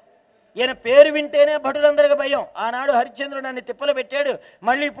మహానుభావుడు. ఈయన పేరు వింటేనే భటులందరికీ భయం. ఆనాడు హరిశ్చంద్రుడు నన్ను తిప్పలు పెట్టాడు,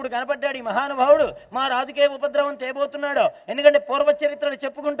 మళ్ళీ ఇప్పుడు కనపడ్డాడు ఈ మహానుభావుడు, మా రాజుకే ఉపద్రవం తేబోతున్నాడో. ఎందుకంటే పూర్వ చరిత్రలు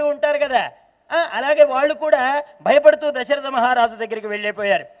చెప్పుకుంటూ ఉంటారు కదా. అలాగే వాళ్ళు కూడా భయపడుతూ దశరథ మహారాజు దగ్గరికి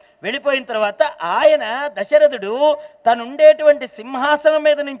వెళ్ళిపోయారు. వెళ్ళిపోయిన తర్వాత ఆయన దశరథుడు తనుండేటువంటి సింహాసనం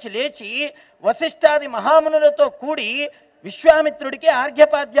మీద నుంచి లేచి వశిష్ఠాది మహామునులతో కూడి విశ్వామిత్రుడికి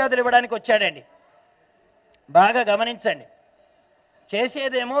ఆర్ఘ్యపాద్యాదులు ఇవ్వడానికి వచ్చాడండి. బాగా గమనించండి,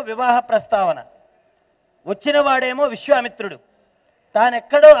 చేసేదేమో వివాహ ప్రస్తావన, వచ్చిన వాడేమో విశ్వామిత్రుడు.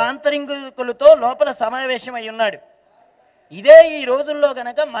 తానెక్కడో ఆంతరింగులతో లోపల సమావేశమై ఉన్నాడు. ఇదే ఈ రోజుల్లో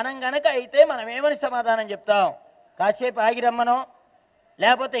మనం గనక అయితే మనం ఏమని సమాధానం చెప్తాం? కాసేపు ఆగిరమ్మనో,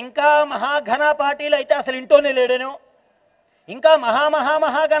 లేకపోతే ఇంకా మహాఘనాపాటీలు అయితే అసలు ఇంట్లోనే లేడనో, ఇంకా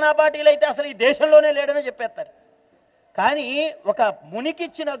మహాఘనాపాటీలు అయితే అసలు ఈ దేశంలోనే లేడనో చెప్పేస్తారు. కానీ ఒక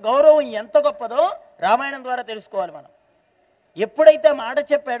మునికిచ్చిన గౌరవం ఎంత గొప్పదో రామాయణం ద్వారా తెలుసుకోవాలి మనం. ఎప్పుడైతే మాట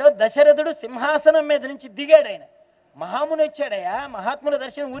చెప్పాడో దశరథుడు సింహాసనం మీద నుంచి దిగాడు. ఆయన మహాముని వచ్చాడయా. మహాత్ముల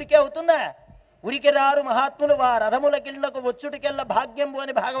దర్శనం ఊరికే అవుతుందా? ఉరికి రారు మహాత్ములు వా రథముల కిళ్ళకు వచ్చుటికెళ్ళ భాగ్యంబు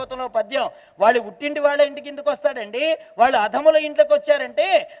అని భాగవతంలో పద్యం. వాళ్ళు ఉట్టింటి వాళ్ళ ఇంటికి ఎందుకు వస్తాడండి? వాళ్ళు అధముల ఇంట్లోకి వచ్చారంటే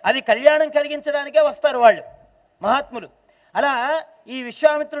అది కళ్యాణం కలిగించడానికే వస్తారు వాళ్ళు మహాత్ములు. అలా ఈ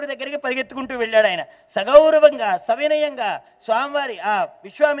విశ్వామిత్రుడి దగ్గరికి పరిగెత్తుకుంటూ వెళ్ళాడు ఆయన. సగౌరవంగా సవినయంగా స్వామివారి ఆ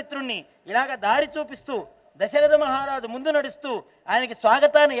విశ్వామిత్రుణ్ణి ఇలాగ దారి చూపిస్తూ దశరథ మహారాజు ముందు నడుస్తూ ఆయనకి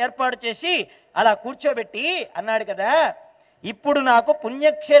స్వాగతాన్ని ఏర్పాటు చేసి అలా కూర్చోబెట్టి అన్నాడు కదా, ఇప్పుడు నాకు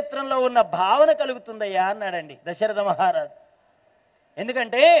పుణ్యక్షేత్రంలో ఉన్న భావన కలుగుతుందయ్యా అన్నాడండి దశరథ మహారాజు.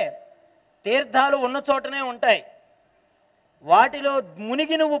 ఎందుకంటే తీర్థాలు ఉన్న చోటనే ఉంటాయి. వాటిలో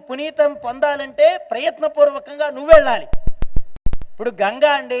మునిగి నువ్వు పునీతం పొందాలంటే ప్రయత్నపూర్వకంగా నువ్వు వెళ్ళాలి. ఇప్పుడు గంగ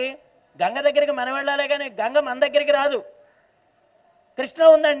అండి, గంగ దగ్గరికి మనం వెళ్ళాలి, కానీ గంగ మన దగ్గరికి రాదు. కృష్ణ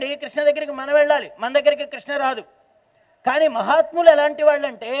ఉందండి, కృష్ణ దగ్గరికి మనం వెళ్ళాలి, మన దగ్గరికి కృష్ణ రాదు. కానీ మహాత్ములు ఎలాంటి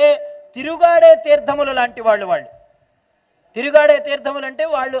వాళ్ళంటే తిరుగాడే తీర్థములు లాంటి వాళ్ళు. తిరుగాడే తీర్థములు అంటే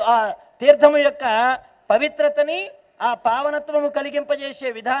వాళ్ళు ఆ తీర్థము యొక్క పవిత్రతని, ఆ పావనత్వము కలిగింపజేసే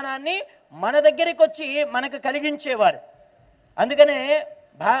విధానాన్ని మన దగ్గరికి వచ్చి మనకు కలిగించేవారు. అందుకనే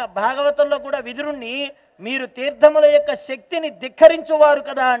భాగవతంలో కూడా విదురుణ్ణి మీరు తీర్థముల యొక్క శక్తిని ధిక్కరించువారు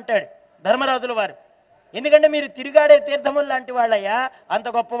కదా అంటాడు ధర్మరాజుల వారు. ఎందుకంటే మీరు తిరుగాడే తీర్థములు లాంటి వాళ్ళయ్యా, అంత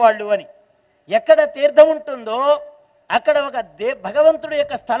గొప్పవాళ్ళు అని. ఎక్కడ తీర్థం ఉంటుందో అక్కడ ఒక భగవంతుడి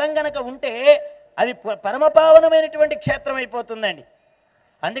యొక్క స్థలం గనక ఉంటే అది పరమపావనమైనటువంటి క్షేత్రం అయిపోతుందండి.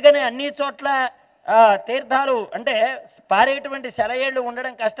 అందుకనే అన్ని చోట్ల తీర్థాలు అంటే పారేటువంటి సెలయేళ్లు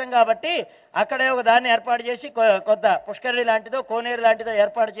ఉండడం కష్టం కాబట్టి అక్కడే ఒక దాన్ని ఏర్పాటు చేసి కొత్త పుష్కరిణి లాంటిదో కోనేరు లాంటిదో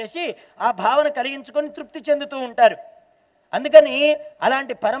ఏర్పాటు చేసి ఆ భావన కలిగించుకొని తృప్తి చెందుతూ ఉంటారు. అందుకని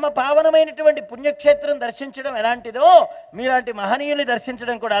అలాంటి పరమ పావనమైనటువంటి పుణ్యక్షేత్రం దర్శించడం ఎలాంటిదో మీలాంటి మహనీయుల్ని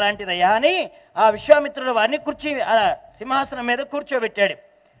దర్శించడం కూడా అలాంటిదయ్యా అని ఆ విశ్వామిత్రుడు వారిని సింహాసనం మీద కూర్చోబెట్టాడు.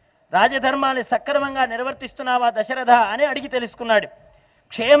 రాజధర్మాన్ని సక్రమంగా నిర్వర్తిస్తున్నావా దశరథ అని అడిగి తెలుసుకున్నాడు.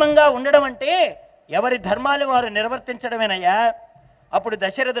 క్షేమంగా ఉండడం అంటే ఎవరి ధర్మాలు వారు నిర్వర్తించడమేనయ్యా. అప్పుడు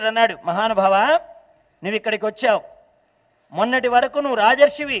దశరథుడు అన్నాడు, మహానుభావ, నువ్వు ఇక్కడికి వచ్చావు, మొన్నటి వరకు నువ్వు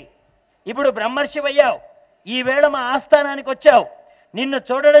రాజర్షివి, ఇప్పుడు బ్రహ్మర్షివయ్యావు, ఈవేళ మా ఆస్థానానికి వచ్చావు. నిన్ను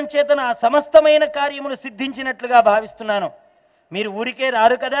చూడడం చేత నా సమస్తమైన కార్యములు సిద్ధించినట్లుగా భావిస్తున్నాను. మీరు ఊరికే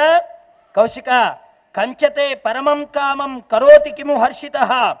రారు కదా. కౌశిక, కంచతే పరమం కామం కరోతి కిము హర్షిత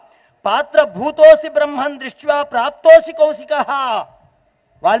పాత్ర భూతోసి బ్రహ్మన్ దృష్ట్యా ప్రాప్తోసి కౌశిక.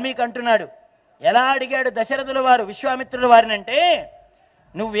 వాల్మీకి అంటున్నాడు, ఎలా అడిగాడు దశరథుల వారు విశ్వామిత్రుల వారినంటే,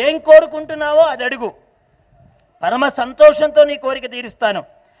 నువ్వేం కోరుకుంటున్నావో అది అడుగు, పరమ సంతోషంతో నీ కోరిక తీరుస్తాను.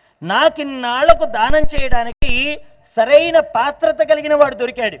 నాకిన్నాళ్లకు దానం చేయడానికి సరైన పాత్రత కలిగిన వాడు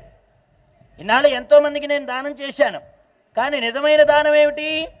దొరికాడు. ఇన్నాళ్ళు ఎంతో మందికి నేను దానం చేశాను, కానీ నిజమైన దానం ఏమిటి?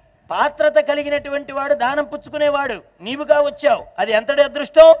 పాత్రత కలిగినటువంటి వాడు దానం పుచ్చుకునేవాడు. నీవుగా వచ్చావు, అది ఎంతటి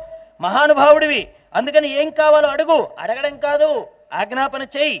అదృష్టం! మహానుభావుడివి. అందుకని ఏం కావాలో అడుగు, అడగడం కాదు ఆజ్ఞాపన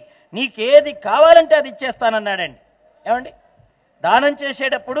చేయి, నీకేది కావాలంటే అది ఇచ్చేస్తానన్నాడండి. ఏమండి, దానం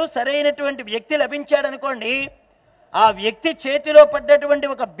చేసేటప్పుడు సరైనటువంటి వ్యక్తి లభించాడనుకోండి, ఆ వ్యక్తి చేతిలో పడ్డటువంటి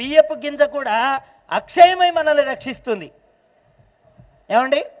ఒక బియ్యపు గింజ కూడా అక్షయమై మనల్ని రక్షిస్తుంది.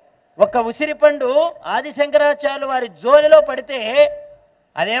 ఏమండి, ఒక ఉసిరి పండు ఆదిశంకరాచార్యులు వారి జోలిలో పడితే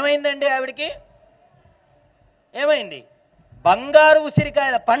అదేమైందండి? ఆవిడికి ఏమైంది? బంగారు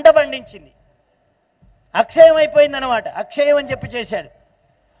ఉసిరికాయల పంట పండించింది. అక్షయం అయిపోయిందనమాట. అక్షయం అని చెప్పి చేశాడు.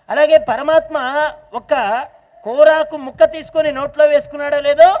 అలాగే పరమాత్మ ఒక కూరాకు ముక్క తీసుకొని నోట్లో వేసుకున్నాడో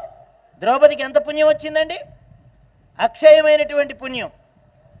లేదో, ద్రౌపదికి ఎంత పుణ్యం వచ్చిందండి? అక్షయమైనటువంటి పుణ్యం.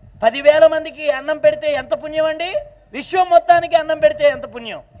 10,000 మందికి అన్నం పెడితే ఎంత పుణ్యం అండి? విశ్వం మొత్తానికి అన్నం పెడితే ఎంత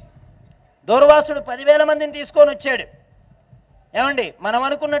పుణ్యం? దూర్వాసుడు 10,000 మందిని తీసుకొని వచ్చాడు. ఏమండి, మనం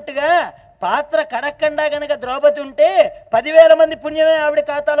అనుకున్నట్టుగా పాత్ర కడక్కండా గనక ద్రౌపది ఉంటే 10,000 మంది పుణ్యమే ఆవిడ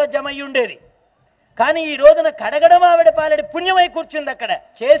ఖాతాలో జమ అయ్యి ఉండేది. కానీ ఈ రోజున కడగడం ఆవిడ పాలడి పుణ్యమై కూర్చుంది. అక్కడ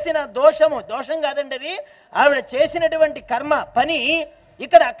చేసిన దోషం కాదండి, అది ఆవిడ చేసినటువంటి కర్మ పని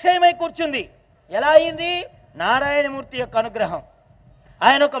ఇక్కడ అక్షయమై కూర్చుంది. ఎలా అయింది? నారాయణమూర్తి యొక్క అనుగ్రహం.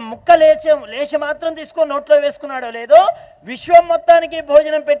 ఆయన ఒక ముక్క లేచి మాత్రం తీసుకొని నోట్లో వేసుకున్నాడో లేదో, విశ్వం మొత్తానికి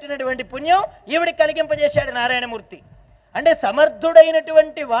భోజనం పెట్టినటువంటి పుణ్యం ఈవిడికి కలిగింపజేశాడు నారాయణమూర్తి. అంటే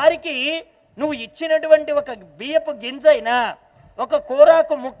సమర్థుడైనటువంటి వారికి నువ్వు ఇచ్చినటువంటి ఒక బియ్యపు గింజైనా, ఒక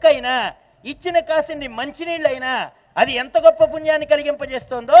కూరాకు ముక్కైనా, ఇచ్చిన కాసిన్ని మంచినీళ్ళైనా అది ఎంత గొప్ప పుణ్యాన్ని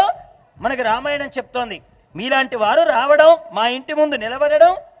కలిగింపజేస్తోందో మనకు రామాయణం చెప్తోంది. మీలాంటి వారు రావడం, మా ఇంటి ముందు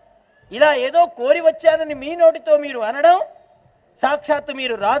నిలబడడం, ఇలా ఏదో కోరి వచ్చానని మీ నోటితో మీరు అనడం, సాక్షాత్తు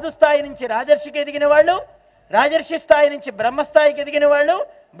మీరు రాజు స్థాయి నుంచి రాజర్షికి ఎదిగిన వాళ్ళు, రాజర్షి స్థాయి నుంచి బ్రహ్మస్థాయికి ఎదిగిన వాళ్ళు,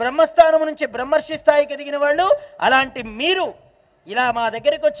 బ్రహ్మస్థానం నుంచి బ్రహ్మర్షి స్థాయికి ఎదిగిన వాళ్ళు, అలాంటి మీరు ఇలా మా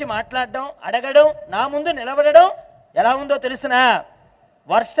దగ్గరికి వచ్చి మాట్లాడడం, అడగడం, నా ముందు నిలబడడం ఎలా ఉందో తెలుసునా?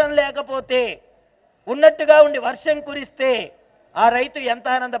 వర్షం లేకపోతే ఉన్నట్టుగా ఉండి వర్షం కురిస్తే ఆ రైతు ఎంత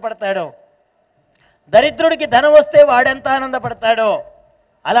ఆనందపడతాడో, దరిద్రుడికి ధనం వస్తే వాడెంత ఆనందపడతాడో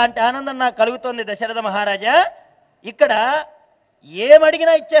అలాంటి ఆనందం నాకు కలుగుతోంది దశరథ మహారాజా. ఇక్కడ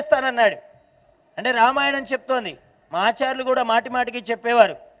ఏమడిగినా ఇచ్చేస్తానన్నాడు. అంటే రామాయణం చెప్తోంది. మా ఆచార్యులు కూడా మాటి మాటికి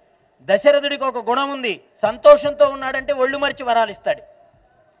చెప్పేవారు, దశరథుడికి ఒక గుణం ఉంది, సంతోషంతో ఉన్నాడంటే ఒళ్ళు మరిచి వరాలు ఇస్తాడు.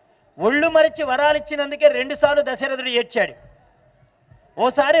 ఒళ్ళు మరిచి వరాలు ఇచ్చినందుకే 2 సార్లు దశరథుడు ఏడ్చాడు.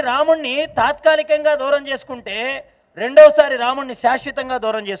 ఓసారి రాముణ్ణి తాత్కాలికంగా దూరం చేసుకుంటే రెండోసారి రాముణ్ణి శాశ్వతంగా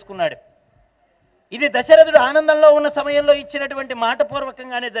దూరం చేసుకున్నాడు. ఇది దశరథుడు ఆనందంలో ఉన్న సమయంలో ఇచ్చినటువంటి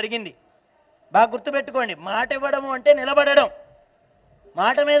మాటపూర్వకంగానే జరిగింది. బాగా గుర్తుపెట్టుకోండి, మాట ఇవ్వడము అంటే నిలబడడం.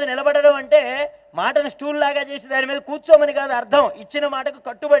 మాట మీద నిలబడడం అంటే మాటను స్టూల్ లాగా చేసి దాని మీద కూర్చోమని కాదు అర్థం, ఇచ్చిన మాటకు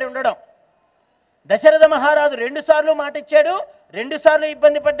కట్టుబడి ఉండడం. దశరథ మహారాజు 2 సార్లు మాట ఇచ్చాడు, 2 సార్లు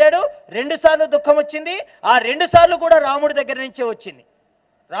ఇబ్బంది పడ్డాడు, 2 సార్లు దుఃఖం వచ్చింది. ఆ 2 సార్లు కూడా రాముడి దగ్గర నుంచే వచ్చింది.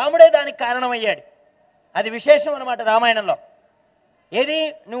 రాముడే దానికి కారణమయ్యాడు. అది విశేషం అన్నమాట రామాయణంలో. ఏది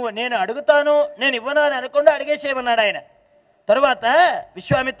నేను అడుగుతాను, నేను ఇవ్వను అని అనకుండా అడిగేసేయమన్నాడు ఆయన. తరువాత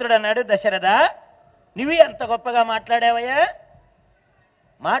విశ్వామిత్రుడు అన్నాడు, దశరథ నువ్వు ఎంత గొప్పగా మాట్లాడావయ్యా.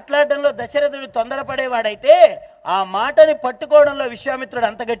 మాట్లాడడంలో దశరథుడు తొందరపడేవాడైతే ఆ మాటని పట్టుకోవడంలో విశ్వామిత్రుడు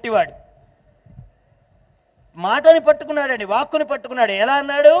అంత గట్టివాడు. మాటని పట్టుకున్నాడండి, వాక్కుని పట్టుకున్నాడు. ఎలా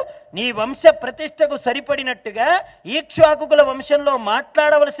అన్నాడు? నీ వంశ ప్రతిష్టకు సరిపడినట్టుగా ఈక్ష్వాకుల వంశంలో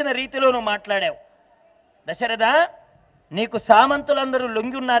మాట్లాడవలసిన రీతిలో నువ్వు మాట్లాడావు. దశరథ, నీకు సామంతులందరూ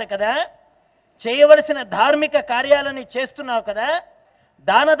లొంగి ఉన్నారు కదా, చేయవలసిన ధార్మిక కార్యాలని చేస్తున్నావు కదా,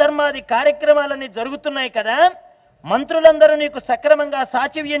 దాన ధర్మాది కార్యక్రమాలన్నీ జరుగుతున్నాయి కదా, మంత్రులందరూ నీకు సక్రమంగా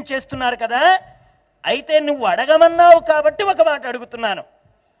సాచివ్యం చేస్తున్నారు కదా, అయితే నువ్వు అడగమన్నావు కాబట్టి ఒక మాట అడుగుతున్నాను.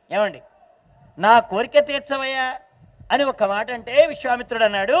 ఏమండి, నా కోరిక తీర్చవయ్యా అని ఒక మాట అంటే విశ్వామిత్రుడు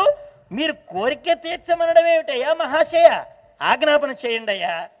అన్నాడు, మీరు కోరిక తీర్చమనడం ఏమిటయ్యా మహాశయ, ఆజ్ఞాపన చేయండి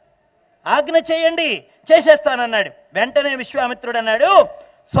అయ్యా, ఆజ్ఞ చేయండి, చేసేస్తానన్నాడు. వెంటనే విశ్వామిత్రుడు అన్నాడు,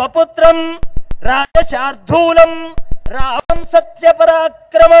 స్వపుత్రం రాజశార్ధూలం రామం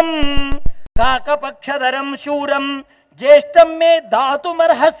సత్యపరాక్రమం కాకపక్షధరం శూరం జ్యేష్టం మే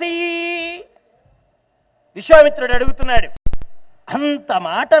దాతుమర్హసి. విశ్వామిత్రుడు అడుగుతున్నాడు, అంత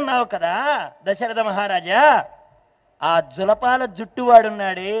మాట అన్నావు కదా దశరథ మహారాజా, ఆ జులపాల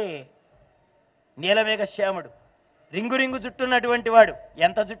జుట్టువాడున్నాడే నీలమేఘ శ్యాముడు, రింగు రింగు జుట్టున్నటువంటి వాడు,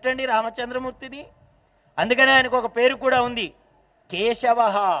 ఎంత జుట్టండి రామచంద్రమూర్తిది. అందుకనే ఆయనకు ఒక పేరు కూడా ఉంది, కేశవ.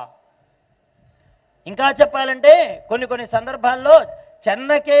 ఇంకా చెప్పాలంటే కొన్ని కొన్ని సందర్భాల్లో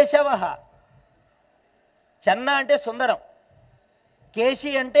చెన్నకేశవ. చెన్న అంటే సుందరం,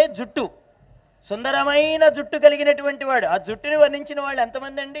 కేశి అంటే జుట్టు, సుందరమైన జుట్టు కలిగినటువంటి వాడు. ఆ జుట్టుని వర్ణించిన వాళ్ళు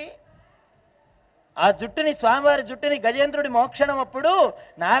ఎంతమంది అండి? ఆ జుట్టుని, స్వామివారి జుట్టుని గజేంద్రుడి మోక్షణం అప్పుడు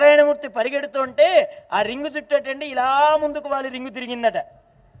నారాయణమూర్తి పరిగెడుతుంటే ఆ రింగు జుట్టు అటండి ఇలా ముందుకు వాళ్ళు రింగు తిరిగిందట.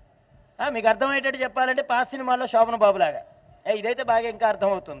 మీకు అర్థమయ్యేటట్టు చెప్పాలంటే పాస్ సినిమాలో శోభన బాబులాగా. ఇదైతే బాగా ఇంకా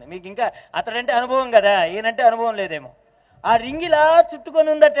అర్థమవుతుంది మీకు. ఇంకా అతడంటే అనుభవం కదా, ఈయనంటే అనుభవం లేదేమో. ఆ రింగ్ ఇలా చుట్టుకొని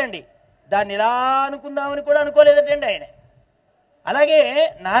ఉందటండి, దాన్ని ఇలా అనుకుందామని కూడా అనుకోలేదటండి ఆయన. అలాగే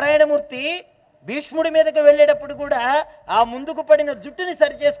నారాయణమూర్తి భీష్ముడి మీదకి వెళ్ళేటప్పుడు కూడా ఆ ముందుకు పడిన జుట్టుని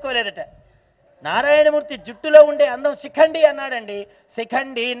సరి చేసుకోలేదట. నారాయణమూర్తి జుట్టులో ఉండే అందం శిఖండి అన్నాడండి.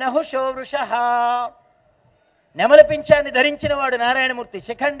 శిఖండి నహుషో వృష, నెమలిపించాన్ని ధరించిన వాడు నారాయణమూర్తి.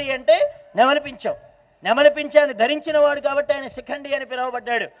 శిఖండి అంటే నెమలిపించం, నెమలిపించాన్ని ధరించిన వాడు కాబట్టి ఆయన శిఖండి అని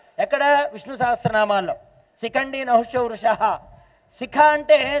పిలువబడ్డాడు. ఎక్కడ? విష్ణు సహస్రనామాల్లో శిఖండి నహుషో వృష. శిఖ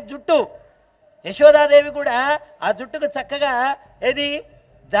అంటే జుట్టు. యశోదాదేవి కూడా ఆ జుట్టుకు చక్కగా ఏది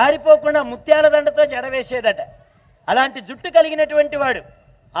జారిపోకుండా ముత్యాల దండతో జడవేసేదట. అలాంటి జుట్టు కలిగినటువంటి వాడు.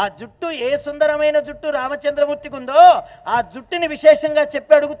 ఆ జుట్టు, ఏ సుందరమైన జుట్టు రామచంద్రమూర్తికి ఉందో ఆ జుట్టుని విశేషంగా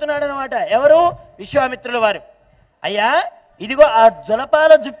చెప్పి అడుగుతున్నాడు అనమాట. ఎవరు? విశ్వామిత్రుల వారు. అయ్యా, ఇదిగో ఆ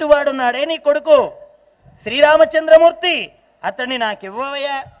జులపాల జుట్టు వాడున్నాడే నీ కొడుకు శ్రీరామచంద్రమూర్తి, అతన్ని నాకు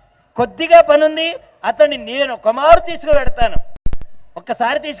ఇవ్వవయ్యా, కొద్దిగా పనుంది, అతన్ని నేను కుమారు తీసుకువెడతాను.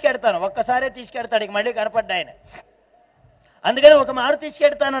 ఒక్కసారి తీసుకెడతాను, ఒక్కసారే తీసుకెడతాడు, ఇక మళ్ళీ కనపడ్డా ఆయన. అందుకని ఒక మారు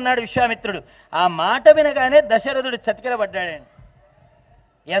తీసుకెడతానన్నాడు విశ్వామిత్రుడు. ఆ మాట వినగానే దశరథుడు చతికిలబడ్డాడండి.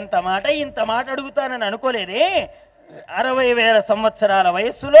 ఎంత మాట, ఇంత మాట అడుగుతానని అనుకోలేదే. 60,000 సంవత్సరాల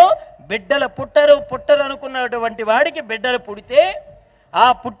వయస్సులో బిడ్డలు పుట్టరు అనుకున్నటువంటి వాడికి బిడ్డలు పుడితే, ఆ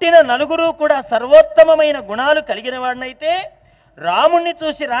పుట్టిన నలుగురు కూడా సర్వోత్తమమైన గుణాలు కలిగిన వాడినైతే, రాముణ్ణి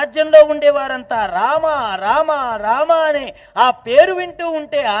చూసి రాజ్యంలో ఉండేవారంతా రామ రామ రామ అనే ఆ పేరు వింటూ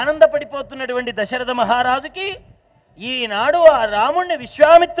ఉంటే ఆనందపడిపోతున్నటువంటి దశరథ మహారాజుకి ఈనాడు ఆ రాముణ్ణి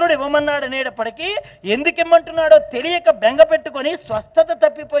విశ్వామిత్రుడు ఇవ్వమన్నాడు అనేటప్పటికీ ఎందుకు ఇమ్మంటున్నాడో తెలియక బెంగ పెట్టుకొని స్వస్థత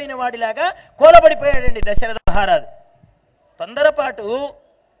తప్పిపోయిన వాడిలాగా కూలబడిపోయాడండి దశరథ మహారాజు. తొందరపాటు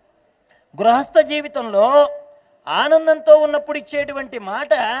గృహస్థ జీవితంలో ఆనందంతో ఉన్నప్పుడు ఇచ్చేటువంటి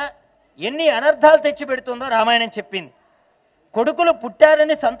మాట ఎన్ని అనర్థాలు తెచ్చిపెడుతుందో రామాయణం చెప్పింది. కొడుకులు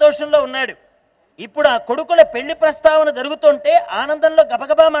పుట్టారని సంతోషంలో ఉన్నాడు. ఇప్పుడు ఆ కొడుకుల పెళ్లి ప్రస్తావన జరుగుతుంటే ఆనందంలో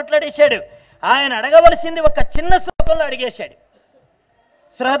గబగబా మాట్లాడేశాడు. ఆయన అడగవలసింది ఒక చిన్న శ్లోకంలో అడిగేశాడు.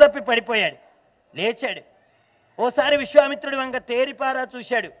 సృహదప్పి పడిపోయాడు, లేచాడు. ఓసారి విశ్వామిత్రుడి వంక తేరిపారా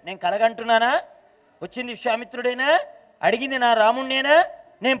చూశాడు. నేను కలగంటున్నానా? వచ్చింది విశ్వామిత్రుడైనా, అడిగింది నా రాముణ్ణేనా,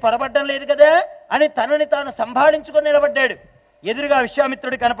 నేను పొరపడ్డం లేదు కదా అని తనని తాను సంభాళించుకొని నిలబడ్డాడు. ఎదురుగా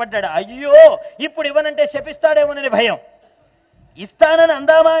విశ్వామిత్రుడు కనపడ్డాడు. అయ్యో, ఇప్పుడు ఇవ్వనంటే శపిస్తాడేమోనని భయం. ఇస్తానని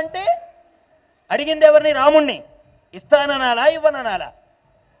అందామా అంటే అడిగింది ఎవరిని? రాముణ్ణి. ఇస్తాననాలా ఇవ్వననాలా?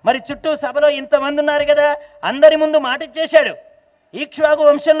 మరి చుట్టూ సభలో ఇంతమంది ఉన్నారు కదా, అందరి ముందు మాట ఇచ్చేశాడు. ఈక్ష్వాకు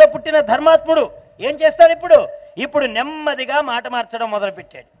వంశంలో పుట్టిన ధర్మాత్ముడు ఏం చేస్తాడు ఇప్పుడు? ఇప్పుడు నెమ్మదిగా మాట మార్చడం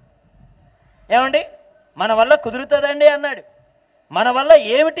మొదలుపెట్టాడు. ఏమండి, మన వల్ల కుదురుతుందండి అన్నాడు. మన వల్ల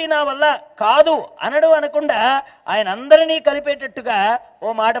ఏమిటి, నా వల్ల కాదు అనడు అనకుండా ఆయన అందరినీ కలిపేటట్టుగా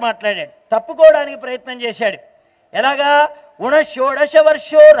ఓ మాట మాట్లాడాడు. తప్పుకోవడానికి ప్రయత్నం చేశాడు. ఎలాగా? 19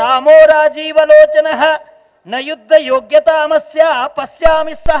 వర్షో రామో రాజీవలోచన నయుద్ధ యోగ్యతామస్య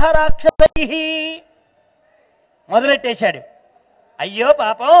పశ్యామి సహ రాక్షసైః మొదలెట్టేశాడు. అయ్యో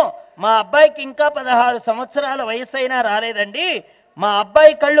పాపం, మా అబ్బాయికి ఇంకా 16 సంవత్సరాల వయసు అయినా రాలేదండి, మా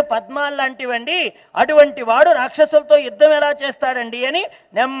అబ్బాయి కళ్ళు పద్మాల్లాంటివండి, అటువంటి వాడు రాక్షసులతో యుద్ధం ఎలా చేస్తాడండి అని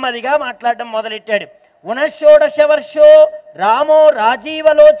నెమ్మదిగా మాట్లాడడం మొదలెట్టాడు. 19 వర్షో రామో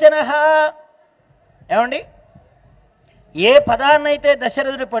రాజీవలోచన. ఏమండి, ఏ పదాన్నైతే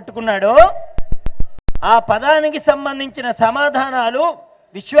దశరథుడు పట్టుకున్నాడో ఆ పదానికి సంబంధించిన సమాధానాలు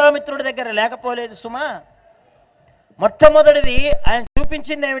విశ్వామిత్రుడి దగ్గర లేకపోలేదు సుమా. మొట్టమొదటిది ఆయన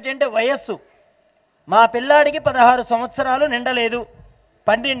చూపించింది ఏమిటంటే వయస్సు. మా పిల్లాడికి 16 సంవత్సరాలు నిండలేదు,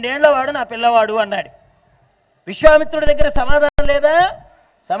 12 ఏళ్ల వాడు నా పిల్లవాడు అన్నాడు. విశ్వామిత్రుడి దగ్గర సమాధానం లేదా?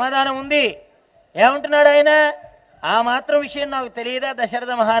 సమాధానం ఉంది. ఏమంటున్నాడు ఆయన? ఆ మాత్రం విషయం నాకు తెలియదా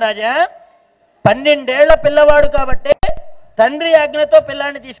దశరథ మహారాజా? 12 ఏళ్ల పిల్లవాడు కాబట్టే తండ్రి ఆజ్ఞతో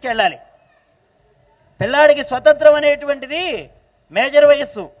పిల్లాడిని తీసుకెళ్ళాలి. పిల్లాడికి స్వతంత్రం అనేటువంటిది మేజర్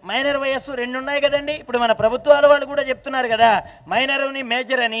వయస్సు, మైనర్ వయస్సు రెండు ఉన్నాయి కదండి. ఇప్పుడు మన ప్రభుత్వాల వాళ్ళు కూడా చెప్తున్నారు కదా, మైనర్ అని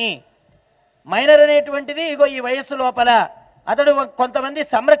మేజర్ అని. మైనర్ అనేటువంటిది ఇగో ఈ వయస్సు లోపల అతడు కొంతమంది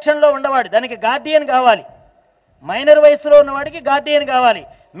సంరక్షణలో ఉండవాడు, దానికి గార్డియన్ కావాలి. మైనర్ వయస్సులో ఉన్నవాడికి గార్డియన్ కావాలి.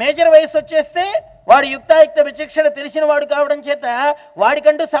 మేజర్ వయస్సు వచ్చేస్తే వాడు యుక్తాయుక్త విచక్షణ తెలిసిన వాడు కావడం చేత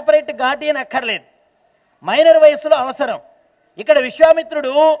వాడికంటూ సపరేట్ గార్డియన్ అక్కర్లేదు. మైనర్ వయస్సులో అవసరం. ఇక్కడ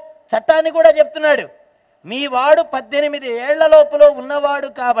విశ్వామిత్రుడు చట్టాన్ని కూడా చెప్తున్నాడు. మీ వాడు 18 ఏళ్ల లోపల ఉన్నవాడు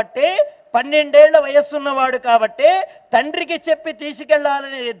కాబట్టే, 12 ఏళ్ల వయస్సు ఉన్నవాడు కాబట్టే, తండ్రికి చెప్పి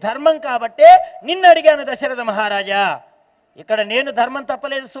తీసుకెళ్లాలనేది ధర్మం కాబట్టే నిన్ను అడిగాను దశరథ మహారాజా. ఇక్కడ నేను ధర్మం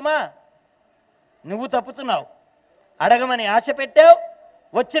తప్పలేదు సుమా, నువ్వు తప్పుతున్నావు. అడగమని ఆశ పెట్టావు,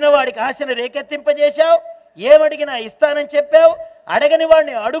 వచ్చిన వాడికి ఆశను రేకెత్తింపజేశావు, ఏమడిగినా ఇస్తానని చెప్పావు. అడగని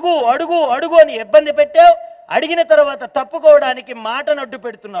వాడిని అడుగు అడుగు అడుగు అని ఇబ్బంది పెట్టావు. అడిగిన తర్వాత తప్పుకోవడానికి మాటను అడ్డు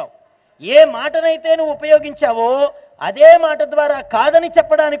పెడుతున్నావు. ఏ మాటనైతే నువ్వు ఉపయోగించావో అదే మాట ద్వారా కాదని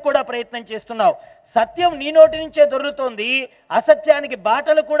చెప్పడానికి కూడా ప్రయత్నం చేస్తున్నావు. సత్యం నీ నోటి నుంచే దొర్లుతోంది, అసత్యానికి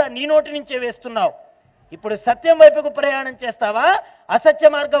బాటలు కూడా నీ నోటి నుంచే వేస్తున్నావు. ఇప్పుడు సత్యం వైపుకు ప్రయాణం చేస్తావా, అసత్య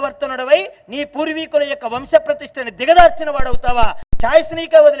మార్గవర్తనుడవై నీ పూర్వీకుల యొక్క వంశ ప్రతిష్టని దిగదార్చిన వాడవుతావా? ఛాయిస్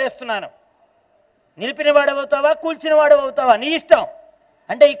నీకే వదిలేస్తున్నాను. నిలిపిన వాడవుతావా, కూల్చిన వాడవుతావా, నీ ఇష్టం.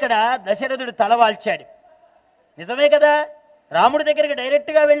 అంటే ఇక్కడ దశరథుడు తలవాల్చాడు. నిజమే కదా, రాముడి దగ్గరికి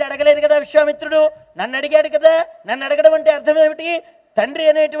డైరెక్ట్గా వెళ్ళి అడగలేదు కదా విశ్వామిత్రుడు, నన్ను అడిగాడు కదా. నన్ను అడగడం అంటే అర్థం ఏమిటి? తండ్రి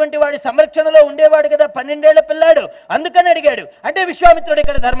అనేటువంటి వాడి సంరక్షణలో ఉండేవాడు కదా, 12 ఏళ్ల పిల్లాడు, అందుకని అడిగాడు. అంటే విశ్వామిత్రుడు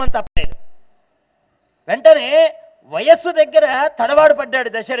ఇక్కడ ధర్మం తప్పలేదు. వెంటనే వయస్సు దగ్గర తడవాడు పడ్డాడు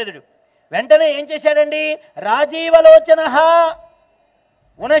దశరథుడు. వెంటనే ఏం చేశాడండి? రాజీవలోచన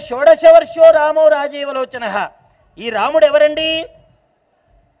ఉన షోడశ వర్షో రామో రాజీవలోచన. ఈ రాముడు ఎవరండి?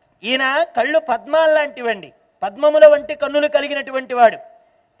 ఈయన కళ్ళు పద్మాల్లాంటివండి, పద్మముల వంటి కన్నులు కలిగినటువంటి వాడు.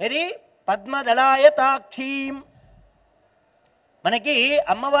 ఇది పద్మదళాయతాక్షీం. మనకి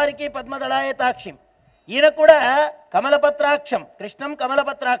అమ్మవారికి పద్మదళాయతాక్షిం, ఈయన కూడా కమలపత్రాక్షం, కృష్ణం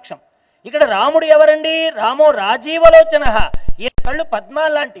కమలపత్రాక్షం. ఇక్కడ రాముడు ఎవరండి? రామో రాజీవలోచన. ఈయన కళ్ళు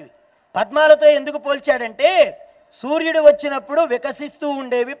పద్మాల్లాంటివి. పద్మాలతో ఎందుకు పోల్చాడంటే, సూర్యుడు వచ్చినప్పుడు వికసిస్తూ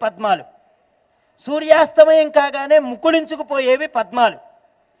ఉండేవి పద్మాలు, సూర్యాస్తమయం కాగానే ముకుళించుకుపోయేవి పద్మాలు.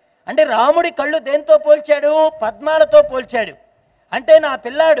 అంటే రాముడి కళ్ళు దేంతో పోల్చాడు? పద్మాలతో పోల్చాడు. అంటే నా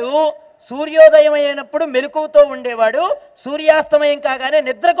పిల్లాడు సూర్యోదయం అయినప్పుడు మెలకువతో ఉండేవాడు, సూర్యాస్తమయం కాగానే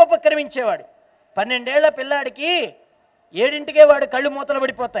నిద్రకు ఉపక్రమించేవాడు. 12 ఏళ్ల పిల్లాడికి 7ంటికే వాడు కళ్ళు మూతలు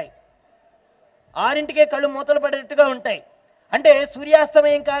పడిపోతాయి, 6ంటికే కళ్ళు మూతలు పడేట్టుగా ఉంటాయి. అంటే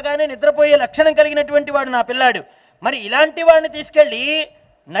సూర్యాస్తమయం కాగానే నిద్రపోయే లక్షణం కలిగినటువంటి వాడు నా పిల్లాడు. మరి ఇలాంటి వాడిని తీసుకెళ్ళి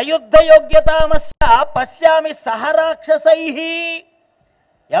నయుద్ధ యోగ్యతామస్య పశ్యామి సహరాక్షసై.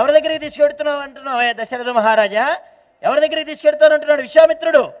 ఎవరి దగ్గరికి తీసుకెడుతున్నావు అంటున్నావు దశరథ మహారాజా? ఎవరి దగ్గరికి తీసుకెడతానంటున్నాడు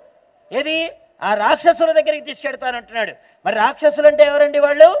విశ్వామిత్రుడు? ఏది? ఆ రాక్షసుల దగ్గరికి తీసుకెడతానంటున్నాడు. మరి రాక్షసులు అంటే ఎవరండి?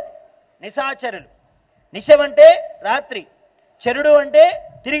 వాళ్ళు నిశాచరులు. నిశం అంటే రాత్రి, చరుడు అంటే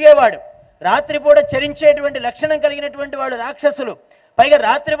తిరిగేవాడు. రాత్రిపూట చరించేటువంటి లక్షణం కలిగినటువంటి వాళ్ళు రాక్షసులు. పైగా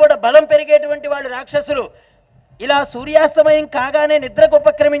రాత్రిపూట బలం పెరిగేటువంటి వాళ్ళు రాక్షసులు. ఇలా సూర్యాస్తమయం కాగానే నిద్రకు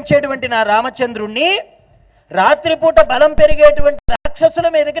ఉపక్రమించేటువంటి నా రామచంద్రుణ్ణి రాత్రిపూట బలం పెరిగేటువంటి రాక్షసుల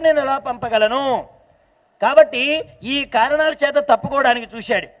మీదకి నేను ఎలా పంపగలను? కాబట్టి ఈ కారణాల చేత తప్పుకోవడానికి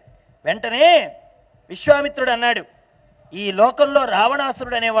చూశాడు. వెంటనే విశ్వామిత్రుడు అన్నాడు, ఈ లోకంలో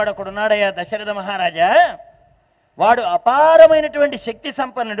రావణాసురుడు అనేవాడు ఒకడున్నాడయ్యా దశరథ మహారాజా. వాడు అపారమైనటువంటి శక్తి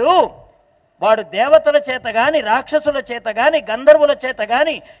సంపన్నుడు. వాడు దేవతల చేత గాని, రాక్షసుల చేత గాని, గంధర్వుల చేత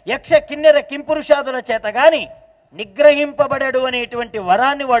గాని, యక్ష కిన్నెర కింపురుషాదుల చేత గాని నిగ్రహింపబడడు అనేటువంటి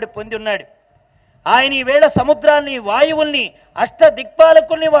వరాన్ని వాడు పొంది ఉన్నాడు. ఆయన ఈవేళ సముద్రాన్ని, వాయువుల్ని, అష్ట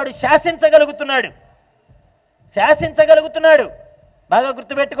దిక్పాలకుల్ని వాడు శాసించగలుగుతున్నాడు. శాసించగలుగుతున్నాడు. బాగా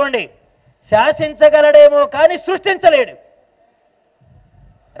గుర్తుపెట్టుకోండి, శాసించగలడేమో కానీ సృష్టించలేడు.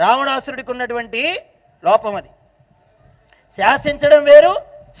 రావణాసురుడికి ఉన్నటువంటి లోపం అది. శాసించడం వేరు,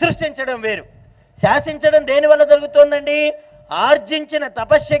 సృష్టించడం వేరు. శాసించడం దేనివల్ల జరుగుతోందండి? ఆర్జించిన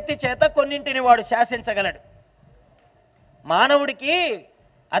తపశ్శక్తి చేత కొన్నింటిని వాడు శాసించగలడు. మానవుడికి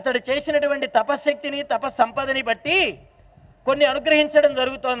అతడు చేసినటువంటి తపశ్శక్తిని, తపస్సంపదని బట్టి కొన్ని అనుగ్రహించడం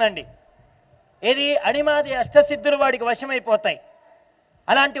జరుగుతోందండి. ఏది? అణిమాది అష్టసిద్ధులు వాడికి వశమైపోతాయి.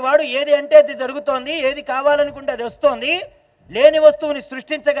 అలాంటి వాడు ఏది అంటే అది జరుగుతోంది, ఏది కావాలనుకుంటే అది వస్తోంది. లేని వస్తువుని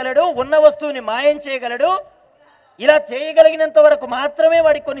సృష్టించగలడు, ఉన్న వస్తువుని మాయం చేయగలడు. ఇలా చేయగలిగినంత వరకు మాత్రమే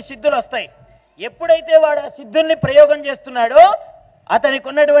వాడికి కొన్ని సిద్ధులు వస్తాయి. ఎప్పుడైతే వాడు ఆ సిద్ధుల్ని ప్రయోగం చేస్తున్నాడో అతనికి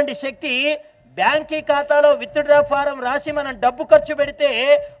ఉన్నటువంటి శక్తి బ్యాంకీ ఖాతాలో విత్డ్రా ఫారం రాసి మనం డబ్బు ఖర్చు పెడితే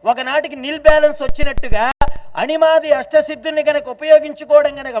ఒకనాటికి నిల్ బ్యాలెన్స్ వచ్చినట్టుగా అణిమాది అష్టసిద్ధుల్ని కనుక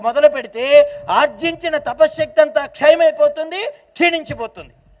ఉపయోగించుకోవడం కనుక మొదలు పెడితే ఆర్జించిన తపశ్శక్తి అంతా క్షయమైపోతుంది,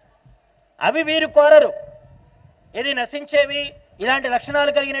 క్షీణించిపోతుంది. అవి వీరు కోరరు. ఏది నశించేవి, ఇలాంటి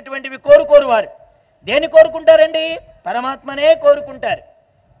లక్షణాలు కలిగినటువంటివి కోరుకోరు వారు. దేన్ని కోరుకుంటారండి? పరమాత్మనే కోరుకుంటారు.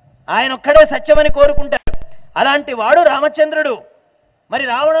 ఆయన ఒక్కడే సత్యమని కోరుకుంటారు. అలాంటి వాడు రామచంద్రుడు. మరి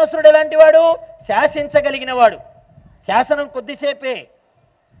రావణాసురుడు ఎలాంటి వాడు? శాసించగలిగిన వాడు. శాసనం కొద్దిసేపే.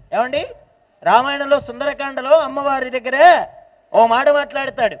 ఏమండి, రామాయణంలో సుందరకాండలో అమ్మవారి దగ్గర ఓ మాట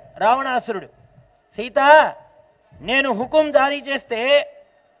మాట్లాడతాడు రావణాసురుడు. సీత, నేను హుకుం జారీ చేస్తే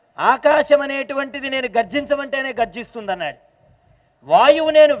ఆకాశం అనేటువంటిది నేను గర్జించమంటేనే గర్జిస్తుందన్నాడు.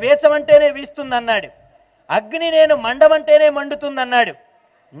 వాయువు నేను వేచమంటేనే వీస్తుందన్నాడు. అగ్ని నేను మండమంటేనే మండుతుందన్నాడు.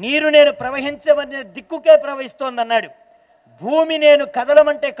 నీరు నేను ప్రవహించమనే దిక్కుకే ప్రవహిస్తోందన్నాడు. భూమి నేను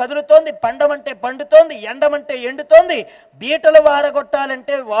కదలమంటే కదులుతోంది, పండమంటే పండుతోంది, ఎండమంటే ఎండుతోంది, బీటలు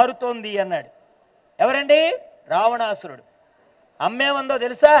వారగొట్టాలంటే వారుతోంది అన్నాడు. ఎవరండి? రావణాసురుడు. అమ్మేమందో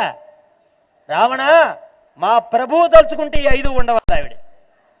తెలుసా? రావణ, మా ప్రభువు తలుచుకుంటే ఈ 5 ఉండవాలి. ఆవిడ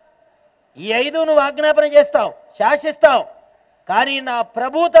ఈ 5 నువ్వు ఆజ్ఞాపన చేస్తావు, శాసిస్తావు, కానీ నా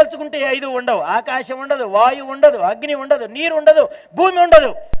ప్రభువు తలుచుకుంటే 5 ఉండవు. ఆకాశం ఉండదు, వాయువు ఉండదు, అగ్ని ఉండదు, నీరు ఉండదు, భూమి ఉండదు.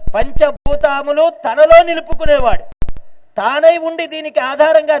 పంచభూతాములు తనలో నిలుపుకునేవాడు, తానై ఉండి దీనికి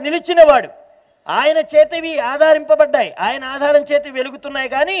ఆధారంగా నిలిచినవాడు. ఆయన చేతివి ఆధారింపబడ్డాయి, ఆయన ఆధారం చేతి వెలుగుతున్నాయి,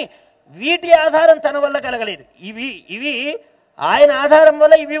 కానీ వీటి ఆధారం తన వల్ల కలగలేదు. ఇవి ఆయన ఆధారం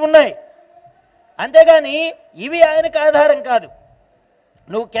వల్ల ఇవి ఉన్నాయి, అంతేగాని ఇవి ఆయనకు ఆధారం కాదు.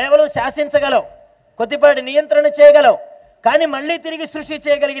 నువ్వు కేవలం శాసించగలవు, కొద్దిపాటి నియంత్రణ చేయగలవు, కానీ మళ్ళీ తిరిగి సృష్టి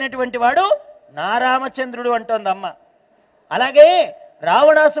చేయగలిగినటువంటి వాడు నా రామచంద్రుడు అంటోందమ్మ. అలాగే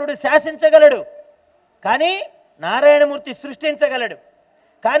రావణాసురుడు శాసించగలడు, కానీ నారాయణమూర్తి సృష్టించగలడు.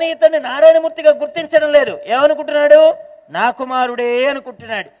 కానీ ఇతన్ని నారాయణమూర్తిగా గుర్తించడం లేదు. ఏమనుకుంటున్నాడు? నా కుమారుడే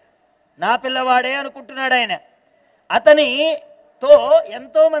అనుకుంటున్నాడు, నా పిల్లవాడే అనుకుంటున్నాడు ఆయన. అతనితో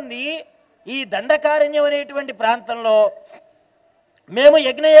ఎంతోమంది ఈ దండకారణ్యం అనేటువంటి ప్రాంతంలో మేము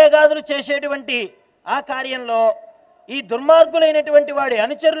యజ్ఞయాగాదులు చేసేటువంటి ఆ కార్యంలో ఈ దుర్మార్గులైనటువంటి వాడి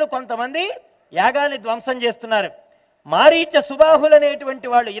అనుచరులు కొంతమంది యాగాన్ని ధ్వంసం చేస్తున్నారు. మారీచ సుబాహులు అనేటువంటి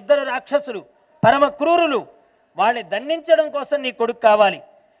వాళ్ళు 2 రాక్షసులు, పరమ క్రూరులు. వాళ్ళని దండించడం కోసం నీ కొడుకు కావాలి.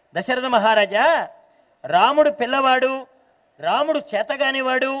 దశరథ మహారాజా, రాముడు పిల్లవాడు, రాముడు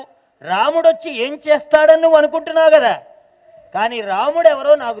చేతగానివాడు, రాముడు వచ్చి ఏం చేస్తాడని నువ్వు అనుకుంటున్నావు కదా, కానీ రాముడు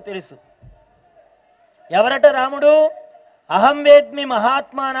ఎవరో నాకు తెలుసు. ఎవరట రాముడు? అహం వేద్మి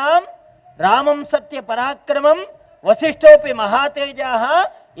మహాత్మానాం రామం సత్య పరాక్రమం వశిష్ఠోపి మహాతేజాః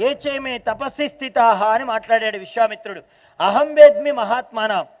ఏచేమే తపస్సి స్థితాః అని మాట్లాడాడు విశ్వామిత్రుడు. అహం వేద్మి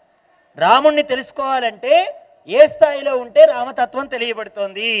మహాత్మానాం, రాముణ్ణి తెలుసుకోవాలంటే ఏ స్థాయిలో ఉంటే రామతత్వం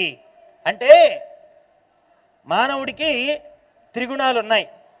తెలియబడుతోంది అంటే, మానవుడికి త్రిగుణాలు ఉన్నాయి.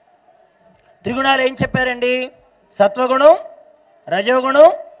 త్రిగుణాలు ఏం చెప్పారండి? సత్వగుణం, రజోగుణం,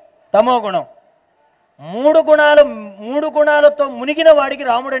 తమోగుణం. 3 గుణాలతో మునిగిన వాడికి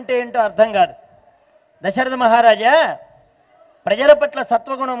రాముడు అంటే ఏంటో అర్థం కాదు. దశరథ మహారాజా, ప్రజల పట్ల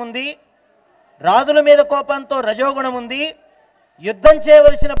సత్వగుణం ఉంది, రాజుల మీద కోపంతో రజోగుణం ఉంది, యుద్ధం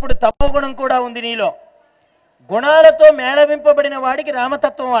చేయవలసినప్పుడు తమోగుణం కూడా ఉంది నీలో. గుణాలతో మేళవింపబడిన వాడికి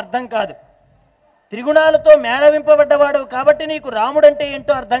రామతత్వం అర్థం కాదు. త్రిగుణాలతో మేళవింపబడ్డవాడు కాబట్టి నీకు రాముడంటే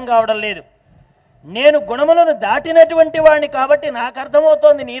ఏంటో అర్థం కావడం లేదు. నేను గుణములను దాటినటువంటి వాడిని కాబట్టి నాకు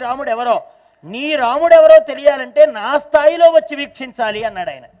అర్థమవుతోంది నీ రాముడు ఎవరో. నీ రాముడెవరో తెలియాలంటే నా స్థాయిలో వచ్చి వీక్షించాలి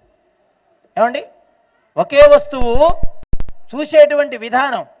అన్నాడు ఆయన. ఏమండి, ఒకే వస్తువు చూసేటువంటి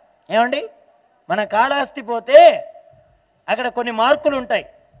విధానం. ఏమండి, మన కాళహస్తి పోతే అక్కడ కొన్ని మార్కులు ఉంటాయి.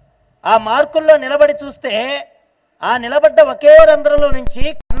 ఆ మార్కుల్లో నిలబడి చూస్తే ఆ నిలబడ్డ ఒకే రంధ్రంలో నుంచి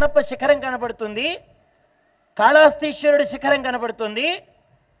కన్నప్ప శిఖరం కనపడుతుంది, కాళహస్తీశ్వరుడి శిఖరం కనపడుతుంది,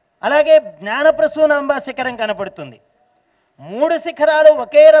 అలాగే జ్ఞానప్రసూనాంబ శిఖరం కనపడుతుంది. 3 శిఖరాలు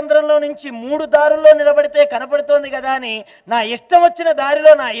ఒకే రంధ్రంలో నుంచి 3 దారుల్లో నిలబడితే కనపడుతోంది కదా అని నా ఇష్టం వచ్చిన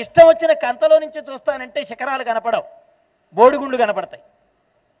దారిలో నా ఇష్టం వచ్చిన కంతలో నుంచి చూస్తానంటే శిఖరాలు కనపడవు, బోడిగుండ్లు కనపడతాయి,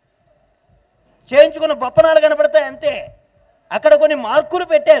 చేయించుకున్న బొప్పనాలు కనపడతాయి, అంతే. అక్కడ కొన్ని మార్కులు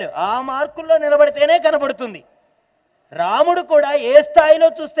పెట్టారు, ఆ మార్కుల్లో నిలబడితేనే కనబడుతుంది. రాముడు కూడా ఏ స్థాయిలో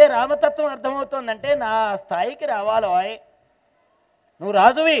చూస్తే రామతత్వం అర్థమవుతోందంటే నా స్థాయికి రావాలో. నువ్వు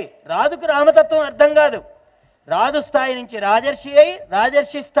రాజువి, రాజుకు రామతత్వం అర్థం కాదు. రాజు స్థాయి నుంచి రాజర్షి అయి,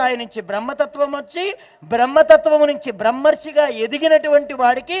 రాజర్షి స్థాయి నుంచి బ్రహ్మతత్వం వచ్చి, బ్రహ్మతత్వము నుంచి బ్రహ్మర్షిగా ఎదిగినటువంటి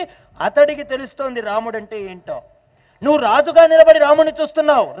వాడికి అతడికి తెలుస్తోంది రాముడంటే ఏంటో. నువ్వు రాజుగా నిలబడి రాముణ్ణి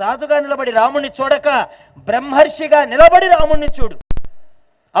చూస్తున్నావు, రాజుగా నిలబడి రాముణ్ణి చూడక బ్రహ్మర్షిగా నిలబడి రాముణ్ణి చూడు,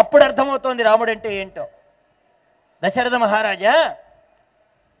 అప్పుడు అర్థమవుతోంది రాముడంటే ఏంటో. దశరథ మహారాజా,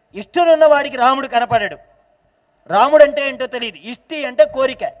 ఇష్టులున్న వాడికి రాముడు కనపడడు, రాముడంటే ఏంటో తెలియదు. ఇష్టి అంటే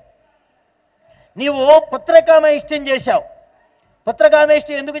కోరిక. నీవు పుత్రకామేష్టిని చేశావు.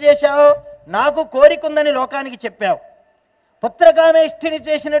 పుత్రకామేష్టి ఎందుకు చేశావు? నాకు కోరిక ఉందని లోకానికి చెప్పావు. పుత్రకామేష్టిని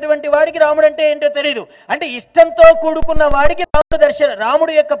చేసినటువంటి వాడికి రాముడు అంటే ఏంటో తెలియదు. అంటే ఇష్టంతో కూడుకున్న వాడికి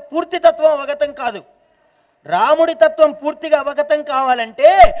రాముడు యొక్క పూర్తి తత్వం అవగతం కాదు. రాముడి తత్వం పూర్తిగా అవగతం కావాలంటే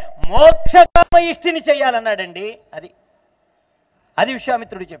మోక్షకామ ఇష్టిని చేయాలన్నాడండి. అది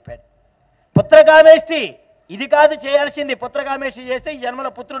విశ్వామిత్రుడు చెప్పాడు. పుత్రకామేష్టి ఇది కాదు చేయాల్సింది. పుత్రకామేష్టి చేస్తే ఈ జన్మలో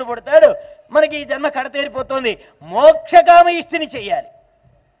పుత్రుడు పుడతాడు, మనకి ఈ జన్మ కడతేరిపోతుంది. మోక్షకామ ఇష్టిని చెయ్యాలి.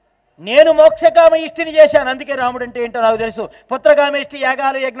 నేను మోక్షకామ ఇష్టిని చేశాను, అందుకే రాముడు అంటే ఏంటో నాకు తెలుసు. పుత్రకామేష్టి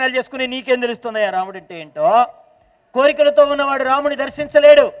యాగాలు యజ్ఞాలు చేసుకుని నీకేం తెలుస్తుందయ్యా రాముడు అంటే ఏంటో? కోరికలతో ఉన్నవాడు రాముని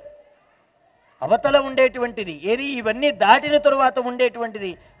దర్శించలేడు. అవతల ఉండేటువంటిది ఏది, ఇవన్నీ దాటిన తరువాత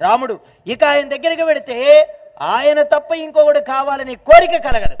ఉండేటువంటిది రాముడు. ఇక ఆయన దగ్గరికి వెళితే ఆయన తప్ప ఇంకొకటి కావాలని కోరిక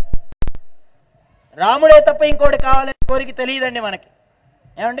కలగదు. రాముడే తప్ప ఇంకోటి కావాలని కోరిక తెలియదండి మనకి.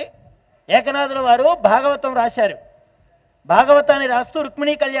 ఏమండి, ఏకనాథుల వారు భాగవతం రాశారు. భాగవతాన్ని రాస్తూ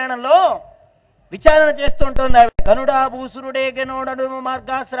రుక్మిణీ కళ్యాణంలో విచారణ చేస్తూ ఉంటుంది ఆవిడ. కనుడా భూసురుడే గెనోడను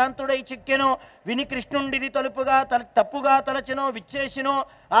మార్గాశ్రాంతుడై చిక్కెనో, విని కృష్ణుండిది తప్పుగా తలచెనో, విచ్చేసినో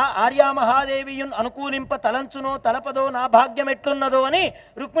ఆ ఆర్యా మహాదేవియున్ అనుకూలింప తలంచునో, తలపదో నా భాగ్యం ఎట్లున్నదో అని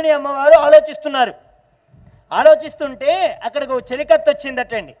రుక్మిణి అమ్మవారు ఆలోచిస్తున్నారు. ఆలోచిస్తుంటే అక్కడికి ఒక చెలికత్తి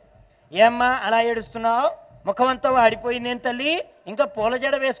వచ్చిందటండి. ఏమ్మా అలా ఏడుస్తున్నావు, ముఖమంతా వాడిపోయిందేం తల్లి, ఇంకా పూల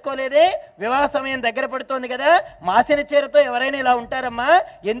జడ వేసుకోలేదే, వివాహ సమయం దగ్గర పడుతోంది కదా, మాసిన చీరతో ఎవరైనా ఇలా ఉంటారమ్మా,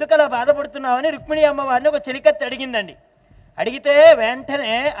 ఎందుకు అలా బాధపడుతున్నావని రుక్మిణి అమ్మవారిని ఒక చెలికత్తి అడిగిందండి. అడిగితే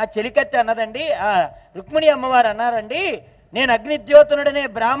వెంటనే ఆ చెలికత్తి అన్నదండి, ఆ రుక్మిణి అమ్మవారు అన్నారండి, నేను అగ్నిద్యోతనుడనే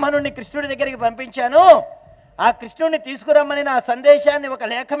బ్రాహ్మణుడిని కృష్ణుడి దగ్గరికి పంపించాను. ఆ కృష్ణుడిని తీసుకురమ్మని నా సందేశాన్ని ఒక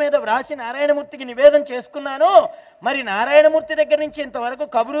లేఖ మీద వ్రాసి నారాయణమూర్తికి నివేదన చేసుకున్నాను. మరి నారాయణమూర్తి దగ్గర నుంచి ఇంతవరకు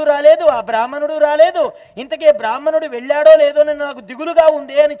కబురు రాలేదు, ఆ బ్రాహ్మణుడు రాలేదు. ఇంతకీ బ్రాహ్మణుడు వెళ్ళాడో లేదో నాకు దిగులుగా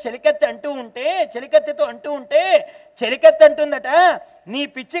ఉంది అని చెలికత్తి చెలికత్తితో అంటూ ఉంటే చెలికత్తి అంటుందట, నీ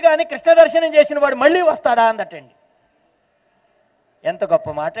పిచ్చి కానీ కృష్ణ దర్శనం చేసిన వాడు మళ్ళీ వస్తాడా అందటండి. ఎంత గొప్ప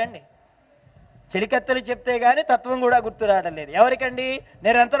మాట అండి. చెలికత్తెలు చెప్తే గాని తత్వం కూడా గుర్తు రావడం లేదు. ఎవరికండి?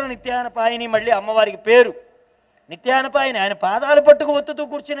 నిరంతరం నిత్యానపాయిని, మళ్ళీ అమ్మవారికి పేరు నిత్యానపాయిని. ఆయన పాదాలు పట్టుకు ఒత్తుతూ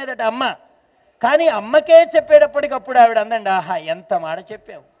కూర్చునేదట అమ్మ. కానీ అమ్మకే చెప్పేటప్పటికప్పుడు ఆవిడ అందండి, ఆహా ఎంత మాట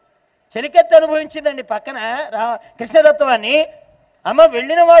చెప్పావు. చెలికత్తి అనుభవించిందండి పక్కన కృష్ణతత్వాన్ని. అమ్మ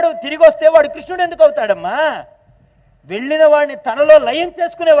వెళ్ళిన వాడు తిరిగి వస్తే వాడు కృష్ణుడు ఎందుకు అవుతాడమ్మా? వెళ్ళిన వాడిని తనలో లయం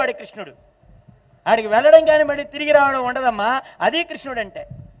చేసుకునేవాడు కృష్ణుడు. ఆడికి వెళ్ళడం కానీ మళ్ళీ తిరిగి రావడం ఉండదమ్మా, అది కృష్ణుడు అంటే.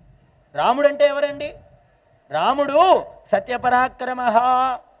 రాముడు అంటే ఎవరండి? రాముడు సత్యపరాక్రమ.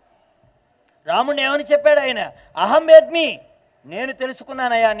 రాముడిని ఏమని చెప్పాడు ఆయన? అహం వేద్మి, నేను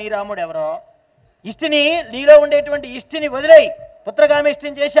తెలుసుకున్నానయ్యా నీ రాముడు ఎవరో. ఇష్టిని, నీలో ఉండేటువంటి ఇష్టిని వదిలేయి,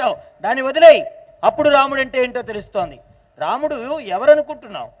 పుత్రకామేష్టిని చేశావు, దాన్ని వదిలేయి, అప్పుడు రాముడు అంటే ఏంటో తెలుస్తోంది. రాముడు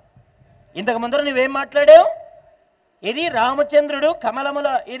ఎవరనుకుంటున్నావు? ఇంతకు ముందర నువ్వేం మాట్లాడావు? ఇది రామచంద్రుడు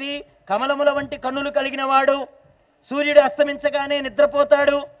కమలముల వంటి కన్నులు కలిగిన వాడు, సూర్యుడు అస్తమించగానే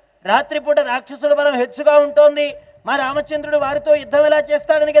నిద్రపోతాడు, రాత్రిపూట రాక్షసుల బలం హెచ్చుగా ఉంటోంది, మా రామచంద్రుడు వారితో యుద్ధం ఎలా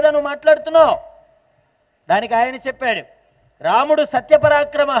చేస్తాడని కదా నువ్వు మాట్లాడుతున్నావు. దానికి ఆయన చెప్పాడు, రాముడు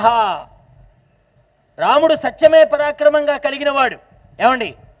సత్యపరాక్రమ. రాముడు సత్యమే పరాక్రమంగా కలిగిన వాడు. ఏమండి,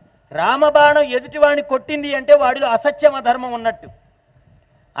 రామబాణం ఎదుటివాడిని కొట్టింది అంటే వాడిలో అసత్యం అధర్మం ఉన్నట్టు.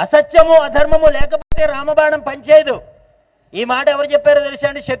 అసత్యము అధర్మము లేకపోతే రామబాణం పనిచేయదు. ఈ మాట ఎవరు చెప్పారో తెలుసా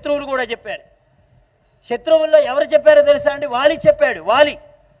అండి? శత్రువులు కూడా చెప్పారు. శత్రువుల్లో ఎవరు చెప్పారో తెలుసా అండి? వాలి చెప్పాడు. వాలి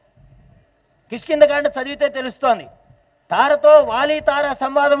కిష్కింధకాండ చదివితే తెలుస్తోంది. తారతో వాలి తార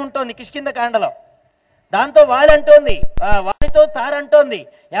సంవాదం ఉంటుంది కిష్కింధకాండలో. దాంతో వాలితో తార అంటోంది,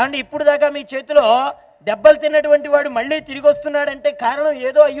 ఏమండి ఇప్పుడు దాకా మీ చేతిలో దెబ్బలు తిన్నటువంటి వాడు మళ్ళీ తిరిగి వస్తున్నాడంటే కారణం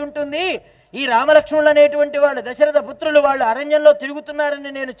ఏదో అయి ఉంటుంది. ఈ రామలక్ష్మణులు అనేటువంటి వాళ్ళు, దశరథ పుత్రులు, వాళ్ళు అరణ్యంలో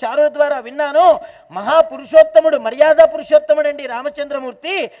తిరుగుతున్నారని నేను చారుల ద్వారా విన్నాను. మహాపురుషోత్తముడు, మర్యాద పురుషోత్తముడు అండి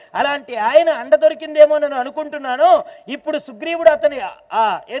రామచంద్రమూర్తి. అలాంటి ఆయన అండ దొరికిందేమో నేను అనుకుంటున్నాను. ఇప్పుడు సుగ్రీవుడు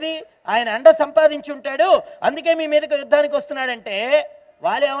ఆయన అండ సంపాదించి ఉంటాడు, అందుకే మీ మీదకి యుద్ధానికి వస్తున్నాడంటే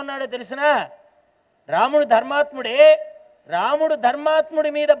వాళ్ళు ఏమన్నాడో తెలిసినా? రాముడు ధర్మాత్ముడే, రాముడు ధర్మాత్ముడి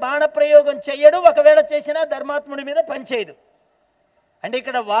మీద బాణప్రయోగం చెయ్యడు, ఒకవేళ చేసినా ధర్మాత్ముడి మీద పనిచేయదు. అంటే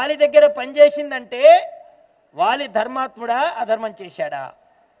ఇక్కడ వాలి దగ్గర పనిచేసిందంటే వాలి ధర్మాత్ముడా అధర్మం చేశాడా?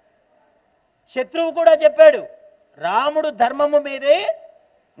 శత్రువు కూడా చెప్పాడు, రాముడు ధర్మము మీదే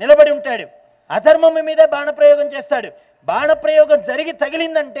నిలబడి ఉంటాడు, అధర్మము మీదే బాణప్రయోగం చేస్తాడు. బాణప్రయోగం జరిగి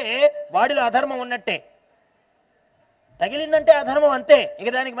తగిలిందంటే వాడిలో అధర్మం ఉన్నట్టే. తగిలిందంటే అధర్మం అంతే. ఇక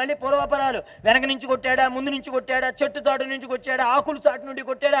దానికి మళ్ళీ పూర్వపరాలు, వెనక నుంచి కొట్టాడా, ముందు నుంచి కొట్టాడా, చెట్టు చాటు నుంచి కొట్టాడా, ఆకులు చాటు నుండి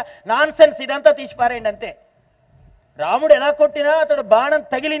కొట్టాడా, నాన్సెన్స్, ఇదంతా తీసిపారేయండి అంతే. రాముడు ఎలా కొట్టినా అతడు బాణం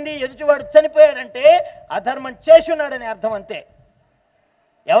తగిలింది, ఎదుటివాడు చనిపోయాడంటే అధర్మం చేసున్నాడని అర్థం అంతే.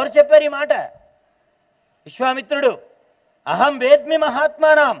 ఎవరు చెప్పారు ఈ మాట? విశ్వామిత్రుడు. అహం వేద్మి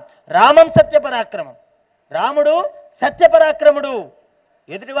మహాత్మానం రామం సత్యపరాక్రమం. రాముడు సత్యపరాక్రముడు.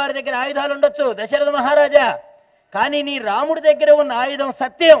 ఎదుటివారి దగ్గర ఆయుధాలు ఉండొచ్చు దశరథ మహారాజా, కానీ నీ రాముడి దగ్గర ఉన్న ఆయుధం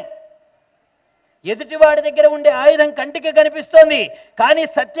సత్యం. ఎదుటివాడి దగ్గర ఉండే ఆయుధం కంటికి కనిపిస్తోంది, కానీ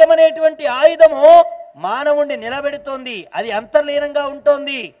సత్యం అనేటువంటి ఆయుధము మానవుణ్ణి నిలబెడుతోంది, అది అంతర్లీనంగా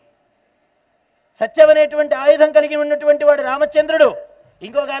ఉంటోంది. సత్యం అనేటువంటి ఆయుధం కలిగి ఉన్నటువంటి వాడు రామచంద్రుడు.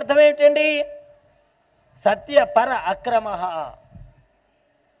 ఇంకొక అర్థం ఏమిటండి? సత్య పర అక్రమ.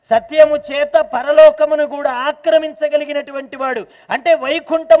 సత్యము చేత పరలోకమును కూడా ఆక్రమించగలిగినటువంటి వాడు, అంటే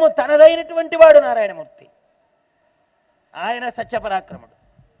వైకుంఠము తనదైనటువంటి వాడు నారాయణమూర్తి. ఆయన సత్యపరాక్రముడు.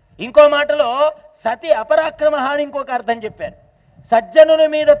 ఇంకో మాటలో సతి అపరాక్రమ అని ఇంకొక అర్థం చెప్పారు. సజ్జనుల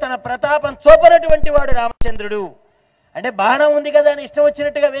మీద తన ప్రతాపం చూపనటువంటి వాడు రామచంద్రుడు. అంటే బాణం ఉంది కదా అని ఇష్టం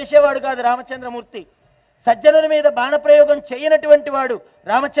వచ్చినట్టుగా వేసేవాడు కాదు రామచంద్రమూర్తి. సజ్జనుల మీద బాణప్రయోగం చేయనటువంటి వాడు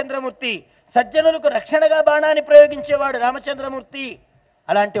రామచంద్రమూర్తి. సజ్జనులకు రక్షణగా బాణాన్ని ప్రయోగించేవాడు రామచంద్రమూర్తి.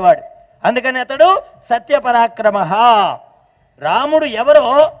 అలాంటి వాడు. అందుకని అతడు సత్యపరాక్రమ. రాముడు ఎవరో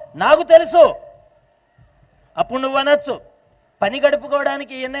నాకు తెలుసు. అప్పుడు నువ్వు అనొచ్చు, పని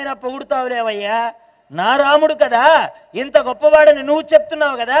గడుపుకోవడానికి ఎన్నైనా పొగుడుతావులేవయ్యా, నా రాముడు కదా, ఇంత గొప్పవాడని నువ్వు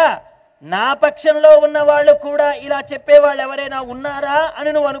చెప్తున్నావు కదా, నా పక్షంలో ఉన్న వాళ్ళు కూడా ఇలా చెప్పేవాళ్ళు ఎవరైనా ఉన్నారా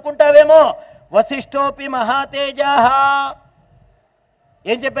అని నువ్వు అనుకుంటావేమో. వశిష్ఠోపి మహాతేజాహ.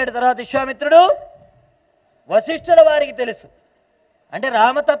 ఏం చెప్పాడు తర్వాత విశ్వామిత్రుడు? వశిష్ఠుల వారికి తెలుసు. అంటే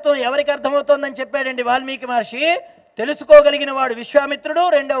రామతత్వం ఎవరికి అర్థమవుతోందని చెప్పాడండి వాల్మీకి మహర్షి. తెలుసుకోగలిగిన వాడు విశ్వామిత్రుడు,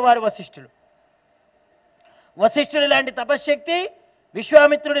 రెండవ వారు వశిష్ఠుడు. వశిష్ఠుడి లాంటి తపశ్శక్తి,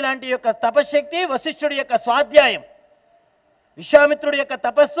 విశ్వామిత్రుడి లాంటి యొక్క తపశ్శక్తి, వశిష్ఠుడి యొక్క స్వాధ్యాయం. విశ్వామిత్రుడి యొక్క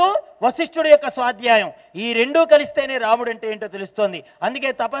తపస్సు, వశిష్ఠుడి యొక్క స్వాధ్యాయం, ఈ రెండూ కలిస్తేనే రాముడు అంటే ఏంటో తెలుస్తోంది.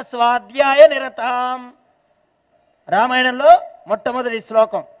 అందుకే తపస్వాధ్యాయ నిరతాం. రామాయణంలో మొట్టమొదటి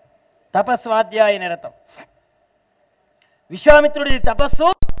శ్లోకం తపస్వాధ్యాయ నిరతం. విశ్వామిత్రుడిది తపస్సు,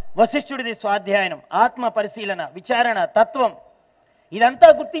 వశిష్ఠుడిది స్వాధ్యాయనం, ఆత్మ పరిశీలన, విచారణ, తత్వం. ఇదంతా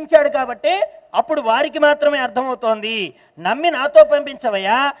గుర్తించాడు కాబట్టి అప్పుడు వారికి మాత్రమే అర్థమవుతోంది. నమ్మి నాతో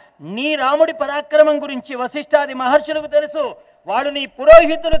పంపించవయ్యా, నీ రాముడి పరాక్రమం గురించి వశిష్ఠాది మహర్షులకు తెలుసు. వాడు నీ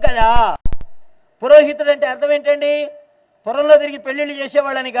పురోహితులు కదా. పురోహితుడు అంటే అర్థం ఏంటండి? పురంలో తిరిగి పెళ్లిళ్ళు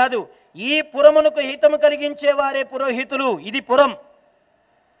చేసేవాళ్ళని కాదు. ఈ పురమునకు హితము కలిగించేవారే పురోహితులు. ఇది పురం,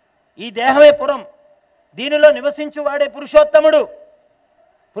 ఈ దేహమే పురం, దీనిలో నివసించువాడే పురుషోత్తముడు.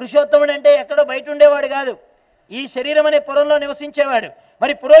 పురుషోత్తముడు అంటే ఎక్కడో బయట ఉండేవాడు కాదు, ఈ శరీరం అనే పురంలో నివసించేవాడు.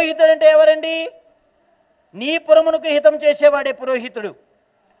 మరి పురోహితుడు అంటే ఎవరండి? నీ పురమునకు హితం చేసేవాడే పురోహితుడు.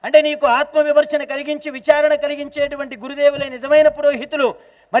 అంటే నీకు ఆత్మవిమర్శన కలిగించి విచారణ కలిగించేటువంటి గురుదేవులే నిజమైన పురోహితులు.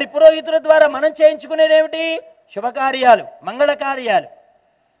 మరి పురోహితుల ద్వారా మనం చేయించుకునేదేమిటి? శుభకార్యాలు, మంగళకార్యాలు,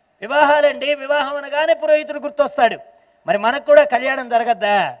 వివాహాలండి. వివాహం అనగానే పురోహితుడు గుర్తొస్తాడు. మరి మనకు కూడా కళ్యాణం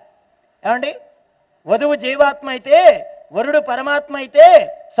జరగద్దా? ఏమండి? వధువు జీవాత్మ అయితే, వరుడు పరమాత్మ అయితే,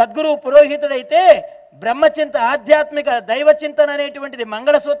 సద్గురువు పురోహితుడైతే, బ్రహ్మచింత ఆధ్యాత్మిక దైవచింతన అనేటువంటిది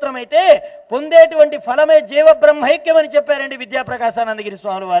మంగళసూత్రం అయితే, పొందేటువంటి ఫలమే జీవ బ్రహ్మైక్యం అని చెప్పారండి విద్యాప్రకాశానందగిరి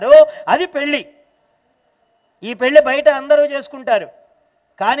స్వామి వారు. అది పెళ్లి. ఈ పెళ్లి బయట అందరూ చేసుకుంటారు,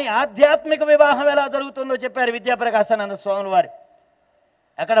 కానీ ఆధ్యాత్మిక వివాహం ఎలా జరుగుతుందో చెప్పారు విద్యాప్రకాశానంద స్వామి వారు.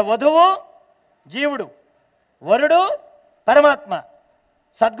 అక్కడ వధువు జీవుడు, వరుడు పరమాత్మ,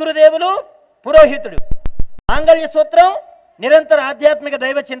 సద్గురుదేవులు పురోహితుడు. మాంగళ్య సూత్రం నిరంతర ఆధ్యాత్మిక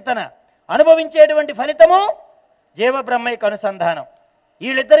దైవ చింతన, అనుభవించేటువంటి ఫలితము జీవ బ్రహ్మైక అనుసంధానం.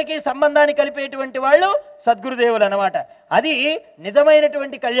 వీళ్ళిద్దరికీ సంబంధాన్ని కలిపేటువంటి వాళ్ళు సద్గురుదేవులు అన్నమాట. అది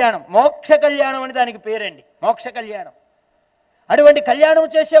నిజమైనటువంటి కళ్యాణం, మోక్ష కళ్యాణం అని దానికి పేరండి, మోక్ష కళ్యాణం. అటువంటి కళ్యాణం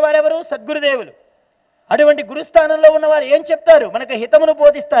చేసేవారెవరు? సద్గురుదేవులు. అటువంటి గురుస్థానంలో ఉన్నవారు ఏం చెప్తారు? మనకు హితమును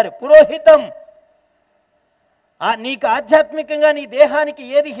బోధిస్తారు. పురోహితం. నీకు ఆధ్యాత్మికంగా నీ దేహానికి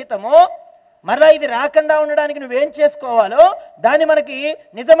ఏది హితమో, మరలా ఇది రాకుండా ఉండడానికి నువ్వేం చేసుకోవాలో దాన్ని మనకి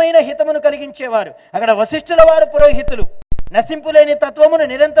నిజమైన హితమును కలిగించేవారు. అక్కడ వశిష్ఠుల వారు పురోహితులు. నశింపులేని తత్వమును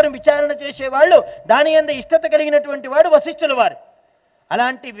నిరంతరం విచారణ చేసేవాళ్ళు, దాని యందు ఇష్టత కలిగినటువంటి వాడు వశిష్ఠుల వారు.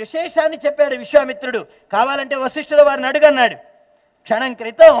 అలాంటి విశేషాన్ని చెప్పాడు విశ్వామిత్రుడు. కావాలంటే వశిష్ఠుల వారిని అడుగన్నాడు. క్షణం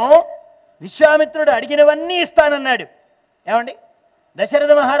క్రితం విశ్వామిత్రుడు అడిగినవన్నీ ఇస్తానన్నాడు. ఏమండి?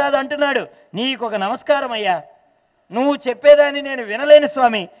 దశరథ మహారాజు అంటున్నాడు, నీకు ఒక నమస్కారం అయ్యా, నువ్వు చెప్పేదాన్ని నేను వినలేను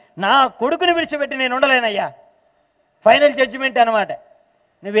స్వామి, నా కొడుకుని విడిచిపెట్టి నేను ఉండలేనయ్యా. ఫైనల్ జడ్జిమెంట్ అనమాట.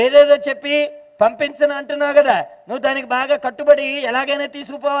 నువ్వేదేదో చెప్పి పంపించను అంటున్నావు కదా, నువ్వు దానికి బాగా కట్టుబడి ఎలాగైనా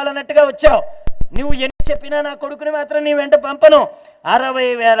తీసుకుపోవాలన్నట్టుగా వచ్చావు. నువ్వు ఎన్ని చెప్పినా నా కొడుకుని మాత్రం నీ వెంట పంపను.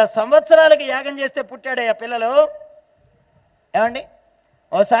 60,000 సంవత్సరాలకి యాగం చేస్తే పుట్టాడయ్యా పిల్లలు. ఏమండి?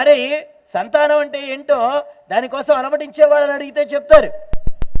 ఓసారి సంతానం అంటే ఏంటో దానికోసం అలమటించేవాళ్ళని అడిగితే చెప్తారు.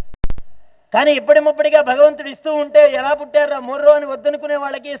 కానీ ఇప్పటి ముప్పటిగా భగవంతుడు ఇస్తూ ఉంటే ఎలా పుట్టారా మొర్రో అని వద్దనుకునే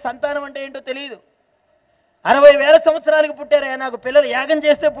వాళ్ళకి సంతానం అంటే ఏంటో తెలియదు. 60,000 సంవత్సరాలకు పుట్టారయ్యా, నాకు పిల్లలు యాగం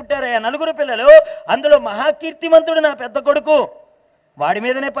చేస్తే పుట్టారయ్యా, 4 పిల్లలు, అందులో మహాకీర్తిమంతుడు నా పెద్ద కొడుకు, వాడి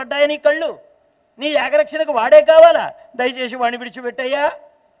మీదనే పడ్డాయి నీ కళ్ళు, నీ యాగరక్షణకు వాడే కావాలా, దయచేసి వాడిని విడిచిపెట్టయ్యా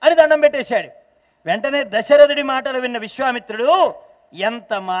అని దండం పెట్టేశాడు. వెంటనే దశరథుడి మాటలు విన్న విశ్వామిత్రుడు,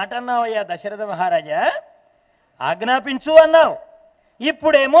 ఎంత మాట అన్నావయ్యా దశరథ మహారాజా, ఆజ్ఞాపించు అన్నావు,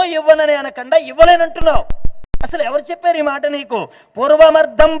 ఇప్పుడేమో ఇవ్వనని అనకుండా ఇవ్వలేనంటున్నావు. అసలు ఎవరు చెప్పారు ఈ మాట నీకు?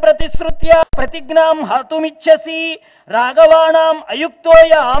 పూర్వమర్థం ప్రతిశ్రుత్య ప్రతిజ్ఞాం హతుమిచ్చసి రాఘవాణాం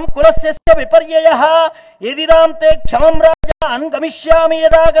అయుక్తోయాం కులస్య విపర్యయః యదిదాం తే క్షమం రాజాన్ గమిష్యామి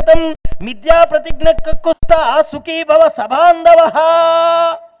యదాగతం మిథ్యా ప్రతిజ్ఞ కుస్త సుఖీ భవ సబాంధవః.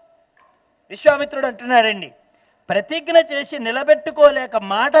 విశ్వామిత్రుడు అంటున్నాడండి, ప్రతిజ్ఞ చేసి నిలబెట్టుకోలేక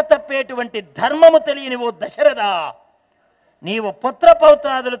మాట తప్పేటువంటి ధర్మము తెలియని ఓ దశరథ, నీవు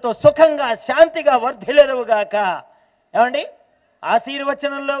పుత్రపౌత్రాదులతో సుఖంగా శాంతిగా వర్ధిల్లెదవుగాక. ఏమండి,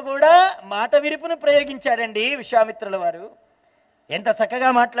 ఆశీర్వచనంలో కూడా మాట విరుపును ప్రయోగించాడండి విశ్వామిత్రుల వారు. ఎంత చక్కగా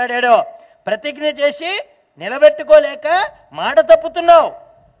మాట్లాడాడో. ప్రతిజ్ఞ చేసి నిలబెట్టుకోలేక మాట తప్పుతున్నావు.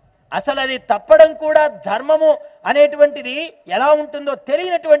 అసలు అది తప్పడం కూడా ధర్మము అనేటువంటిది ఎలా ఉంటుందో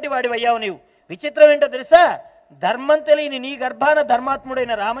తెలియనటువంటి వాడివయ్యావు నీవు. విచిత్రం ఏంటో తెలుసా? ధర్మం తెలియని నీ గర్భాన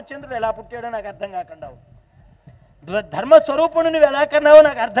ధర్మాత్ముడైన రామచంద్రుడు ఎలా పుట్టాడో నాకు అర్థం కాకుండా, ధర్మస్వరూపుడు నువ్వు ఎలా కన్నావో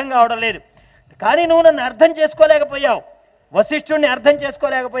నాకు అర్థం కావడం లేదు. కానీ నువ్వు నన్ను అర్థం చేసుకోలేకపోయావు, వశిష్ఠుడిని అర్థం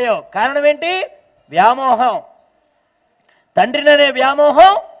చేసుకోలేకపోయావు. కారణం ఏంటి? వ్యామోహం. తండ్రిననే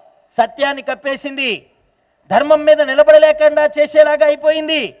వ్యామోహం సత్యాన్ని కప్పేసింది, ధర్మం మీద నిలబడలేకుండా చేసేలాగా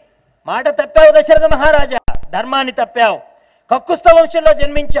అయిపోయింది. మాట తప్పావు దశరథ మహారాజా, ధర్మాన్ని తప్పావు, కక్కుస్థ వంశంలో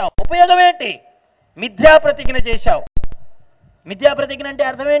జన్మించావు. ఉపయోగం ఏంటి? మిథ్యా ప్రతిజ్ఞ చేశావు. మిథ్యా ప్రతిజ్ఞ అంటే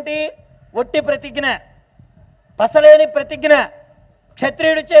అర్థం ఏంటి? ఒట్టి ప్రతిజ్ఞ, పసలేని ప్రతిజ్ఞ.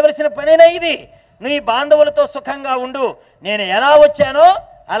 క్షత్రియుడు చేయవలసిన పనేనా ఇది? నీ బాంధవులతో సుఖంగా ఉండు, నేను ఎలా వచ్చానో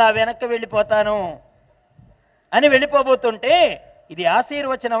అలా వెనక్కి వెళ్ళిపోతాను అని వెళ్ళిపోబోతుంటే ఇది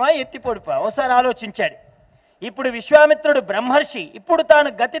ఆశీర్వచనమా ఎత్తిపొడుపా? ఒకసారి ఆలోచించాడు. ఇప్పుడు విశ్వామిత్రుడు బ్రహ్మర్షి, ఇప్పుడు తాను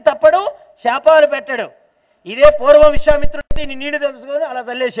గతి తప్పడు, శాపాలు పెట్టడు. ఇదే పూర్వం విశ్వామిత్రుడు నీళ్లు తెలుసుకొని అలా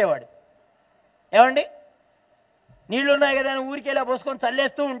చల్లేసేవాడు. ఏమండి, నీళ్లు ఉన్నాయి కదా అని ఊరికి ఇలా పోసుకొని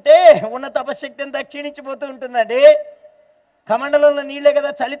చల్లేస్తూ ఉంటే ఉన్న తపశ్శక్తి అంతా క్షీణించిపోతూ ఉంటుందండి. కమండలంలో నీళ్ళే కదా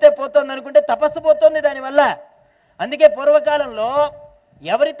చల్లితే పోతుంది అనుకుంటే తపస్సు పోతుంది దానివల్ల. అందుకే పూర్వకాలంలో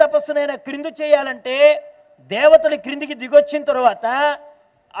ఎవరి తపస్సునైనా క్రిందు చేయాలంటే దేవతలు క్రిందికి దిగొచ్చిన తర్వాత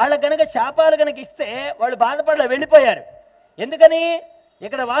వాళ్ళ కనుక శాపాలు కనుక ఇస్తే వాళ్ళు బాధపడలే, వెళ్ళిపోయారు. ఎందుకని?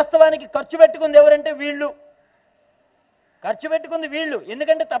 ఇక్కడ వాస్తవానికి ఖర్చు పెట్టుకుంది ఎవరంటే వీళ్ళు, ఖర్చు పెట్టుకుంది వీళ్ళు.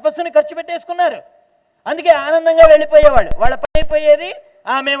 ఎందుకంటే తపస్సుని ఖర్చు పెట్టేసుకున్నారు. అందుకే ఆనందంగా వెళ్ళిపోయేవాడు. వాళ్ళ పని అయిపోయేది,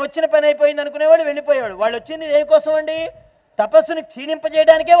 మేము వచ్చిన పని అయిపోయింది అనుకునేవాడు, వెళ్ళిపోయేవాడు. వాళ్ళు వచ్చింది దేనికోసం అండి? తపస్సుని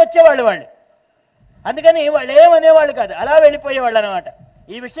క్షీణింపజేయడానికే వచ్చేవాళ్ళు వాళ్ళు. అందుకని వాళ్ళు ఏమనేవాళ్ళు కాదు, అలా వెళ్ళిపోయేవాళ్ళు అనమాట.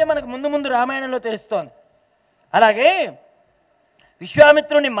 ఈ విషయం మనకు ముందు ముందు రామాయణంలో తెలుస్తోంది. అలాగే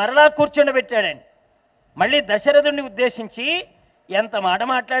విశ్వామిత్రుడిని మరలా కూర్చొండబెట్టాడండి. మళ్ళీ దశరథుడిని ఉద్దేశించి, ఎంత మాట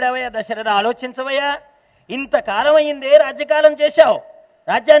మాట్లాడావయ్యా దశరథ, ఆలోచించవయ్యా, ఇంతకాలం అయిందే రాజ్యకాలం చేశావు,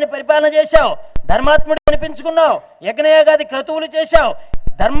 రాజ్యాన్ని పరిపాలన చేశావు, ధర్మాత్ముడు అనిపించుకున్నావు, యజ్ఞయాగాది క్రతువులు చేశావు.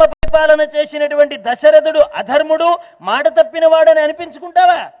 ధర్మ పరిపాలన చేసినటువంటి దశరథుడు అధర్ముడు, మాట తప్పినవాడని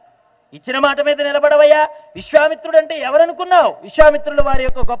అనిపించుకుంటావా? ఇచ్చిన మాట మీద నిలబడవయ్యా. విశ్వామిత్రుడు అంటే ఎవరనుకున్నావు? విశ్వామిత్రుల వారి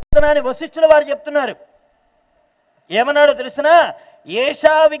యొక్క గొప్పతనాన్ని వశిష్ఠుల వారు చెప్తున్నారు. ఏమన్నాడో తెలుసునా?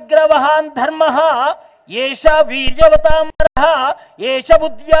 ఏషా విగ్రవహాన్ ధర్మ, ఏషా వీర్యవతాంబరః, ఏష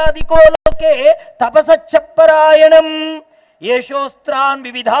బుద్ధ్యాదికో లోకే తపసచ్చపరాయణం, ఏషోస్త్రాన్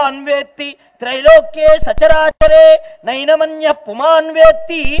వివిధాన్ వేత్తి త్రైలోక్యే సచరాచరే నైనమన్య పుమాన్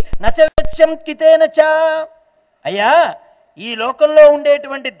వేత్తి నచం కితేన చ. అయ్యా, ఈ లోకంలో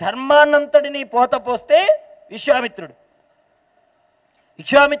ఉండేటువంటి ధర్మాన్నంతటినీ పోత పోస్తే విశ్వామిత్రుడు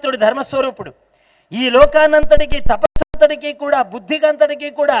ధర్మస్వరూపుడు. ఈ లోకాన్నంతటికీ తపస్సంతటికీ కూడా బుద్ధికంతటికీ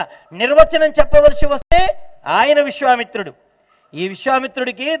కూడా నిర్వచనం చెప్పవలసి వస్తే ఆయన విశ్వామిత్రుడు. ఈ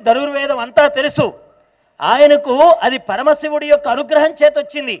విశ్వామిత్రుడికి ధనుర్వేదం అంతా తెలుసు. ఆయనకు అది పరమశివుడి యొక్క అనుగ్రహం చేత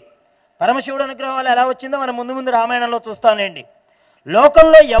వచ్చింది. పరమశివుడు అనుగ్రహం వల్ల ఎలా వచ్చిందో మనం ముందు ముందు రామాయణంలో చూస్తానండి.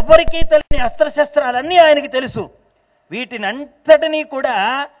 లోకంలో ఎవ్వరికీ తెలియని అస్త్రశస్త్రాలన్నీ ఆయనకి తెలుసు. వీటినంతటినీ కూడా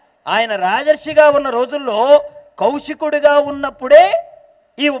ఆయన రాజర్షిగా ఉన్న రోజుల్లో కౌశికుడిగా ఉన్నప్పుడే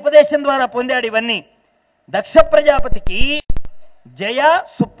ఈ ఉపదేశం ద్వారా పొందాడు ఇవన్నీ. దక్ష ప్రజాపతికి జయ,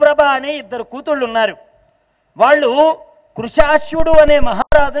 సుప్రభ అనే 2 కూతుళ్ళు ఉన్నారు. వాళ్ళు కృశాశ్వుడు అనే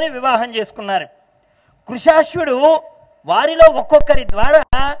మహారాజుని వివాహం చేసుకున్నారు. కృశాశ్వుడు వారిలో ఒక్కొక్కరి ద్వారా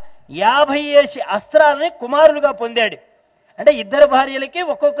 50 అస్త్రాలని కుమారులుగా పొందాడు. అంటే 2 భార్యలకి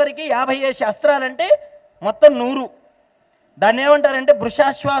ఒక్కొక్కరికి 50 అస్త్రాలంటే మొత్తం 100. దాన్ని ఏమంటారంటే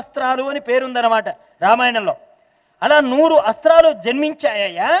వృషాశ్వాస్త్రాలు అని పేరుందన్నమాట రామాయణంలో. అలా 100 అస్త్రాలు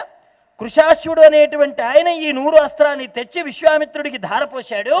జన్మించాయ్యా. కృశాశ్వుడు అనేటువంటి ఆయన ఈ 100 అస్త్రాన్ని తెచ్చి విశ్వామిత్రుడికి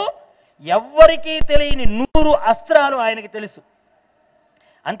ధారపోశాడు. ఎవ్వరికీ తెలియని 100 అస్త్రాలు ఆయనకి తెలుసు.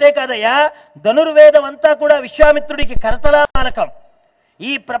 అంతేకాదయ్యా, ధనుర్వేదం అంతా కూడా విశ్వామిత్రుడికి కరతలామలకం.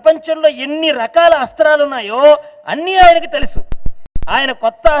 ఈ ప్రపంచంలో ఎన్ని రకాల అస్త్రాలు ఉన్నాయో అన్నీ ఆయనకి తెలుసు. ఆయన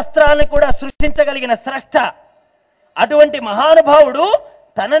కొత్త అస్త్రాలను కూడా సృష్టించగలిగిన స్రష్ట. అటువంటి మహానుభావుడు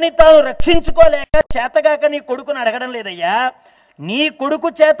తనని తాను రక్షించుకోలేక చేతగాక నీ కొడుకును అడగడం లేదయ్యా. నీ కొడుకు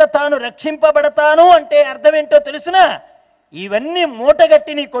చేత తాను రక్షింపబడతాను అంటే అర్థమేంటో తెలుసునా? ఇవన్నీ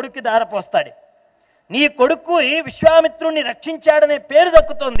మూటగట్టి నీ కొడుక్కి దారపోస్తాడు. నీ కొడుకు విశ్వామిత్రుణ్ణి రక్షించాడనే పేరు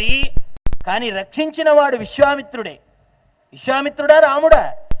దక్కుతోంది, కానీ రక్షించిన వాడు విశ్వామిత్రుడే. విశ్వామిత్రుడా రాముడా?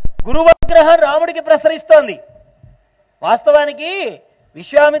 గురువగ్రహం రాముడికి ప్రసరిస్తోంది. వాస్తవానికి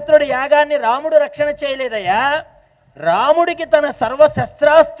విశ్వామిత్రుడి యాగాన్ని రాముడు రక్షణ చేయలేదయ్యా. రాముడికి తన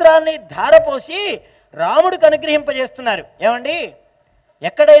సర్వశస్త్రాస్త్రాన్ని ధారపోసి రాముడికి అనుగ్రహింపజేస్తున్నారు. ఏమండి,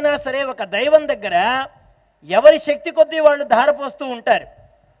 ఎక్కడైనా సరే ఒక దైవం దగ్గర ఎవరి శక్తి కొద్దీ వాళ్ళు ధారపోస్తూ ఉంటారు.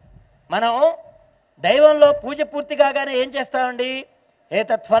 మనం దైవంలో పూజ పూర్తి కాగానే ఏం చేస్తామండి?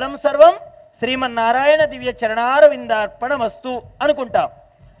 ఏతత్ఫలం సర్వం శ్రీమన్నారాయణ దివ్య చరణారవిందార్పణమస్తు అనుకుంటాం,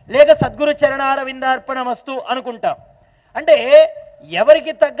 లేక సద్గురు చరణారవిందార్పణమస్తు అనుకుంటాం. అంటే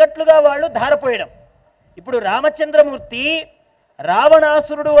ఎవరికి తగ్గట్లుగా వాళ్ళు ధారపోయడం. ఇప్పుడు రామచంద్రమూర్తి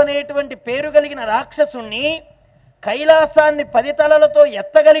రావణాసురుడు అనేటువంటి పేరు కలిగిన రాక్షసుణ్ణి కైలాసాన్ని 10 తలలతో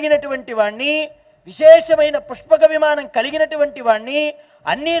ఎత్తగలిగినటువంటి వాణ్ణి, విశేషమైన పుష్పక విమానం కలిగినటువంటి వాణ్ణి,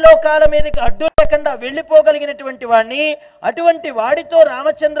 అన్ని లోకాల మీదకి అడ్డు లేకుండా వెళ్ళిపోగలిగినటువంటి వాణ్ణి, అటువంటి వాడితో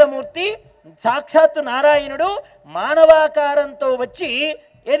రామచంద్రమూర్తి సాక్షాత్తు నారాయణుడు మానవాకారంతో వచ్చి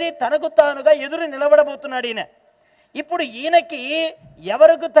ఏది తనకు తానుగా ఎదురు నిలబడబోతున్నాడు ఈయన. ఇప్పుడు ఈయనకి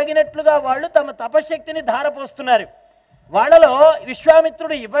ఎవరికి తగినట్లుగా వాళ్ళు తమ తపశక్తిని ధారపోస్తున్నారు. వాళ్ళలో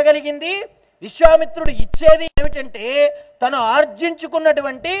విశ్వామిత్రుడు ఇవ్వగలిగింది, విశ్వామిత్రుడు ఇచ్చేది ఏమిటంటే తను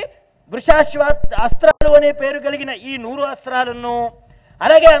ఆర్జించుకున్నటువంటి వృషాశ్వ అస్త్రాలు అనే పేరు కలిగిన ఈ 100 అస్త్రాలను,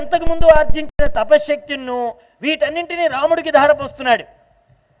 అలాగే అంతకుముందు ఆర్జించిన తపశక్తిను, వీటన్నింటినీ రాముడికి ధారపోస్తున్నాడు.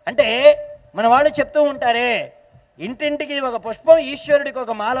 అంటే మన వాళ్ళు చెప్తూ ఉంటారే, ఇంటింటికి ఒక పుష్పం ఈశ్వరుడికి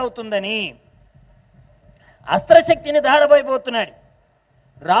ఒక మాల అవుతుందని. అస్త్రశక్తిని ధారపోయిపోతున్నాడు.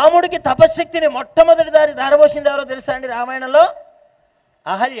 రాముడికి తపశక్తిని మొట్టమొదటిసారి ధారపోసింది ఎవరో తెలుసా అండి? రామాయణంలో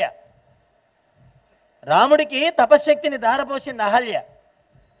అహల్య. రాముడికి తపశక్తిని ధారపోసింది అహల్య.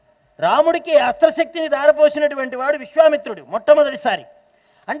 రాముడికి అస్త్రశక్తిని ధారపోసినటువంటి వాడు విశ్వామిత్రుడు మొట్టమొదటిసారి.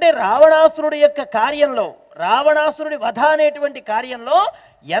 అంటే రావణాసురుడి యొక్క కార్యంలో, రావణాసురుడి వధ అనేటువంటి కార్యంలో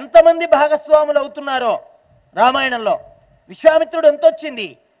ఎంతమంది భాగస్వాములు అవుతున్నారో రామాయణంలో విశ్వామిత్రుడు ఎంతొచ్చింది,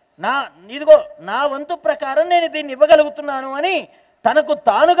 ఇదిగో నా వంతు ప్రకారం నేను దీన్ని ఇవ్వగలుగుతున్నాను అని తనకు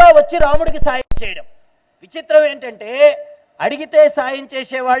తానుగా వచ్చి రాముడికి సాయం చేయడం. విచిత్రం ఏంటంటే అడిగితే సాయం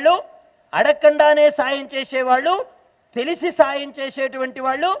చేసేవాళ్ళు, అడగకుండానే సాయం చేసేవాళ్ళు, తెలిసి సాయం చేసేటువంటి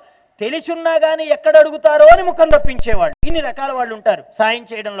వాళ్ళు, తెలిసున్నా కానీ ఎక్కడ అడుగుతారో అని ముఖం తప్పించేవాళ్ళు, ఇన్ని రకాల వాళ్ళు ఉంటారు సాయం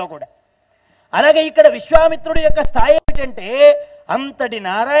చేయడంలో కూడా. అలాగే ఇక్కడ విశ్వామిత్రుడి యొక్క స్థాయి ఏమిటంటే అంతటి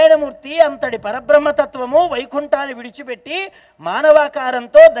నారాయణమూర్తి, అంతటి పరబ్రహ్మతత్వము వైకుంఠాన్ని విడిచిపెట్టి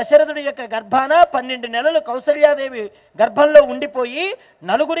మానవాకారంతో దశరథుడి యొక్క గర్భాన 12 నెలలు కౌసల్యాదేవి గర్భంలో ఉండిపోయి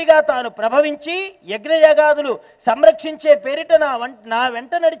నలుగురిగా తాను ప్రభవించి యజ్ఞయాగాదులు సంరక్షించే పేరిట నా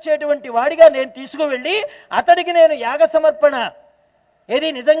వెంట నడిచేటువంటి వాడిగా నేను తీసుకువెళ్ళి అతడికి నేను యాగ సమర్పణ ఏది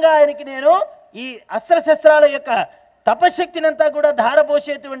నిజంగా ఆయనకి నేను ఈ అస్త్రశస్త్రాల యొక్క తపశక్తినంతా కూడా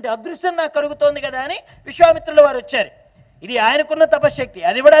ధారపోసేటువంటి అదృష్టం నాకు కలుగుతోంది కదా అని విశ్వామిత్రుల వారు వచ్చారు. ఇది ఆయనకున్న తపశక్తి,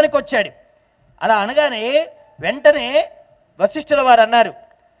 అది ఇవ్వడానికి వచ్చాడు. అలా అనగానే వెంటనే వశిష్ఠుల వారు అన్నారు,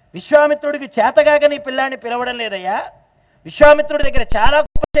 విశ్వామిత్రుడికి చేతగాక నీ పిల్లాన్ని పిలవడం లేదయ్యా, విశ్వామిత్రుడి దగ్గర చాలా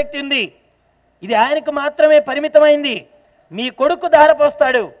గొప్ప శక్తి ఉంది, ఇది ఆయనకు మాత్రమే పరిమితమైంది, మీ కొడుకు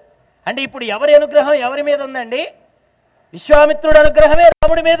ధారపోస్తాడు. అంటే ఇప్పుడు ఎవరి అనుగ్రహం ఎవరి మీద ఉందండి? విశ్వామిత్రుడి అనుగ్రహమే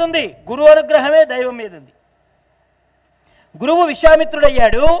రాముడి మీద ఉంది, గురువు అనుగ్రహమే దైవం మీద ఉంది. గురువు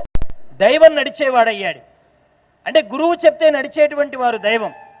విశ్వామిత్రుడయ్యాడు, దైవం నడిచేవాడయ్యాడు. అంటే గురువు చెప్తే నడిచేటువంటి వారు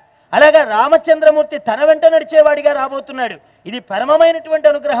దైవం. అలాగా రామచంద్రమూర్తి తన వెంట నడిచేవాడిగా రాబోతున్నాడు. ఇది పరమమైనటువంటి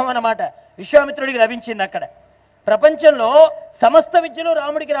అనుగ్రహం అన్నమాట విశ్వామిత్రుడికి లభించింది. అక్కడ ప్రపంచంలో సమస్త విద్యలు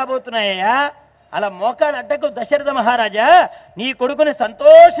రాముడికి రాబోతున్నాయ్యా. అలా మోకాలు అడ్డకు దశరథ మహారాజా నీ కొడుకుని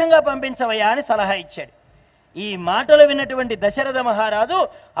సంతోషంగా పంపించవయ్యా అని సలహా ఇచ్చాడు. ఈ మాటలు విన్నటువంటి దశరథ మహారాజు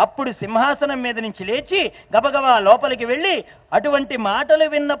అప్పుడు సింహాసనం మీద నుంచి లేచి గబగబా లోపలికి వెళ్ళి అటువంటి మాటలు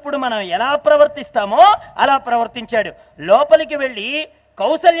విన్నప్పుడు మనం ఎలా ప్రవర్తిస్తామో అలా ప్రవర్తించాడు. లోపలికి వెళ్ళి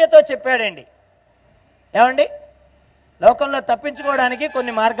కౌసల్యతో చెప్పాడండి, ఏమండి లోకంలో తప్పించుకోవడానికి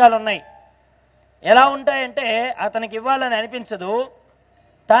కొన్ని మార్గాలు ఉన్నాయి. ఎలా ఉంటాయంటే అతనికి ఇవ్వాలని అనిపించదు,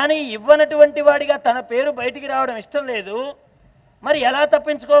 కానీ ఇవ్వనటువంటి వాడిగా తన పేరు బయటికి రావడం ఇష్టం లేదు. మరి ఎలా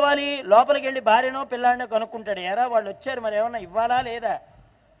తప్పించుకోవాలి? లోపలికి వెళ్ళి భార్యనో పిల్లాడినో కనుక్కుంటాడు, ఎరా వాళ్ళు వచ్చారు మరి ఏమన్నా ఇవ్వాలా లేదా,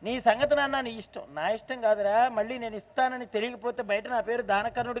 నీ సంగతి నాన్న నీ ఇష్టం. నా ఇష్టం కాదురా, మళ్ళీ నేను ఇస్తానని తెలియకపోతే బయట నా పేరు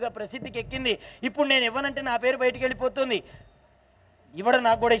దానకర్ణుడిగా ప్రసిద్ధికి ఎక్కింది. ఇప్పుడు నేను ఇవ్వనంటే నా పేరు బయటికి వెళ్ళిపోతుంది. ఇవ్వడం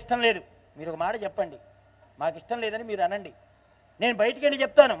నాకు కూడా ఇష్టం లేదు. మీరు ఒక మాట చెప్పండి, మాకు ఇష్టం లేదని మీరు అనండి. నేను బయటికి వెళ్ళి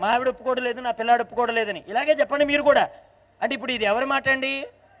చెప్తాను, మా ఆవిడ ఒప్పుకోవడం లేదు, నా పిల్లాడు ఒప్పుకోవడం లేదని. ఇలాగే చెప్పండి మీరు కూడా. అంటే ఇప్పుడు ఇది ఎవరి మాట అండి?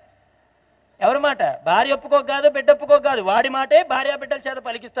 ఎవరి మాట? భార్య ఒప్పుకోక కాదు, బిడ్డ ఒప్పుకోక కాదు, వాడి మాటే భార్య బిడ్డల చేత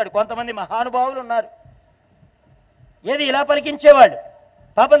పలికిస్తాడు. కొంతమంది మహానుభావులు ఉన్నారు ఏది ఇలా పలికించేవాళ్ళు.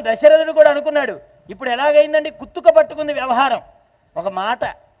 పాపం దశరథుడు కూడా అనుకున్నాడు, ఇప్పుడు ఎలాగైందండి, కుత్తుక పట్టుకుంది వ్యవహారం. ఒక మాట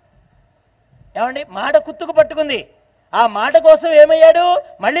ఏమండి, మాట కుత్తుకు పట్టుకుంది. ఆ మాట కోసం ఏమయ్యాడు,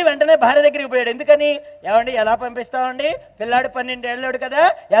 మళ్ళీ వెంటనే భార్య దగ్గరికి పోయాడు. ఎందుకని? ఏమండి ఎలా పంపిస్తామండి, పిల్లాడు 12 ఏళ్ళాడు కదా,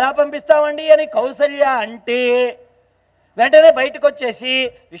 ఎలా పంపిస్తామండి అని కౌసల్య అంటే వెంటనే బయటకు వచ్చేసి,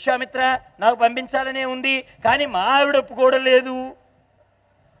 విశ్వామిత్ర నాకు పంపించాలనే ఉంది, కానీ మా ఆవిడ ఒప్పుకోవడం లేదు.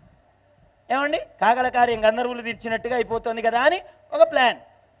 ఏమండి, కాగల కార్యం గంధర్వులు తీర్చినట్టుగా అయిపోతుంది కదా అని ఒక ప్లాన్.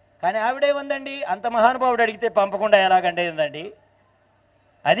 కానీ ఆవిడేముందండి, అంత మహానుభావుడు అడిగితే పంపకుండా ఎలాగంటే ఉందండి.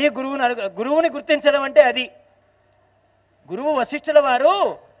 అది గురువుని గుర్తించడం అంటే అది. గురువు వశిష్ఠుల వారు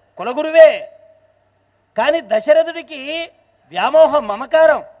కులగురువే, కానీ దశరథుడికి వ్యామోహం,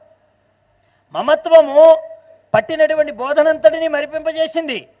 మమకారం, మమత్వము పట్టినటువంటి బోధనంతటిని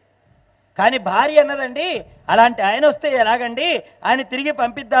మరిపింపజేసింది. కానీ భార్య అన్నదండి, అలాంటి ఆయన వస్తే ఎలాగండి, ఆయన తిరిగి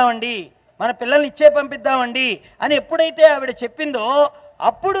పంపిద్దామండి, మన పిల్లల్ని ఇచ్చే పంపిద్దామండి అని ఎప్పుడైతే ఆవిడ చెప్పిందో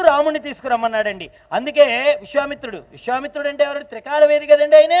అప్పుడు రాముడిని తీసుకురమ్మన్నాడండి. అందుకే విశ్వామిత్రుడు అంటే ఎవరు? త్రికాల వేది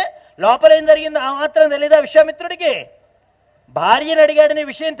కదండి ఆయన. లోపల ఏం జరిగిందో ఆ మాత్రం తెలీదా విశ్వామిత్రుడికి? భార్యను అడిగాడనే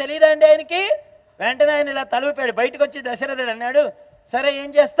విషయం తెలియదా అండి ఆయనకి? వెంటనే ఆయన ఇలా తలూపాడు. బయటకు వచ్చి దశరథుడు అన్నాడు, సరే ఏం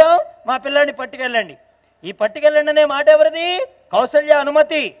చేస్తాం, మా పిల్లాడిని పట్టుకెళ్ళండి. ఈ పట్టుకెళ్ళండి అనే మాట ఎవరిది? కౌసల్య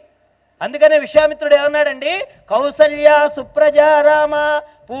అనుమతి. అందుకనే విశ్వామిత్రుడు ఏమన్నాడండి, కౌసల్య సుప్రజా రామ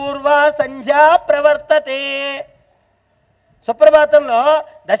పూర్వ సంధ్యా ప్రవర్తతే. సుప్రభాతంలో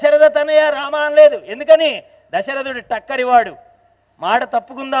దశరథ తనయ రామ అనలేదు. ఎందుకని? దశరథుడు టక్కరివాడు, మాట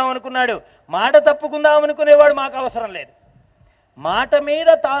తప్పుకుందాం అనుకున్నాడు. మాట తప్పుకుందాం అనుకునేవాడు మాకు అవసరం లేదు. మాట మీద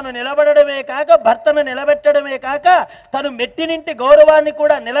తాను నిలబడమే కాక, భర్తను నిలబెట్టడమే కాక, తను మెట్టినింటి గౌరవాన్ని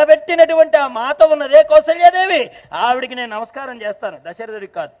కూడా నిలబెట్టినటువంటి ఆ మాత ఉన్నదే కౌసల్యాదేవి. ఆవిడికి నేను నమస్కారం చేస్తాను,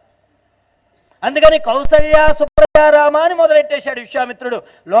 దశరథుడికి కాదు. అందుకని కౌసల్య సుప్రజారామ అని మొదలెట్టేశాడు విశ్వామిత్రుడు.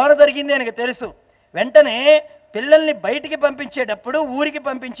 లోన జరిగింది ఆయనకు తెలుసు. వెంటనే పిల్లల్ని బయటికి పంపించేటప్పుడు, ఊరికి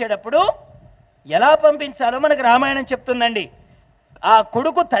పంపించేటప్పుడు ఎలా పంపించాలో మనకు రామాయణం చెప్తుందండి. ఆ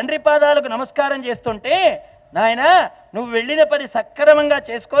కొడుకు తండ్రి పాదాలకు నమస్కారం చేస్తుంటే, నాయన నువ్వు వెళ్ళిన పని సక్రమంగా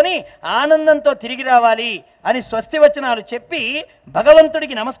చేసుకొని ఆనందంతో తిరిగి రావాలి అని స్వస్తి వచనాలు చెప్పి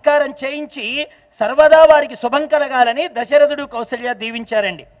భగవంతుడికి నమస్కారం చేయించి సర్వదా వారికి శుభం కలగాలని దశరథుడు కౌసల్య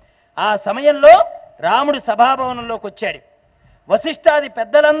దీవించారండి. ఆ సమయంలో రాముడు సభాభవనంలోకి వచ్చాడు. వశిష్ఠాది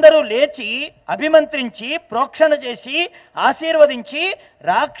పెద్దలందరూ లేచి అభిమంత్రించి ప్రోక్షణ చేసి ఆశీర్వదించి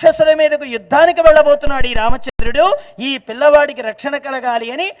రాక్షసుల మీదకు యుద్ధానికి వెళ్ళబోతున్నాడు ఈ రామచంద్రుడు. ఈ పిల్లవాడికి రక్షణ కలగాలి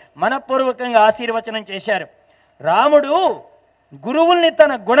అని మనపూర్వకంగా ఆశీర్వచనం చేశారు. రాముడు గురువుల్ని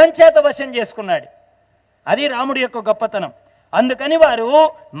తన గుణం చేత వశం చేసుకున్నాడు. అది రాముడి యొక్క గొప్పతనం. అందుకని వారు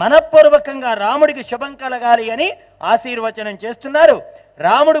మనపూర్వకంగా రాముడికి శుభం కలగాలి అని ఆశీర్వచనం చేస్తున్నారు.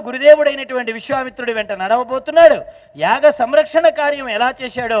 రాముడు గురుదేవుడైనటువంటి విశ్వామిత్రుడి వెంట నడవబోతున్నాడు. యాగ సంరక్షణ కార్యం ఎలా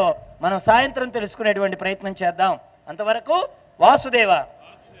చేశాడో మనం సాయంత్రం తెలుసుకునేటువంటి ప్రయత్నం చేద్దాం. అంతవరకు వాసుదేవ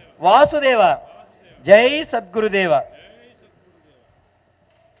వాసుదేవ, జై సద్గురుదేవ.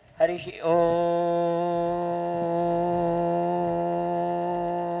 హరి ఓ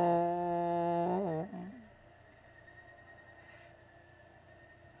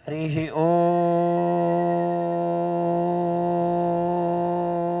హరి ఓ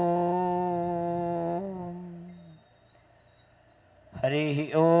హరి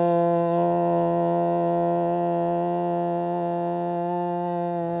ఓ